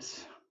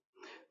friends,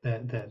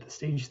 the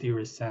stage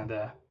theorists and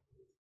the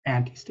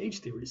anti-stage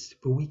theorists,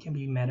 but we can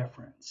be meta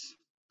friends.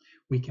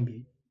 We can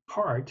be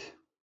part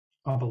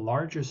of a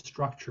larger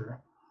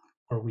structure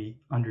where we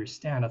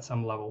understand at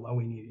some level that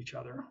we need each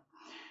other.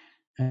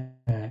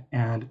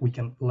 And we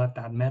can let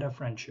that meta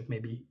friendship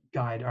maybe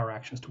guide our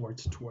actions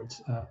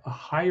towards a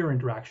higher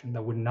interaction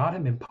that would not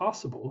have been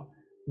possible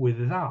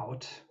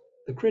without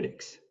the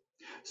critics.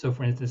 So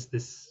for instance,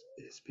 this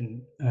has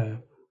been a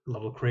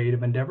little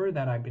creative endeavor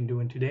that I've been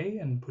doing today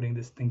and putting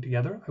this thing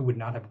together. I would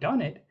not have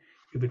done it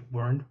if it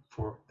weren't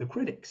for the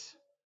critics,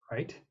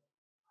 right?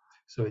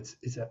 So it's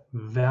a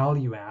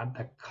value add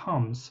that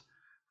comes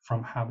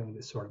from having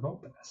this sort of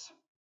openness,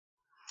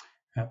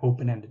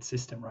 open-ended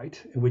system,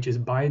 right? Which is,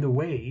 by the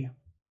way,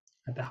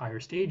 at the higher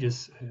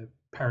stages,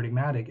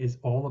 paradigmatic is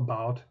all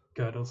about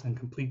Gödel's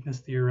incompleteness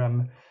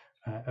theorem,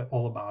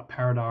 all about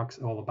paradox,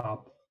 all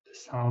about the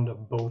sound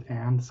of both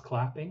ands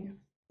clapping.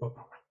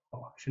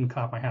 Oh, I shouldn't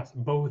clap my hands.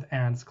 Both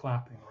ands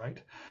clapping,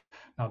 right?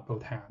 Not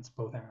both hands,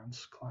 both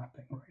ands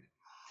clapping, right?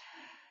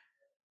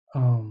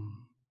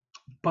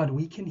 But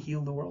we can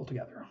heal the world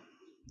together.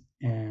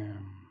 And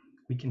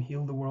we can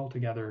heal the world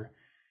together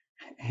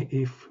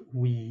if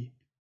we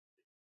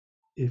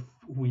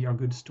are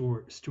good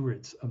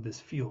stewards of this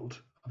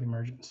field of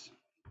emergence.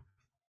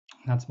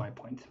 That's my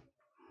point.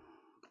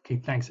 Okay,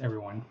 thanks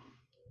everyone.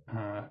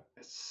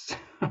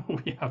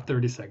 We have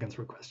 30 seconds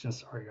for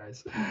questions. Sorry,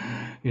 guys.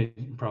 You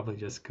probably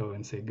just go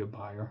and say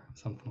goodbye or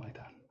something like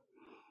that.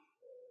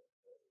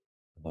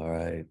 All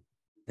right.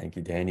 Thank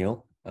you,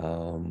 Daniel.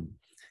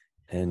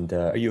 And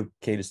are you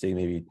okay to stay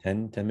maybe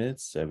 10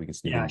 minutes? We can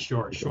sneak in. Yeah,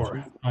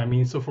 sure. I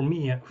mean, so for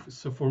me,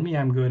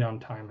 I'm good on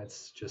time.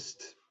 It's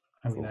just,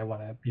 I mean, I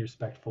want to be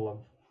respectful of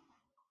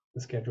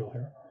the schedule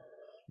here.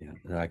 Yeah,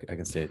 and I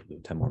can stay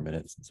 10 more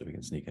minutes so we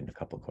can sneak in a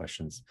couple of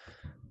questions.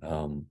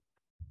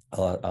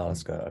 I'll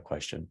ask a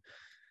question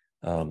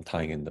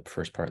tying in the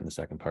first part and the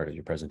second part of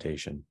your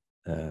presentation.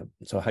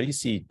 So how do you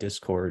see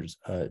discourse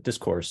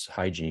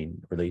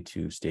hygiene relate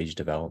to stage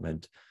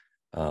development?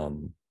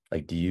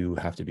 Like, do you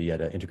have to be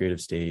at an integrative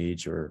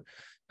stage or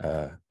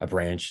a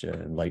branch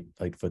in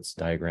Lightfoot's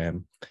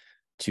diagram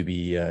to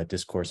be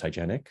discourse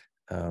hygienic?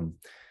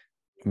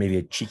 Maybe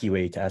a cheeky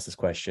way to ask this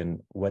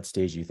question: what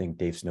stage do you think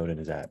Dave Snowden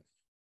is at?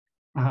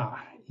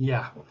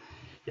 Yeah.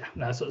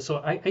 No,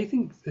 so I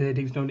think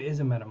Dave Snowden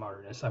is a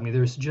metamodernist. I mean,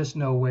 there's just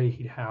no way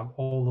he'd have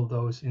all of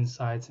those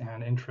insights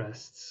and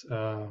interests.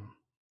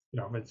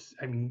 It's,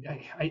 I mean,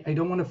 I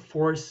don't want to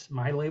force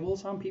my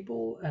labels on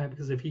people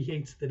because if he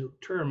hates the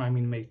term, I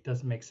mean, it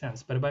doesn't make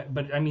sense. But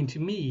I mean, to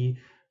me,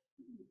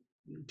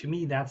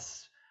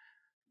 that's,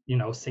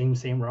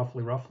 same,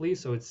 roughly.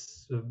 So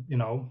it's,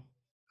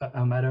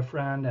 a meta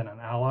friend and an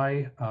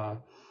ally.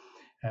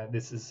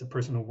 This is a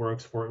person who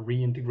works for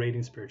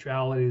reintegrating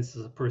spirituality. This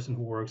is a person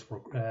who works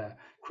for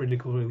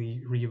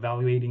critically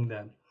reevaluating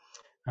the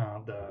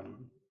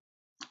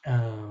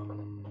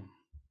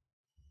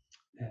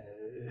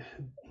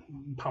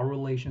power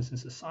relations in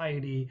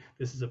society.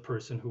 This is a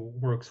person who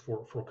works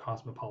for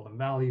cosmopolitan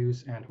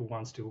values and who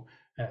wants to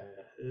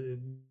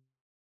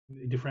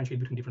differentiate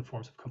between different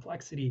forms of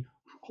complexity,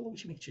 all of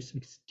which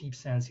makes deep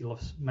sense. He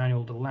loves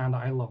Manuel de Landa.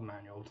 I love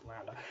Manuel de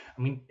Landa.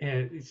 I mean,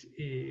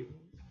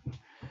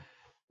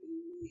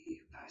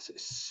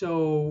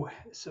 so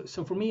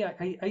for me,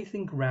 I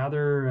think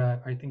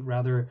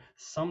rather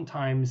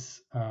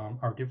sometimes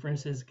our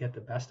differences get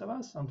the best of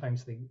us.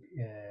 Sometimes they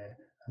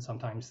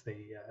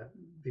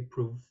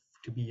prove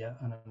to be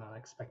an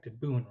unexpected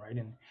boon, right?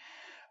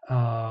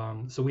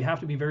 And so we have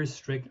to be very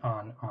strict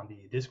on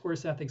the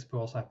discourse ethics, but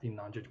also have to be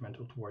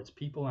non-judgmental towards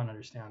people and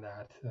understand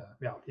that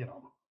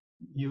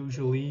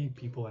usually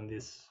people in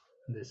this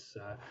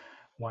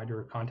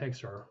wider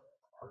context are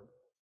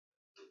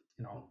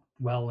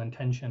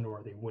well-intentioned,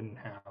 or they wouldn't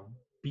have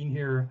been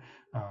here.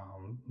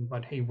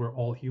 But hey, we're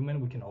all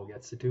human. We can all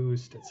get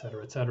seduced,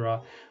 etc.,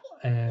 etc.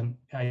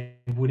 I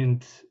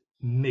wouldn't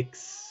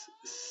mix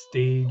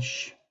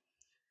stage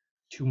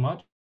too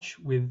much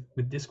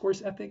with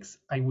discourse ethics.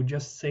 I would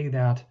just say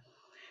that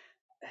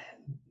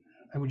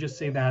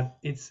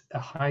it's a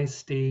high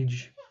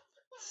stage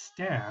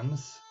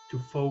stance to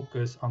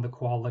focus on the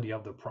quality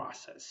of the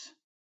process,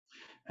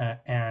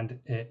 and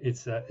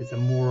it's a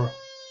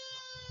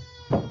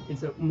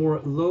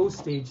more low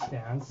stage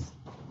stance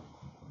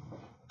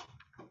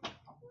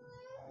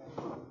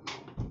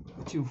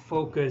to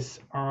focus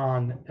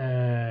on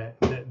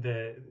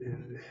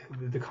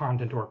the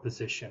content or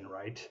position,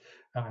 right?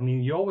 I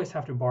mean, you always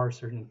have to bar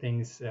certain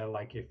things,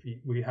 like if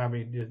we have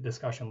a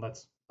discussion,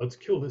 let's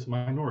kill this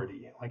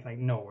minority. Like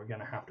no, we're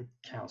gonna have to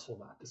cancel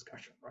that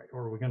discussion, right?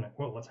 Or we're gonna,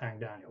 well, let's hang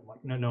Daniel.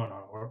 Like no,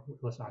 or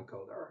let's not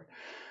go there. Right?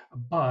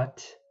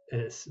 But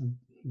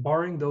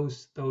barring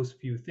those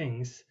few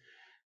things,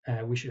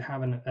 we should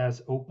have an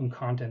as open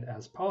content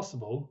as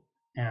possible.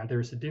 And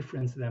there's a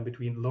difference then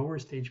between lower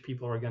stage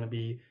people are going to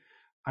be,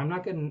 I'm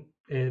not going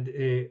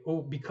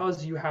to,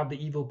 because you have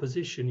the evil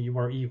position, you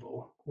are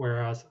evil.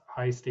 Whereas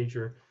high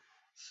stagers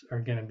are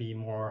going to be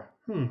more,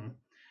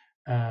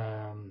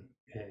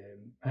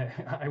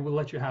 I will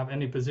let you have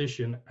any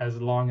position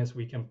as long as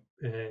we can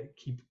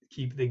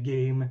keep the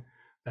game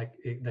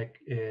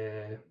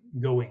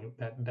going,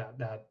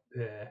 that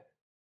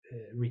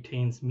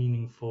retains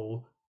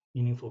meaningful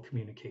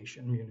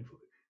communication,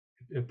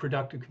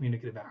 productive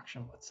communicative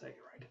action, let's say,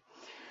 right?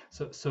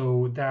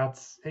 So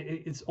that's,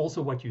 it's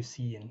also what you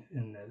see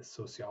in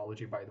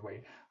sociology, by the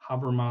way.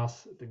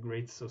 Habermas, the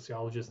great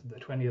sociologist of the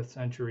 20th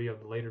century, of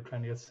the later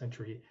 20th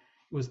century,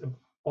 it was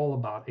all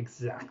about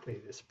exactly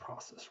this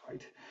process,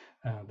 right?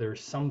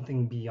 There's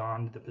something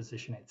beyond the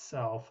position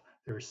itself.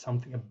 There's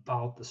something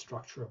about the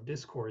structure of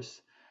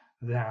discourse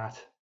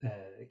that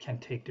can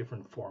take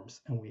different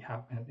forms, and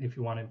if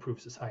you want to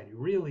improve society,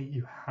 really,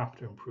 you have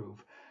to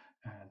improve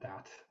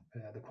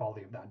the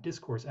quality of that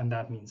discourse, and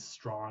that means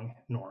strong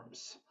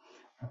norms.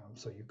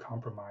 So you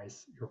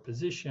compromise your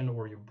position,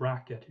 or you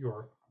bracket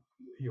your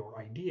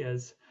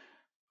ideas,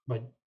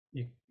 but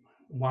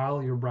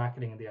while you're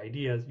bracketing the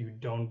ideas, you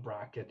don't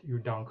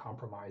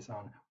compromise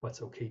on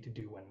what's okay to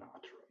do and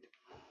not.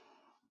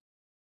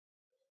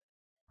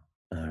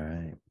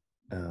 Right?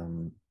 All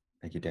right.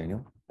 Thank you,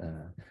 Daniel.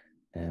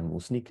 And we'll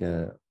sneak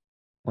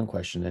one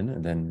question in,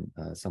 and then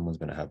someone's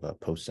going to have a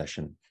post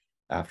session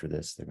after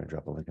this. They're going to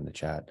drop a link in the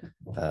chat.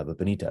 But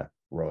Benita,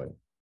 Roy,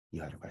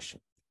 you had a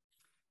question.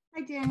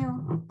 Hi,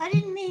 Daniel. I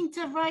didn't mean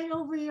to write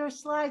over your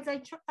slides.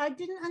 I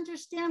didn't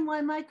understand why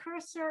my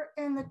cursor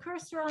and the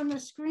cursor on the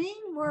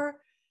screen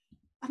were,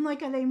 I'm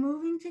like, are they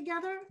moving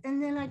together?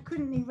 And then I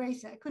couldn't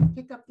erase it. I couldn't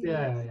pick up the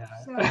Yeah.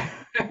 So,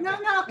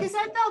 no, because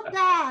I felt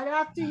bad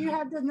after you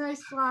had the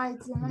nice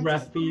slides. And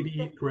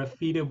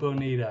Graffiti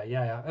Bonita.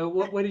 Yeah.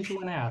 What did you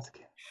want to ask?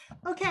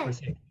 Okay.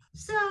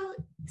 So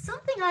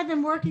something I've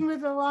been working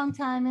with a long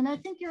time, and I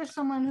think you're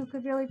someone who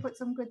could really put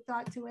some good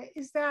thought to it,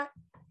 is that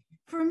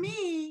for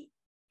me,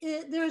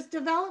 there's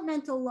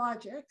developmental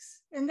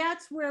logics, and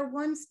that's where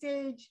one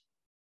stage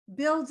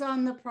builds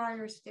on the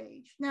prior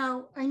stage.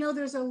 Now, I know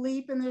there's a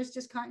leap and there's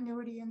just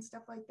continuity and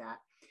stuff like that.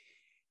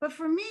 But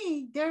for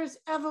me, there's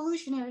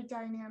evolutionary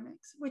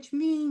dynamics, which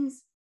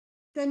means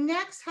the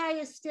next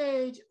highest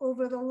stage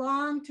over the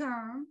long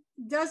term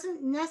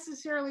doesn't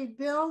necessarily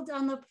build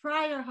on the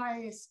prior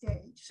highest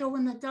stage. So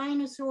when the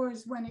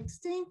dinosaurs went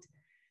extinct,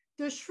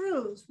 the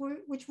shrews,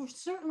 which were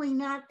certainly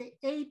not the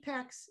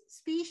apex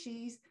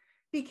species,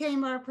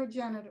 became our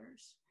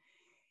progenitors.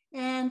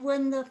 And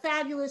when the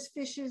fabulous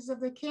fishes of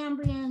the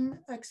Cambrian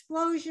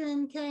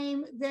explosion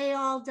came, they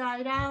all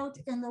died out,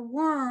 and the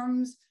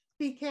worms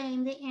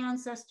became the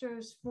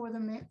ancestors for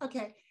the,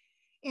 okay.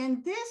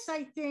 And this,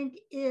 I think,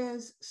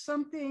 is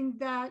something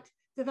that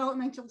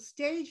developmental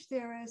stage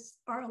theorists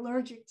are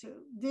allergic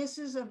to. This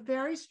is a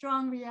very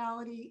strong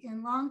reality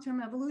in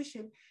long-term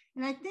evolution.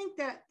 And I think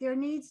that there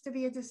needs to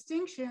be a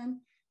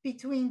distinction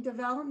between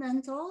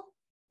developmental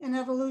and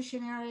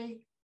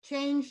evolutionary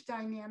change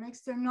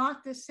dynamics. They're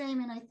not the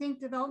same. And I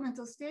think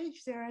developmental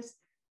stage theorists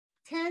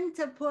tend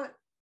to put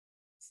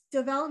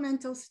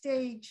developmental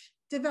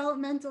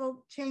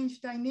change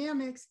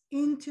dynamics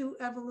into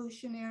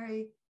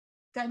evolutionary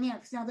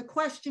dynamics. Now, the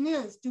question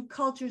is, do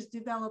cultures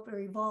develop or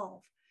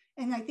evolve?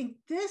 And I think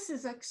this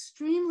is an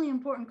extremely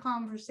important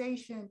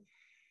conversation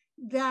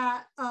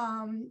that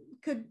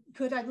could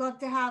I'd love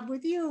to have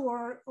with you,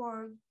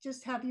 or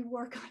just have you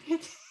work on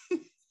it.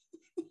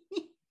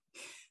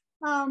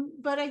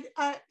 But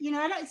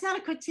it's not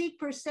a critique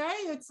per se.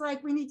 It's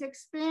like we need to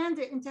expand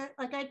it into,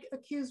 like I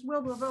accuse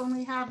Wilbur of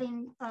only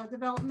having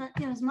development,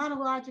 it's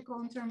monological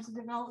in terms of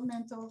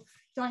developmental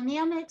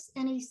dynamics,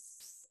 and he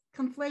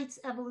conflates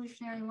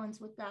evolutionary ones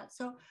with that.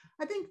 So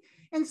I think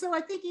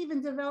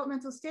even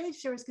developmental stage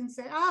theorists can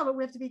say, but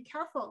we have to be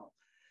careful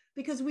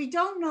because we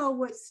don't know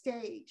what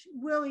stage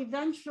will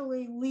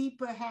eventually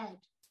leap ahead.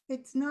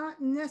 It's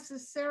not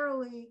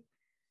necessarily,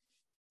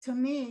 to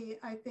me,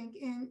 I think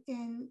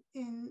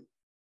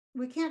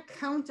we can't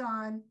count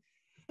on,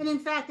 and in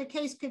fact, the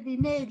case could be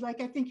made,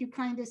 like I think you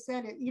kind of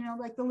said it,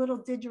 like the little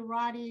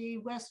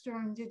Digerati,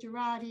 Western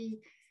Digerati,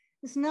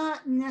 is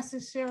not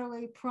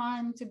necessarily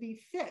primed to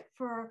be fit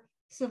for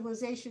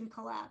civilization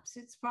collapse.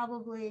 It's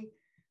probably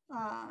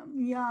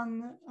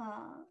young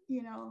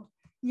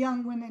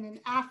women in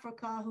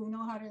Africa who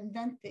know how to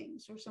invent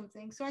things or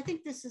something. So I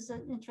think this is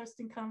an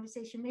interesting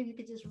conversation. Maybe you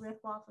could just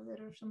riff off of it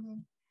or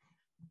something.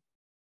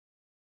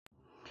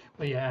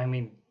 Well, yeah, I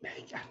mean,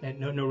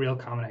 no real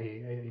comment.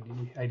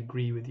 I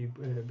agree with you,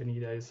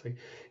 Benita. It's like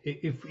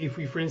if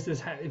we, for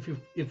instance,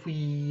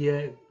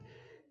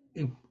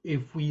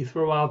 if we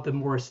throw out the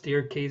more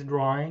staircase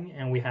drawing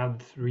and we have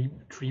the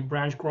tree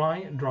branch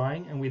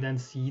drawing, and we then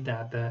see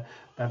that the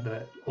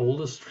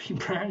oldest tree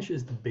branch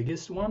is the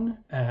biggest one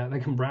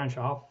that can branch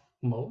off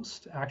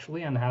most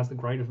actually, and has the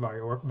greatest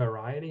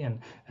variety and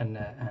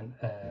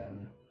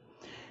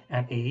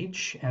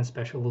age and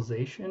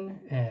specialization,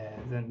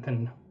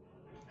 then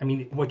I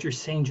mean, what you're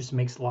saying just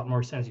makes a lot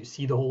more sense. You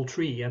see the whole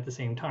tree at the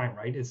same time,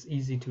 right? It's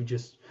easy to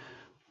just,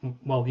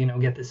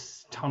 get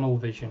this tunnel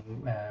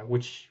vision,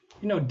 which,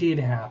 did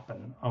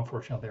happen,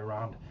 unfortunately,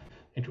 around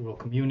integral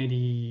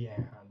community.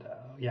 And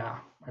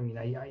I mean,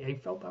 I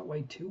felt that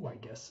way too, I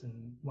guess.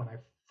 And when I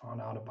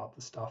found out about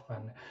the stuff,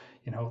 and,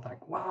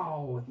 like,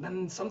 wow,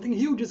 then something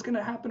huge is going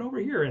to happen over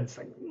here. And it's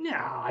like,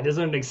 nah, it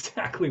doesn't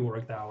exactly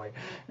work that way.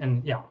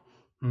 And yeah.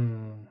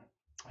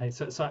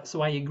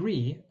 So I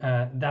agree.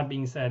 That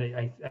being said,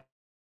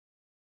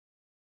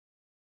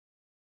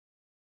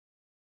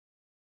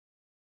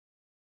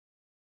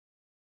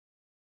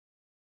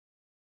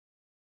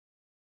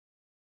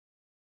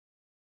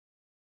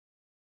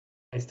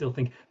 I still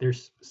think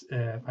there's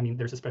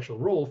a special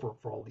role for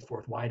all these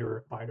for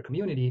wider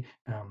community.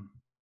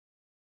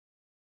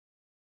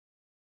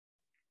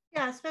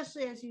 Yeah,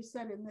 especially as you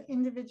said, in the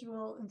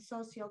individual and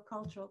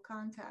socio-cultural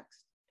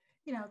context.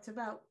 It's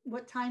about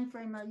what time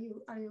frame are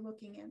you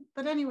looking in.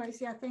 But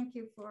anyways, yeah, thank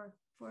you for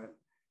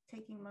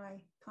taking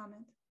my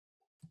comment.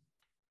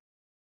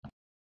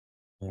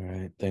 All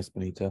right, thanks,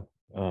 Benita.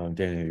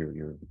 Daniel,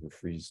 you're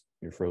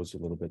froze a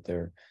little bit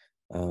there,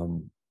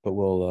 but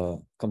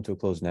we'll come to a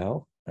close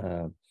now.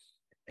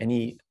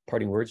 Any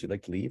parting words you'd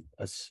like to leave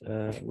us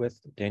with,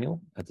 Daniel,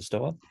 at the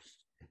STOA?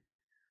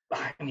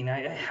 I mean,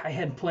 I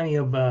had plenty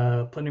of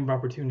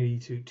opportunity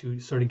to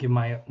sort of give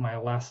my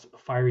last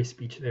fiery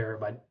speech there,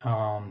 but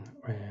I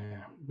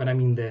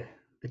mean, the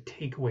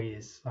takeaway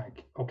is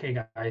like,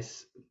 okay,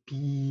 guys,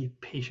 be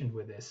patient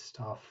with this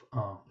stuff.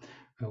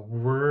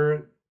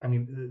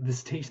 The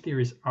stage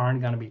theories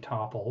aren't going to be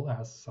toppled,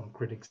 as some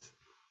critics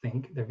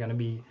think. They're going to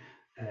be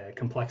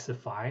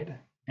complexified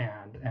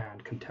and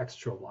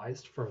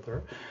contextualized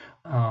further,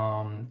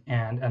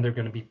 and they're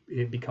going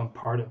to become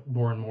part of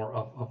more and more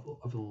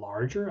of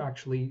larger,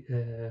 actually,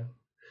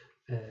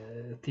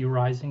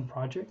 theorizing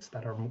projects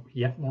that are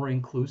yet more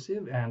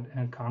inclusive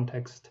and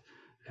context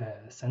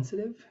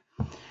sensitive.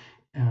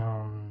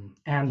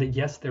 And that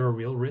yes, there are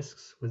real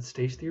risks with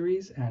stage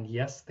theories, and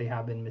yes, they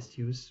have been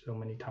misused so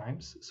many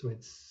times. So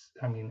it's,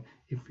 I mean,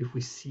 if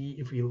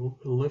we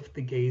lift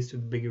the gaze to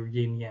the bigger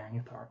yin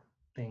yang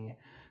thing,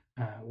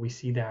 we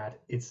see that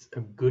it's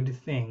a good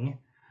thing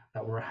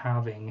that we're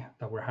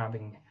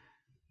having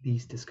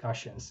these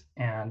discussions,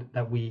 and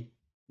that we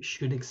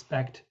should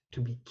expect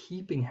to be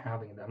keeping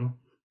having them,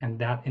 and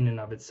that in and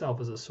of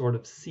itself is a sort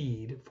of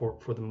seed for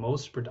the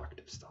most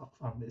productive stuff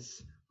on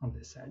this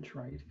edge,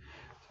 right?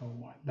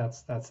 So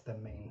that's the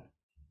main,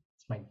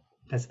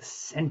 that's the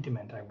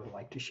sentiment I would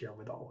like to share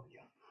with all of you.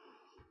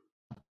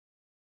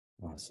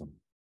 Awesome.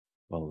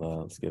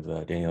 Well, let's give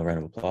Daniel a round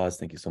of applause.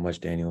 Thank you so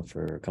much, Daniel,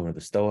 for coming to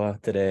the STOA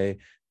today,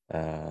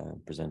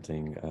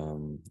 presenting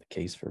the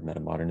case for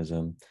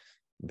metamodernism.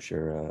 I'm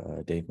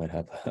sure Dave might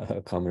have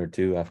a comment or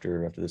two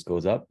after this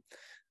goes up.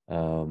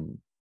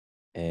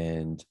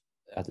 And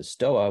at the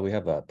STOA, we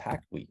have a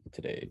packed week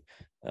today.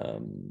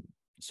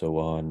 So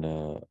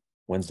on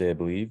Wednesday, I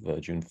believe,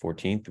 June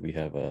 14th, we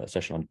have a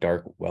session on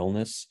dark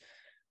wellness.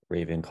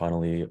 Raven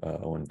Connolly,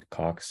 Owen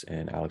Cox,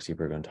 and Alex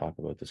Eber are going to talk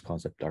about this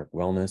concept, dark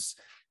wellness.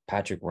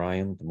 Patrick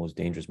Ryan, the most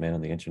dangerous man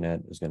on the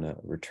internet, is going to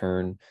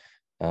return,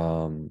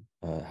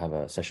 have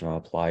a session on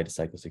applied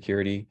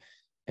psychosecurity.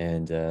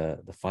 And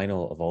the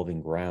final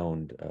Evolving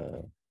Ground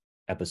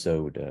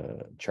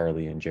episode,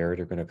 Charlie and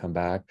Jared are going to come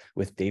back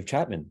with Dave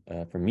Chapman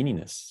from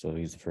Meaningless. So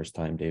he's the first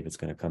time David's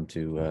going to come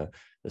to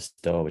the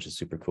STOA, which is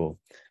super cool.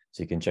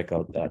 So you can check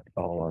out that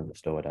all on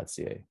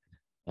thestoa.ca.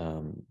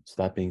 So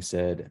that being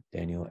said,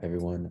 Daniel,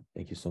 everyone,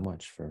 thank you so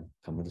much for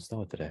coming to the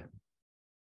STOA today.